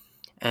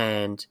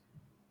 And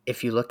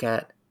if you look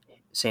at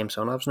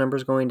Samsonov's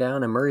numbers going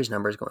down and Murray's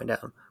numbers going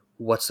down,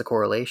 what's the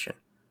correlation?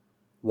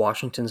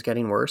 Washington's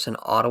getting worse and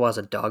Ottawa's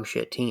a dog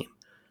shit team.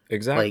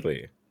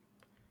 Exactly. Like,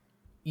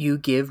 you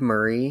give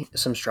Murray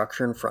some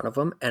structure in front of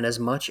him, and as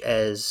much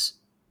as,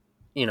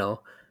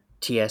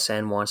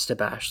 TSN wants to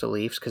bash the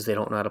Leafs because they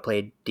don't know how to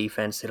play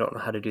defense, they don't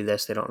know how to do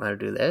this, they don't know how to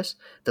do this,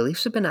 the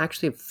Leafs have been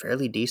actually a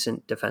fairly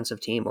decent defensive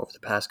team over the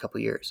past couple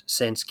of years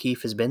since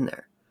Keefe has been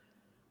there.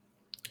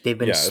 They've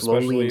been slowly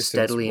especially and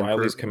steadily since Riley's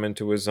improving. come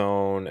into his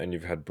own, and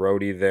you've had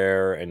Brody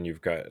there, and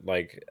you've got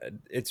like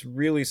it's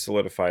really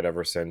solidified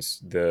ever since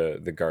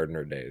the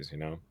Gardner days.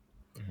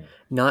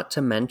 Not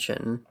to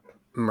mention,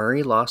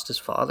 Murray lost his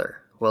father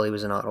while he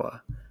was in Ottawa.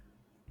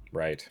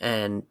 Right.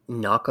 And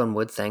knock on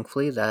wood,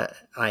 thankfully, that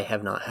I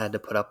have not had to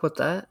put up with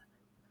that.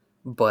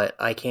 But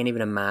I can't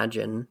even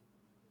imagine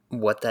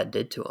what that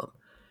did to him.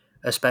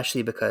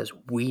 Especially because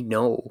we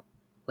know,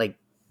 like,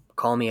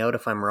 call me out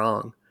if I'm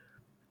wrong,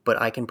 but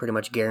I can pretty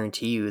much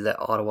guarantee you that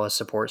Ottawa's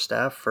support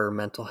staff for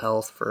mental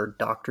health, for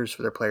doctors,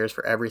 for their players,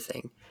 for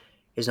everything,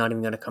 is not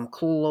even going to come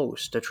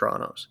close to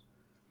Toronto's.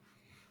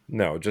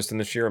 No, just in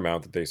the sheer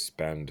amount that they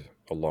spend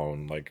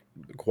alone, like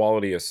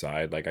quality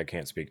aside, like I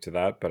can't speak to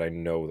that, but I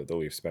know that the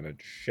Leafs spend a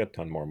shit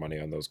ton more money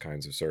on those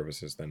kinds of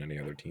services than any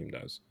other team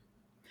does.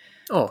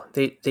 Oh,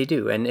 they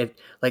do. And if,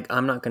 like,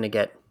 I'm not going to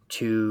get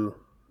too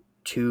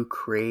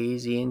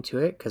crazy into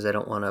it because I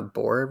don't want to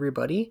bore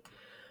everybody,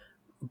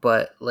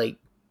 but like,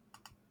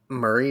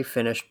 Murray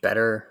finished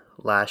better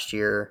last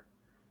year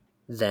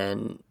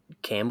than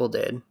Campbell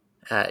did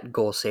at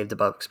goals saved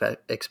above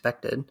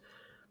expected.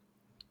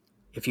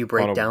 If you On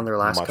break a down their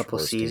last much couple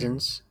worse team.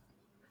 seasons,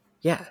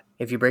 yeah,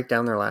 if you break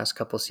down their last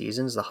couple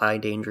seasons, the high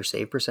danger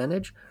save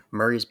percentage,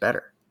 Murray's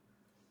better.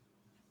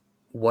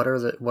 What are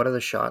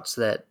the shots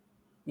that,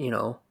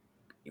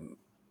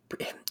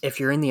 if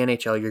you're in the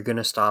NHL, you're going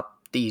to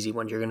stop the easy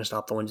ones. You're going to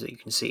stop the ones that you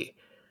can see.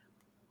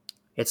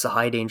 It's the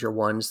high danger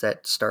ones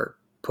that start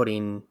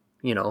putting,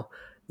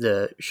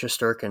 the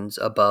Shesterkins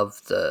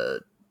above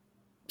the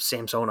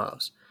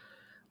Samsonovs.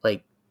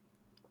 Like,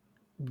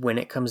 when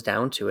it comes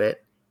down to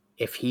it,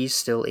 if he's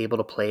still able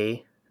to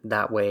play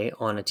that way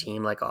on a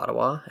team like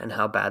Ottawa and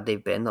how bad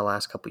they've been the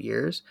last couple of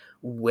years,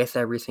 with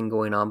everything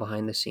going on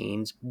behind the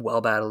scenes, while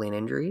battling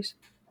injuries,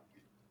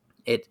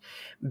 it's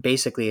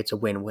a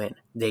win-win.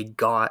 They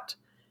got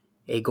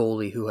a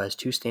goalie who has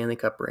 2 Stanley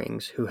Cup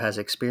rings, who has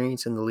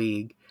experience in the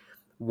league,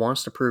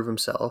 wants to prove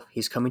himself.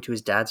 He's coming to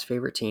his dad's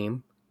favorite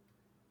team,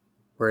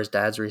 where his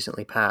dad's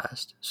recently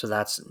passed, so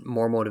that's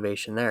more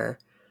motivation there.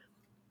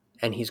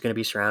 And he's going to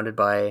be surrounded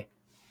by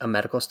a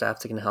medical staff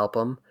that can help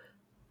him,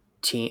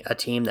 a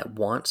team that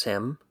wants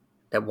him,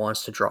 that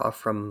wants to draw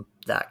from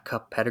that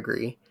cup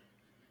pedigree.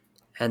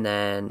 And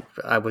then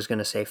I was going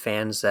to say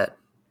fans that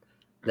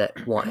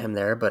want him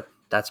there, but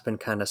that's been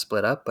kind of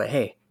split up. But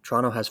hey,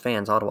 Toronto has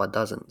fans, Ottawa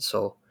doesn't.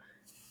 So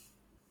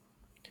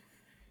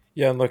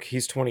Yeah, and look,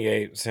 he's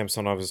 28.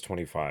 Samsonov is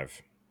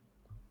 25.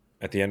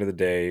 At the end of the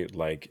day,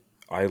 like,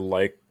 I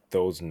like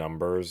those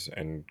numbers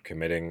and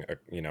committing,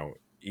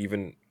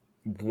 even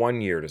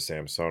 1 year to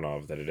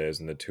Samsonov that it is,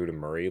 and the 2 to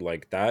Murray.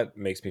 Like, that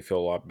makes me feel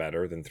a lot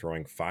better than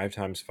throwing 5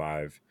 times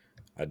 5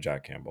 at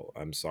Jack Campbell.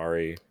 I'm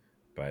sorry,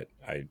 but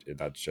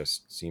that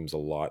just seems a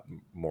lot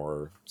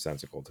more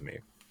sensical to me.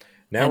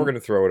 Now we're And- going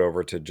to throw it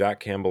over to Jack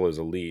Campbell is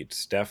elite,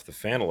 Steph the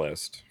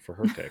Fanalist, for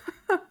her take.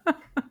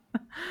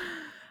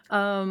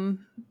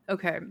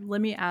 Okay,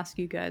 let me ask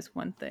you guys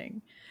one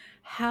thing.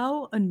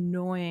 How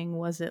annoying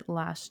was it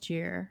last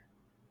year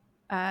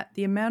at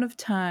the amount of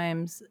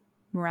times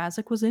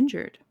Mrazek was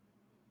injured?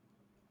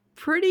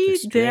 Pretty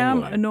damn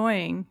Extremely.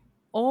 annoying.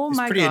 Oh It's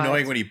my pretty god.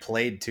 annoying when he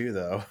played too,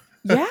 though.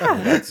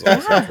 Yeah. That's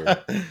also yeah.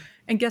 true.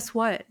 And guess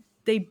what?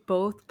 They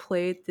both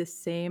played the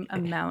same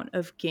amount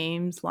of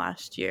games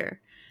last year.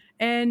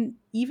 And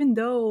even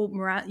though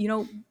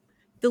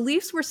the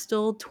Leafs were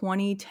still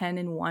 20, 10,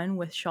 and 1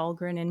 with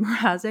Shalgren and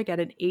Mrazek at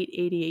an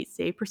 888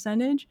 save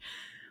percentage.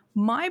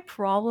 My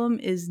problem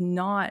is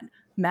not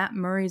Matt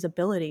Murray's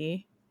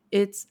ability.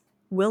 It's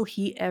will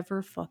he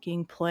ever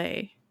fucking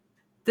play?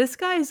 This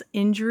guy's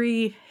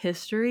injury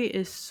history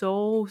is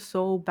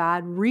so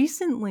bad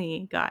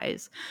recently,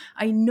 guys.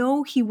 I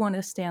know he won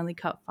a Stanley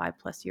Cup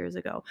 5+ years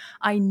ago.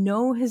 I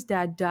know his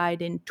dad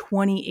died in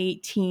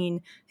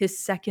 2018, his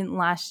second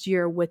last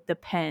year with the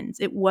Pens.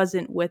 It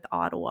wasn't with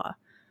Ottawa.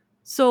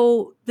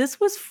 So this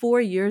was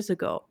 4 years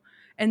ago,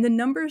 and the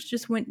numbers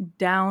just went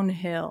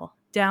downhill,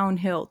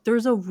 downhill.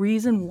 There's a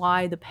reason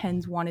why the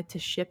Pens wanted to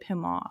ship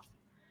him off.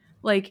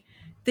 Like,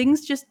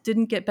 things just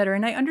didn't get better.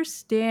 And I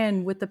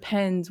understand with the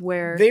Pens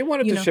where They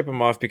wanted to ship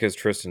him off because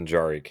Tristan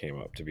Jarry came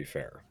up, to be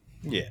fair.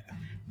 Yeah.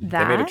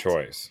 They made a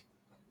choice.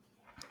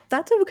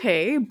 That's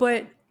okay,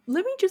 but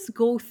let me just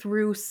go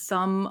through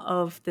some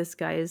of this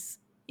guy's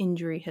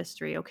injury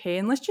history, okay?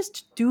 And let's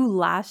just do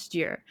last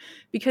year,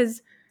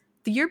 because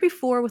the year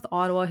before with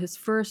Ottawa, his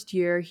first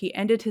year, he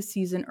ended his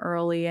season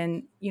early,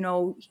 and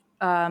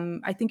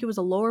I think it was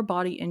a lower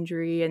body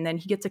injury, and then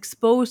he gets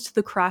exposed to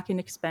the Kraken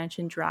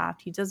expansion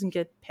draft. He doesn't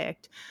get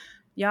picked.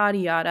 Yada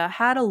yada.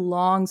 Had a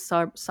long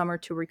summer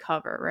to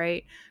recover,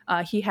 right?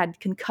 He had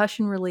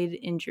concussion related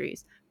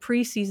injuries.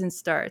 Preseason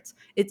starts.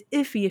 It's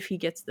iffy if he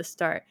gets the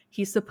start.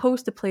 He's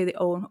supposed to play the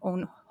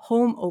own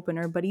home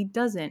opener, but he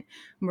doesn't.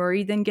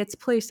 Murray then gets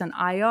placed on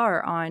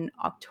IR on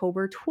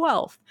October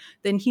 12th.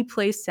 Then he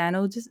plays San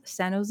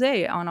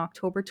Jose on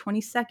October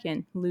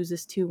 22nd,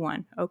 loses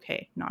 2-1.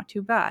 Okay, not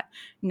too bad.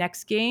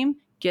 Next game,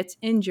 gets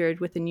injured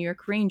with the New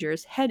York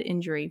Rangers, head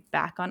injury,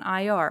 back on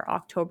IR,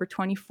 October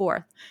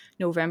 24th.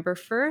 November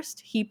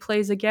 1st, he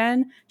plays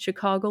again.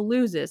 Chicago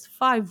loses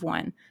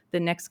 5-1. The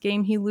next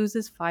game, he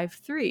loses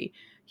 5-3.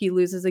 He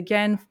loses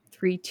again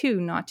 3-2,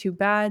 not too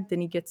bad.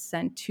 Then he gets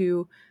sent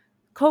to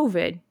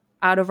COVID,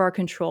 out of our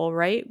control,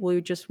 right?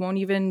 We just won't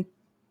even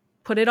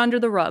put it under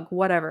the rug,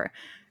 whatever.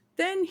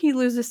 Then he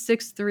loses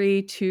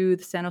 6-3 to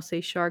the San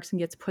Jose Sharks and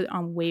gets put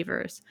on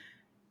waivers.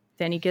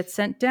 Then he gets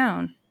sent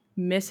down,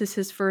 misses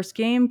his first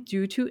game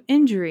due to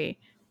injury.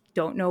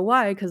 Don't know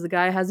why, because the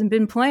guy hasn't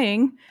been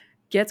playing.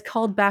 Gets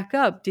called back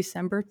up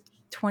December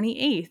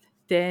 28th.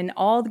 Then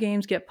all the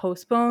games get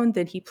postponed.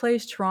 Then he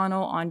plays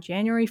Toronto on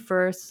January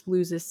 1st,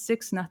 loses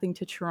 6-0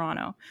 to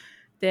Toronto.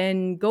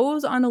 Then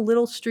goes on a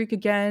little streak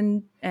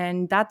again,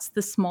 and that's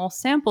the small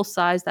sample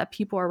size that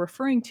people are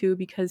referring to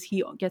because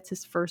he gets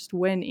his first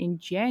win in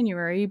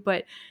January,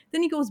 but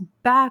then he goes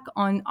back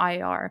on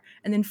IR.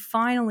 And then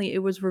finally, it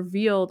was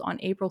revealed on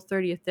April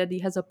 30th that he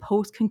has a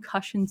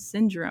post-concussion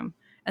syndrome,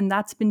 and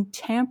that's been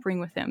tampering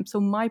with him.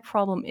 So my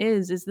problem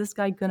is this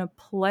guy gonna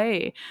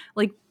play?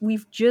 Like,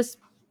 we've just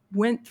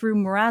went through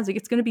Mrazek.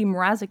 It's going to be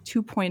Mrazek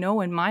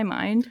 2.0 in my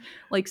mind.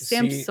 Like,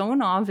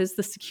 Samsonov is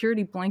the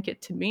security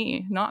blanket to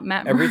me, not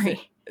Matt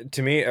Murray.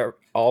 To me,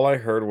 all I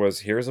heard was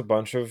here's a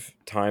bunch of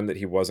time that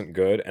he wasn't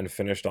good, and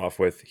finished off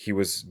with he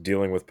was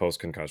dealing with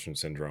post-concussion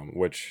syndrome,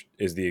 which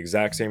is the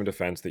exact same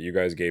defense that you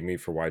guys gave me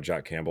for why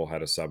Jack Campbell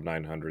had a sub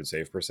 900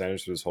 save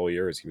percentage this whole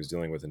year, is he was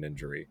dealing with an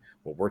injury.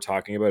 What we're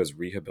talking about is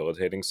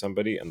rehabilitating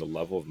somebody, and the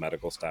level of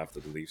medical staff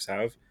that the Leafs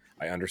have.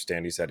 I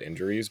understand he's had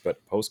injuries,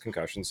 but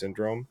post-concussion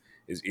syndrome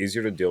is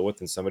easier to deal with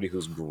than somebody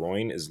whose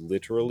groin is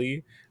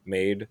literally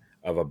made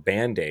of a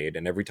Band-Aid,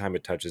 and every time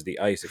it touches the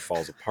ice, it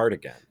falls apart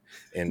again.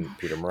 In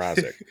Peter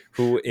Mrazek,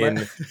 who in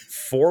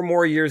 4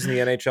 more years in the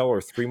NHL or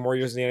 3 more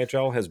years in the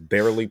NHL has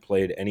barely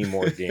played any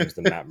more games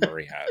than Matt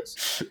Murray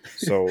has.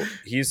 So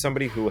he's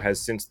somebody who has,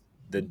 since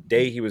the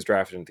day he was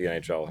drafted into the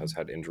NHL, has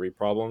had injury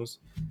problems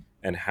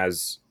and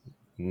has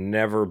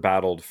never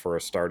battled for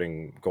a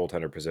starting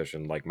goaltender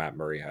position like Matt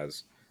Murray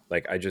has.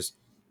 Like,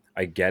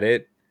 I get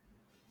it.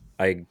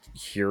 I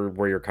hear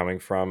where you're coming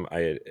from.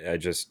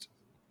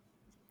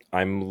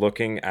 I'm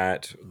looking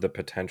at the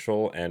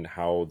potential and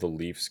how the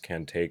Leafs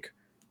can take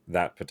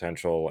that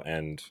potential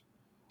and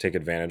take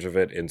advantage of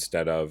it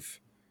instead of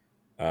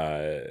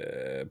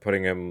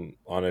putting him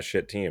on a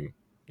shit team,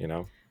 you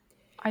know?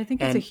 I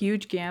think it's a And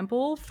huge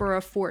gamble for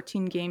a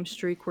 14 game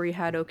streak where he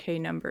had okay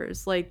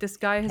numbers. Like this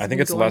guy has I think been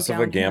it's going less of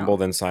a gamble downhill.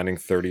 than signing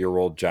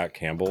 30-year-old Jack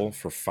Campbell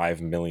for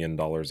 $5 million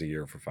a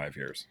year for 5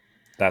 years.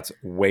 That's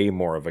way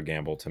more of a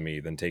gamble to me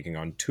than taking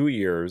on 2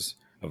 years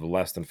of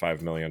less than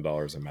 $5 million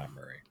in Matt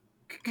Murray.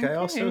 Can I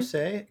also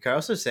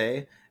Okay.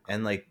 say,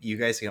 and like you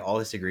guys can all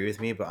disagree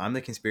with me, but I'm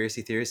the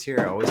conspiracy theorist here.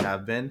 I always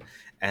have been,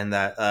 and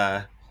that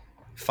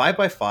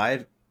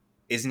 5x5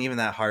 isn't even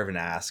that hard of an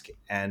ask,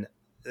 and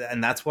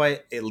that's why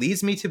it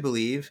leads me to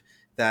believe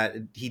that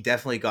he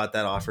definitely got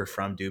that offer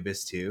from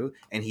Dubas too,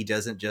 and he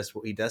just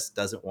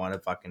doesn't want to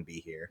fucking be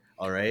here.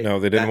 All right, No,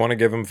 they didn't That- want to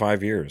give him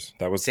 5 years.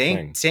 That was the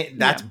thing. saying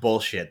that's Yeah.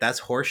 bullshit.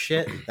 That's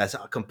horseshit. That's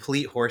a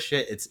complete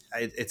horseshit.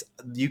 It's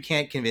you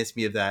can't convince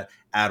me of that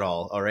at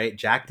all. All right,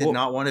 Jack did Well-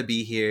 not want to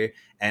be here,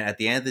 and at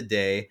the end of the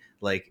day,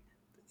 like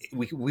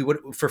we would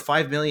for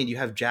 5 million, you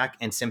have Jack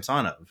and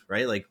Samsonov,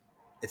 right? Like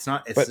it's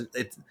not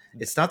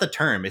it's not the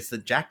term. It's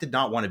that Jack did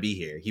not want to be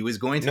here. He was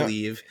going to No.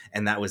 leave,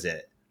 and that was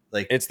it.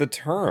 Like It's the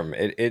term.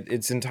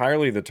 It's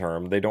entirely the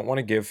term. They don't want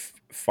to give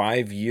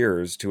 5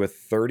 years to a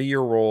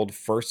 30-year-old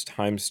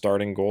first-time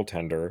starting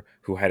goaltender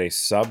who had a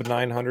sub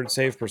 900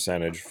 save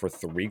percentage for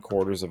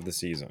 3/4 of the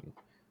season.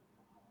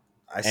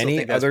 I still Any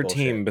think that's other bullshit.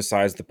 team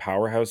besides the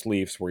powerhouse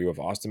Leafs, where you have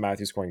Austin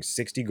Matthews scoring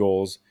 60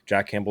 goals,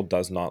 Jack Campbell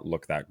does not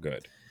look that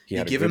good. He You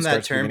had a give good him start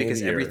that to the term beginning of because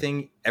the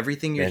year.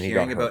 everything you're Then he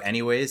hearing got about hurt.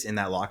 anyways in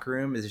that locker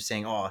room is they're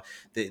saying, oh,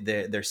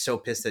 they're so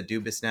pissed at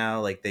Dubas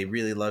now. Like they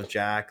really love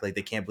Jack. Like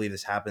they can't believe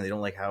this happened. They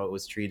don't like how it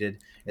was treated.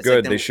 It's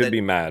Good. Like They should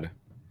be mad.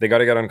 They got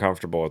to get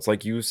uncomfortable. It's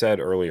like you said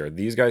earlier.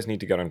 These guys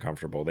need to get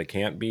uncomfortable. They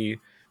can't be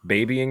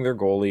babying their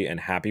goalie and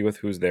happy with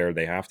who's there.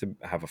 They have to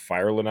have a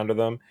fire lit under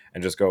them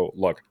and just go,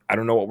 look, I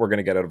don't know what we're going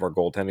to get out of our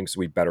goaltending, so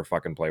we better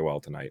fucking play well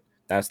tonight.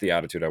 That's the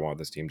attitude I want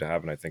this team to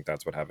have, and I think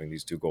that's what having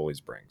these two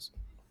goalies brings.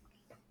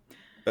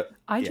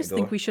 I Yeah, just go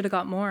think on. we should have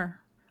got more.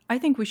 I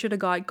think we should have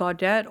got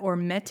Gaudette or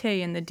Mete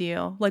in the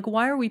deal. Like,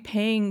 why are we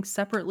paying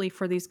separately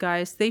for these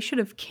guys? They should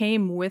have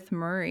came with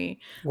Murray.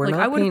 we're Like, I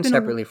not would have paying been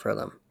separately for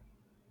them.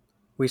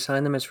 We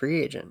signed them as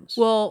free agents.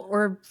 well,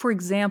 or for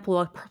example,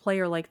 a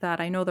player like that.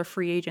 I know they're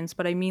free agents,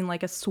 but I mean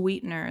like a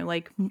sweetener,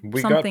 like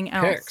We something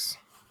got else. picks.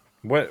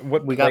 What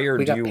we got player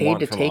do you paid want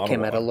to from take Ottawa?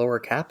 him at a lower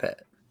cap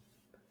hit.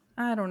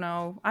 I don't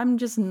know. I'm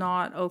just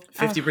not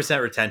okay.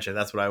 50% retention.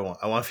 That's what I want.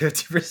 I want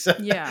 50%.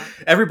 Yeah.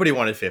 Everybody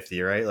wanted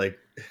 50, right? Like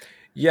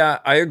Yeah,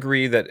 I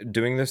agree that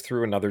doing this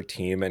through another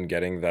team and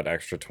getting that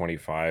extra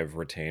 25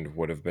 retained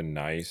would have been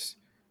nice,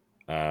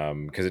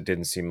 because it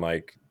didn't seem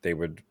like they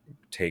would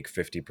take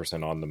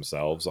 50% on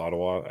themselves,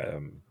 Ottawa.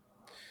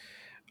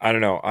 I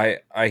don't know.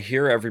 I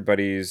hear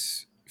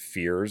everybody's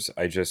fears.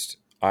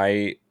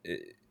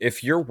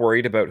 If you're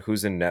worried about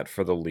who's in net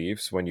for the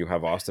Leafs when you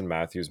have Austin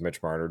Matthews,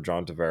 Mitch Marner,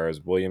 John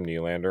Tavares, William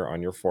Nylander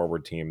on your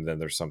forward team, then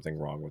there's something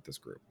wrong with this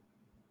group.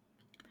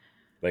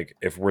 Like,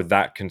 if we're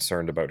that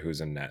concerned about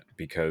who's in net,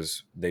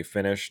 because they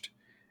finished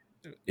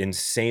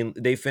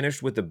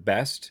with the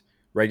best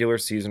regular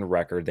season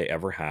record they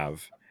ever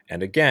have,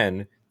 and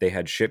again, they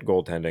had shit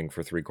goaltending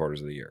for 3/4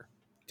 of the year.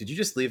 did you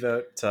just leave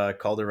out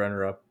Calder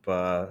runner-up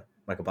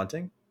Michael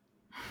Bunting?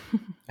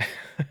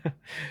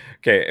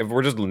 Okay, if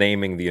we're just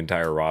naming the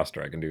entire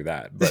roster, I can do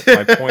that. But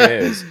my point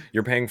is,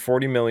 you're paying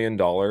 $40 million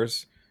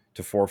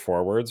to 4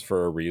 forwards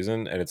for a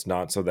reason, and it's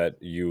not so that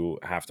you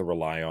have to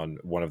rely on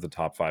one of the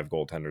top 5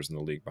 goaltenders in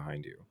the league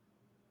behind you.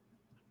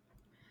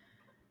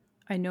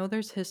 I know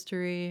there's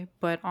history,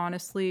 but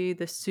honestly,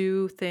 the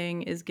Sue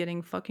thing is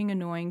getting fucking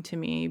annoying to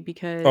me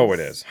because Oh, it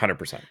is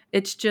 100%.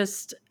 It's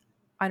just,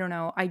 I don't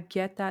know. I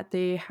get that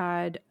they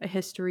had a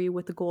history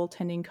with the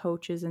goaltending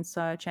coaches and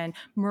such, and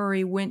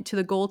Murray went to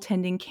the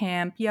goaltending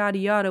camp, yada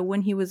yada,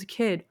 when he was a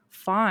kid.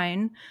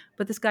 Fine,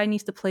 but this guy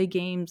needs to play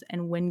games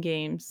and win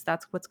games.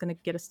 That's what's going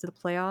to get us to the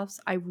playoffs.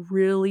 I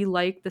really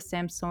like the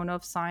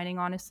Samsonov signing,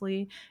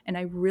 honestly, and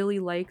I really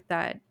like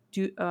that.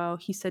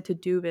 He said to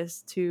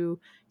Dubas to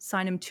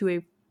sign him to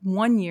a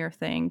 1-year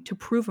thing to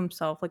prove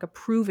himself, like a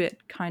prove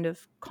it kind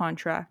of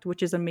contract,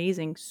 which is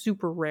amazing,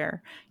 super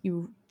rare.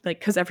 You like,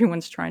 because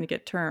everyone's trying to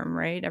get term,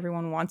 right?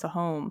 Everyone wants a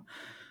home,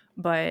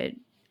 but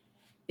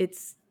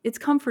it's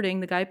comforting.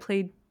 The guy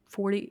played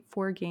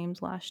 44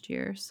 games last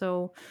year,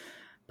 so.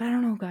 But I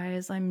don't know,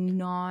 guys. I'm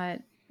not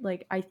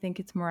like, I think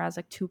it's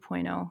Mrazek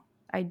 2.0.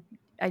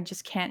 I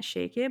just can't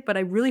shake it, but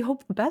I really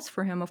hope the best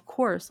for him, of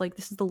course. Like,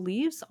 this is the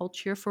Leafs. I'll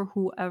cheer for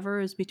whoever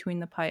is between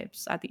the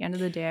pipes. At the end of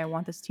the day, I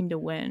want this team to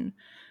win.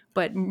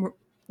 But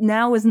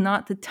now is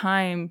not the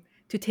time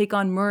to take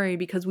on Murray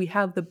because we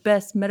have the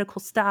best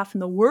medical staff in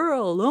the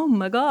world. Oh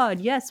my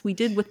God. Yes, we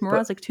did with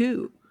Mrazek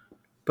too.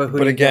 But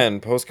But again,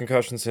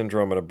 post-concussion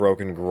syndrome and a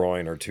broken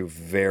groin are 2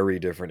 very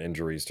different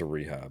injuries to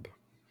rehab.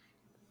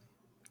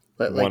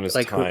 One is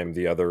time,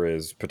 the other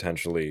is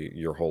potentially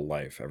your whole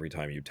life. Every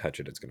time you touch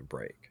it, it's going to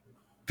break.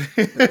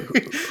 who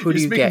do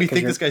He's you making get? me 'Cause think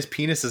you're- this guy's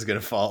penis is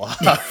gonna fall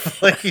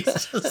off. Like he's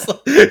just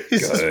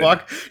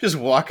Good.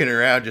 walking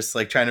around, just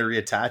like trying to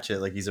reattach it,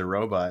 like he's a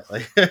robot.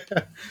 Like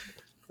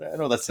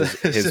know that's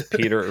his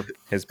Peter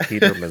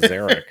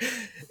Mazarek.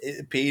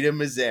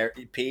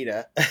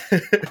 Peter.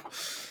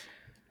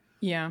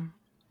 Yeah.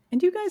 And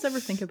do you guys ever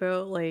think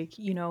about, like,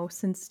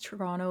 since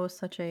Toronto is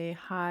such a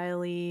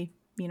highly,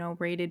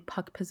 rated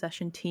puck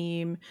possession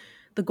team,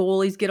 the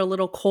goalies get a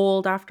little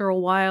cold after a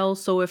while.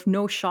 So if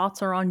no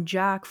shots are on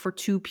Jack for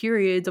 2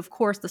 periods, of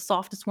course the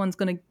softest one's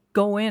going to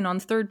go in on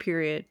third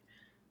period.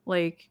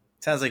 Like,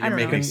 Sounds like I you're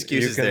don't making know.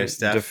 excuses you can there,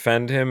 Steph.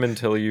 defend him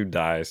until you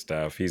die,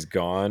 Steph. He's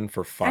gone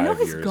for I know 5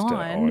 he's years gone,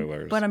 to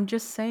Oilers. but I'm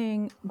just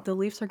saying the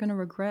Leafs are going to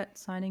regret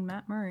signing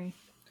Matt Murray.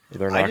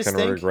 They're I not just going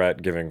to think-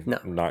 regret No.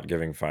 not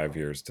giving 5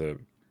 years to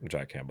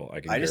Jack Campbell.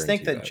 I just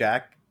think guarantee that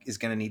Jack is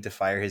going to need to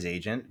fire his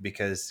agent,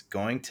 because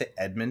going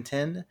to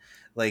Edmonton,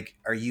 like,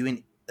 are you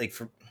in, like,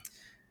 for,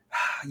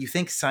 you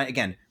think sign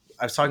again?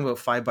 I was talking about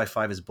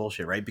 5x5 is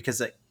bullshit, right? Because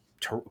like,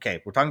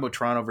 okay, we're talking about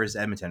Toronto versus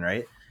Edmonton,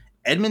 right?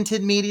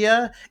 Edmonton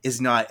media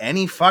is not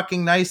any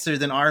fucking nicer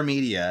than our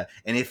media,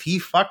 and if he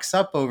fucks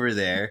up over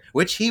there,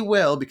 which he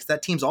will, because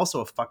that team's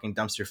also a fucking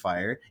dumpster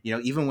fire.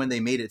 Even when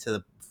they made it to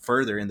the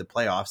further in the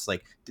playoffs,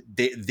 like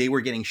they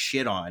were getting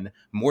shit on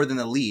more than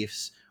the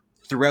Leafs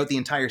throughout the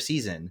entire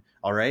season.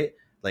 All right,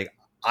 like,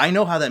 I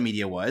know how that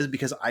media was,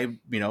 because I,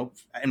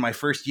 in my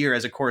first year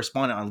as a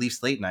correspondent on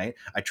Leafs Late Night,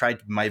 I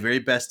tried my very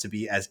best to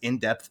be as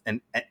in-depth and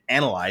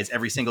analyze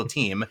every single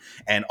team.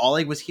 And all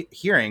I was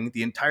hearing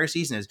the entire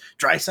season is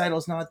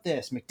Draisaitl's not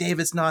this,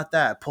 McDavid's not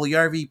that,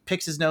 Puljujarvi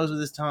picks his nose with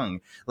his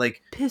tongue.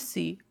 Like,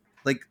 Pissy.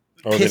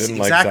 Oh, they didn't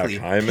like Zach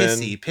Hyman?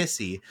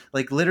 Pissy.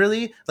 Like,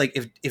 literally, like,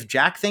 if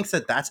Jack thinks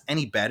that that's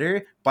any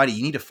better, buddy,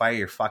 you need to fire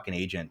your fucking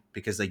agent,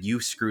 because like, you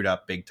screwed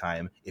up big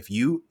time. If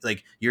you,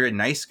 like, you're a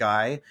nice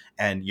guy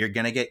and you're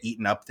gonna get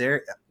eaten up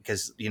there,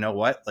 because you know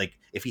what? Like,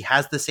 if he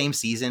has the same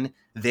season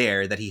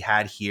there that he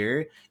had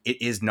here,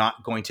 it is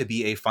not going to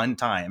be a fun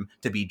time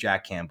to be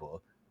Jack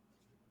Campbell.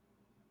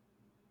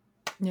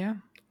 Yeah,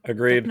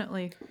 Agreed.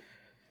 definitely.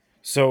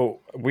 So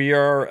we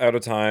are out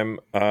of time,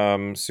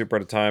 super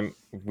out of time.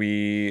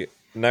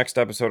 Next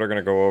episode are going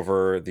to go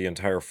over the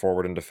entire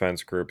forward and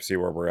defense group, see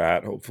where we're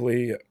at.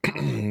 Hopefully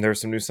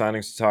there's some new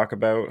signings to talk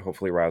about.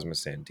 Hopefully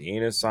Rasmus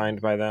Sandin is signed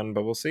by then,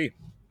 but we'll see.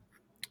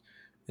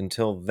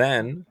 Until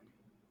then,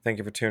 thank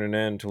you for tuning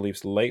in to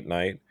Leafs Late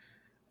Night.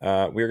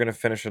 We're going to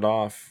finish it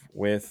off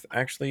with,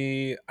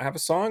 actually, I have a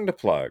song to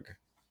plug.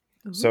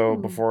 So Ooh.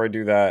 before I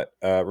do that,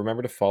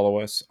 remember to follow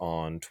us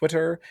on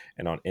Twitter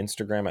and on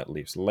Instagram at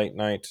Leafs Late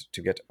Night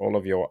to get all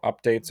of your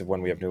updates of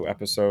when we have new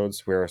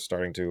episodes. We're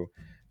starting to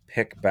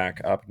pick back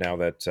up now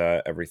that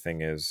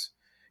everything is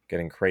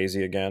getting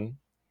crazy again.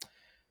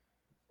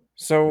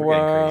 So We're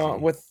getting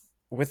crazy.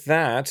 with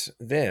that,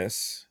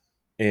 this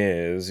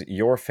is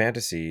Your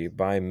Fantasy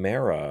by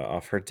Mara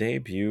off her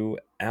debut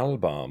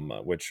album,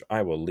 which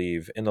I will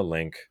leave in the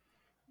link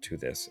to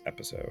this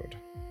episode.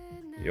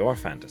 Your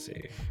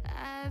Fantasy.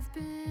 I've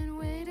been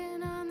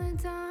waiting on the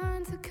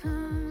dawn to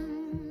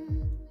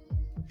come.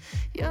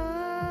 Your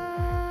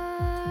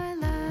light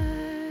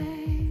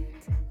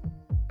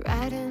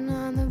riding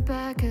on the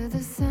back of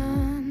the sun.